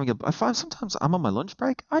like having sometimes I'm on my lunch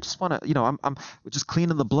break. I just want to, I'm just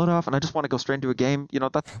cleaning the blood off and I just want to go straight into a game.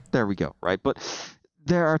 There we go, right? But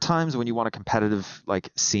there are times when you want a competitive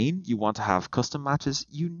scene, you want to have custom matches.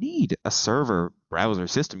 You need a server browser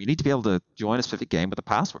system. You need to be able to join a specific game with a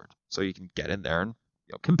password so you can get in there and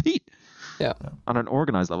compete. Yeah, on an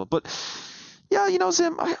organized level. But yeah,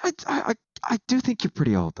 Zim, I do think you're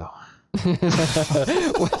pretty old though.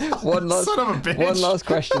 One last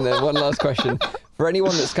question then. One last question. For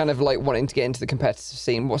anyone that's kind of wanting to get into the competitive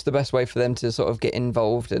scene, what's the best way for them to sort of get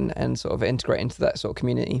involved and sort of integrate into that sort of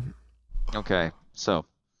community? Okay, so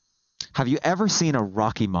have you ever seen a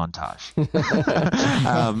Rocky montage?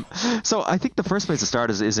 So I think the first place to start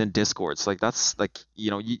is in Discords. That's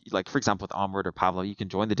for example with Onward or Pablo, you can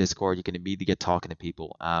join the Discord. You can immediately get talking to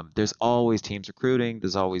people. There's always teams recruiting.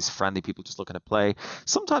 There's always friendly people just looking to play.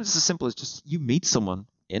 Sometimes it's as simple as just you meet someone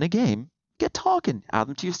in a game, get talking, add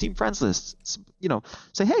them to your Steam friends list.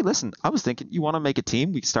 Say, hey, listen, I was thinking you want to make a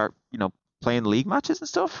team. We can start, playing league matches and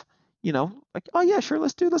stuff. Oh yeah, sure,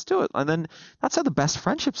 let's do it. And then that's how the best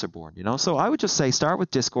friendships are born, So I would just say start with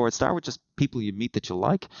Discord, start with just people you meet that you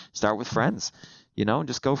like, start with friends, and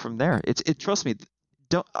just go from there. Trust me,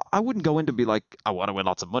 I wouldn't go in to be like, I want to win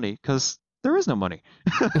lots of money, because there is no money.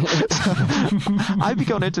 I'd be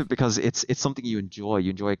going into it because it's something you enjoy. You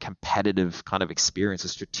enjoy a competitive kind of experience, a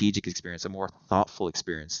strategic experience, a more thoughtful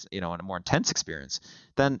experience, and a more intense experience.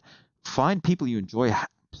 Then find people you enjoy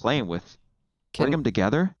playing with, bring them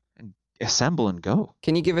together, assemble and go.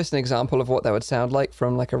 Can you give us an example of what that would sound like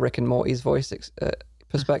from a Rick and Morty's voice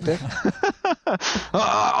perspective?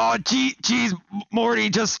 Geez,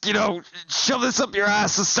 Morty, just shove this up your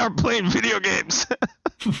ass and start playing video games.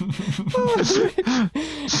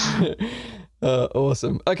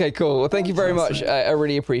 Awesome. Okay, cool. Well, thank you very much. I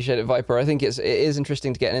really appreciate it, Viper. I think it is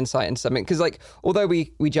interesting to get an insight into something, because although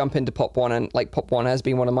we jump into Pop 1 and Pop 1 has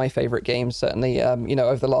been one of my favorite games, certainly,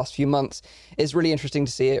 over the last few months, it's really interesting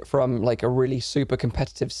to see it from a really super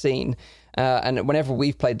competitive scene. And whenever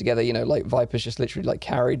we've played together, Viper's just literally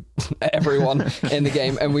carried everyone in the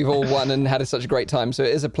game, and we've all won and had such a great time. So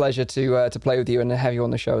it is a pleasure to play with you and have you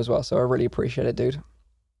on the show as well. So I really appreciate it, dude.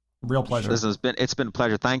 Real pleasure. Listen, it's been a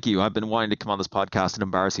pleasure. Thank you. I've been wanting to come on this podcast and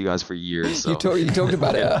embarrass you guys for years. So. You talked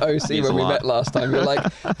about it at OC when we met last time. You're like,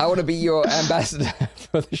 I want to be your ambassador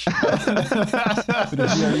for the show.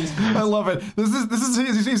 I love it.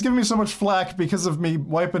 He's giving me so much flack because of me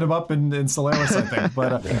wiping him up in Solaris, I think.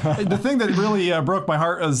 But the thing that really broke my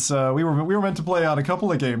heart is we were meant to play on a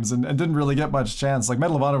couple of games and didn't really get much chance.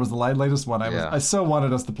 Medal of Honor was the latest one. I so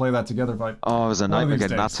wanted us to play that together. But it was a nightmare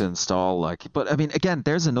getting that to install. But I mean, again,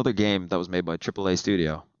 there's another game that was made by AAA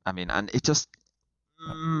studio. I mean, and it just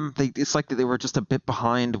it's like they were just a bit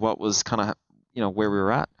behind what was kind of where we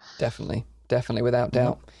were at. Definitely, without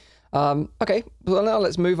doubt. Okay, well now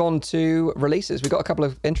let's move on to releases. We've got a couple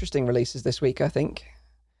of interesting releases this week, I think.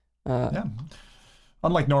 Yeah.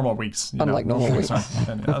 Unlike normal weeks. Normal weeks.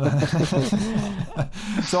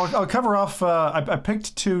 So I'll cover off. I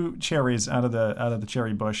picked two cherries out of the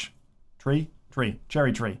cherry bush. Cherry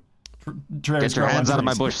tree. Get your hands out of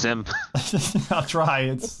my bush, Sim. I'll try.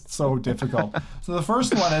 It's so difficult. So the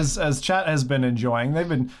first one is, as chat has been enjoying, they've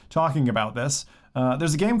been talking about this.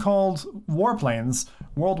 There's a game called Warplanes,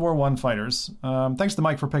 World War I Fighters. Thanks to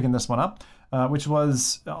Mike for picking this one up. which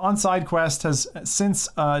was on SideQuest, has since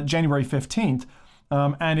January 15th,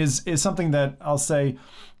 and is something that I'll say,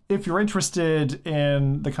 if you're interested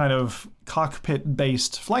in the kind of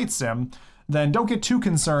cockpit-based flight sim, then don't get too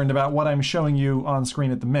concerned about what I'm showing you on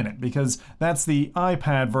screen at the minute, because that's the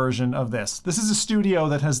iPad version of this. This is a studio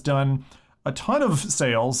that has done a ton of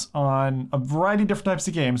sales on a variety of different types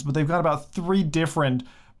of games, but they've got about 3 different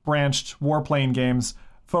branched warplane games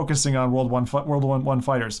focusing on World War I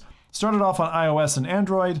fighters. Started off on iOS and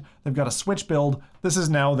Android. They've got a Switch build. This is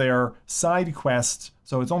now their SideQuest,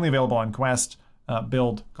 so it's only available on Quest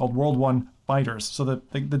build, called World War I Fighters. So the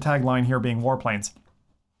tagline here being warplanes.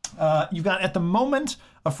 You've got, at the moment,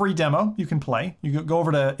 a free demo you can play. You go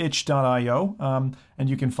over to itch.io and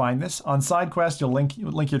you can find this. On SideQuest, you'll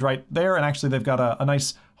link it right there. And actually, they've got a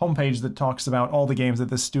nice homepage that talks about all the games that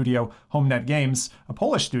this studio, HomeNet Games, a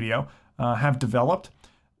Polish studio, have developed.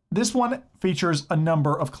 This one features a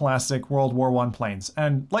number of classic World War I planes.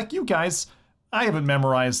 And like you guys, I haven't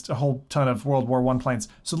memorized a whole ton of World War I planes.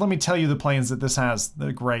 So let me tell you the planes that this has.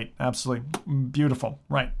 They're great. Absolutely beautiful.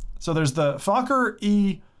 Right. So there's the Fokker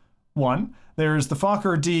E1. There's the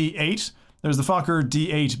Fokker D8. There's the Fokker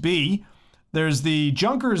D8B. There's the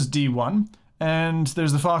Junkers D1. And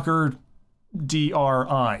there's the Fokker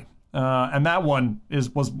DRI. And that one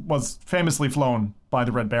was famously flown by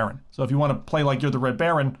the Red Baron. So if you want to play like you're the Red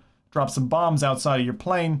Baron, drop some bombs outside of your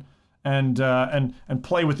plane and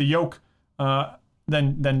play with the yoke,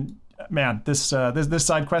 then man, this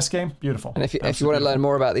side quest game, beautiful. And if you want to learn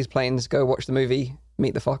more about these planes, go watch the movie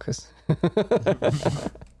Meet the Fockers.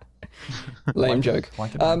 Lame joke.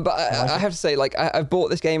 But I have to say, I've bought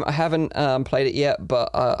this game. I haven't played it yet,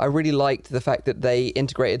 but I really liked the fact that they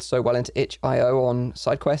integrated so well into itch.io on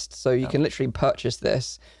SideQuest. So you can literally purchase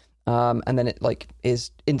this, and then it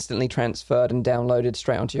is instantly transferred and downloaded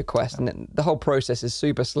straight onto your Quest, and the whole process is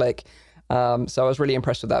super slick. So I was really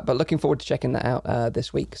impressed with that, but looking forward to checking that out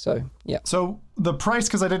this week. So, yeah. So the price,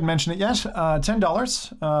 because I didn't mention it yet,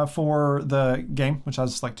 $10 for the game, which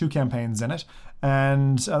has 2 campaigns in it,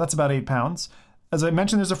 and that's about £8. As I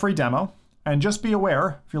mentioned, there's a free demo, and just be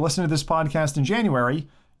aware, if you're listening to this podcast in January,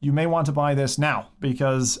 you may want to buy this now,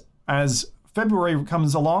 because as February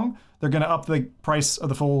comes along, they're going to up the price of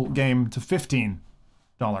the full game to $15.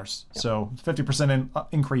 So 50%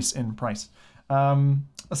 increase in price.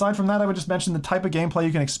 Aside from that, I would just mention the type of gameplay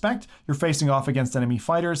you can expect. You're facing off against enemy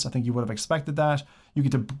fighters. I think you would have expected that. You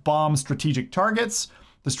get to bomb strategic targets,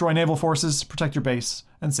 destroy naval forces, protect your base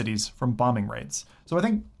and cities from bombing raids. So I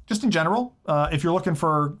think just in general, if you're looking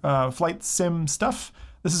for flight sim stuff,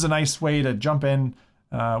 this is a nice way to jump in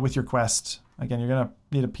with your Quest. Again, you're going to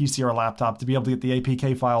need a PC or a laptop to be able to get the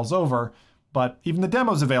APK files over, but even the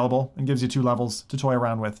demo's available and gives you 2 levels to toy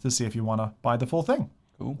around with to see if you want to buy the full thing.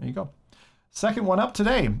 Cool. There you go. Second one up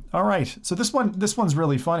today. All right. So this one's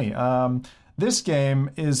really funny. This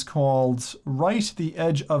game is called Right the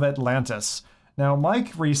Edge of Atlantis. Now,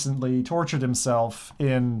 Mike recently tortured himself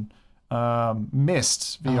in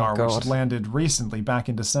Myst VR, which landed recently back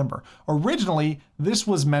in December. Originally, this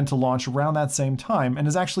was meant to launch around that same time and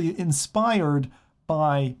is actually inspired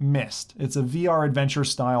by Myst. It's a VR adventure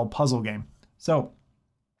style puzzle game. So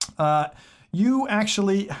you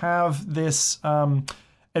actually have this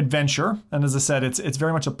adventure, and as I said, it's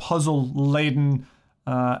very much a puzzle-laden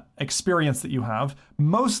experience that you have,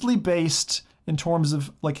 mostly based in terms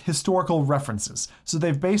of historical references. So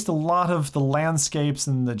they've based a lot of the landscapes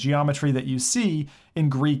and the geometry that you see in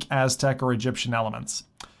Greek, Aztec, or Egyptian elements.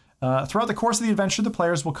 Throughout the course of the adventure, the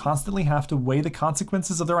players will constantly have to weigh the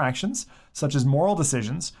consequences of their actions, such as moral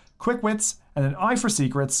decisions. Quick wits and an eye for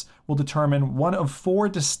secrets will determine one of 4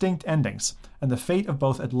 distinct endings and the fate of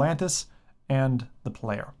both Atlantis and the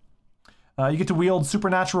player. You get to wield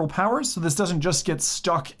supernatural powers, so this doesn't just get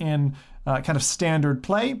stuck in kind of standard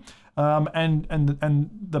play.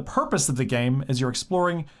 And the purpose of the game as you're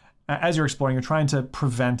exploring, you're trying to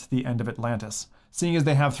prevent the end of Atlantis. Seeing as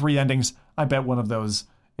they have 3 endings, I bet one of those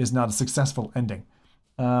is not a successful ending.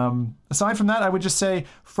 Aside from that, I would just say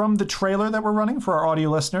from the trailer that we're running for our audio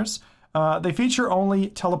listeners, they feature only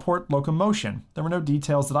teleport locomotion. There were no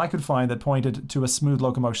details that I could find that pointed to a smooth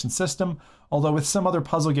locomotion system, although with some other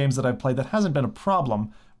puzzle games that I've played that hasn't been a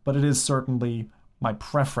problem, but it is certainly my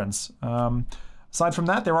preference. Aside from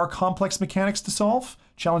that, there are complex mechanics to solve,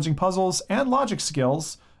 challenging puzzles, and logic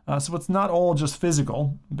skills, so it's not all just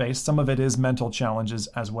physical based. Some of it is mental challenges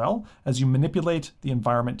as well, as you manipulate the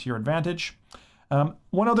environment to your advantage.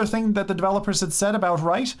 One other thing that the developers had said about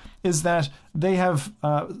Right is that they have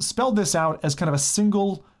spelled this out as kind of a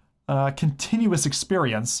single continuous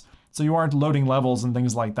experience, so you aren't loading levels and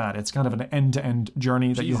things like that. It's kind of an end-to-end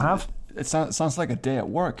journey that you have. It sounds like a day at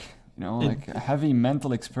work. You know, like a heavy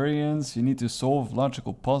mental experience. You need to solve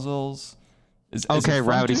logical puzzles. Is Okay, it fun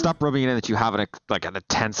Rowdy, too? stop rubbing it in that you have an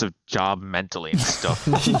intensive job mentally and stuff.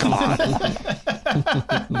 God.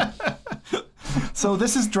 So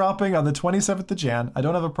this is dropping on the 27th of Jan. I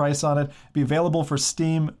don't have a price on it. It'll be available for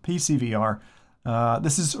Steam PC VR.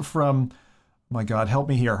 This is from, my God, help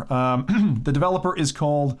me here. The developer is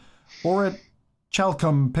called Orit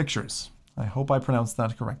Chalcom Pictures. I hope I pronounced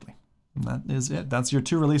that correctly. And that is it. That's your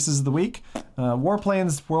 2 releases of the week.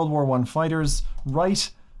 Warplanes, World War I Fighters, Right,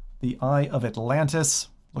 The Eye of Atlantis.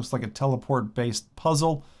 Looks like a teleport-based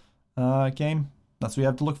puzzle game. That's what you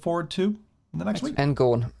have to look forward to in the next week. And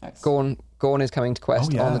Gorn. Nice. Gorn is coming to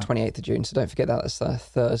Quest Oh, yeah. on the 28th of June, so don't forget that. That's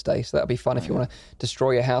Thursday, so that'll be fun if you want to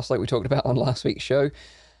destroy your house like we talked about on last week's show.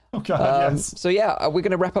 Oh, God, yes. So yeah, we're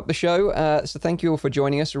going to wrap up the show. So thank you all for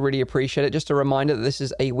joining us. We really appreciate it. Just a reminder that this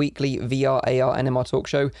is a weekly VR, AR, and MR talk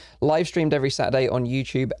show, live streamed every Saturday on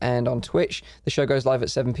YouTube and on Twitch. The show goes live at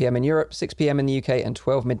 7 p.m. in Europe, 6 p.m. in the UK, and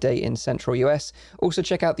 12 midday in Central US. Also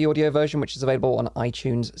check out the audio version, which is available on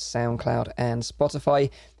iTunes, SoundCloud, and Spotify.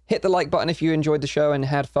 Hit the like button if you enjoyed the show and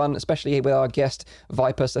had fun, especially with our guest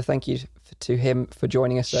Viper. So thank you to him for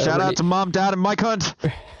joining us. Shout out to Mom, Dad, and Mike Hunt.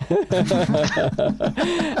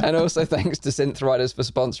 And also thanks to Synth Riders for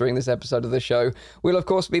sponsoring this episode of the show. We'll of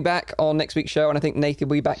course be back on next week's show, and I think Nathan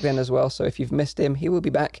will be back then as well. So if you've missed him, he will be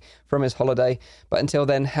back from his holiday. But until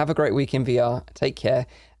then, have a great week in VR. Take care,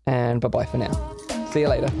 and bye-bye for now. See you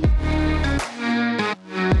later.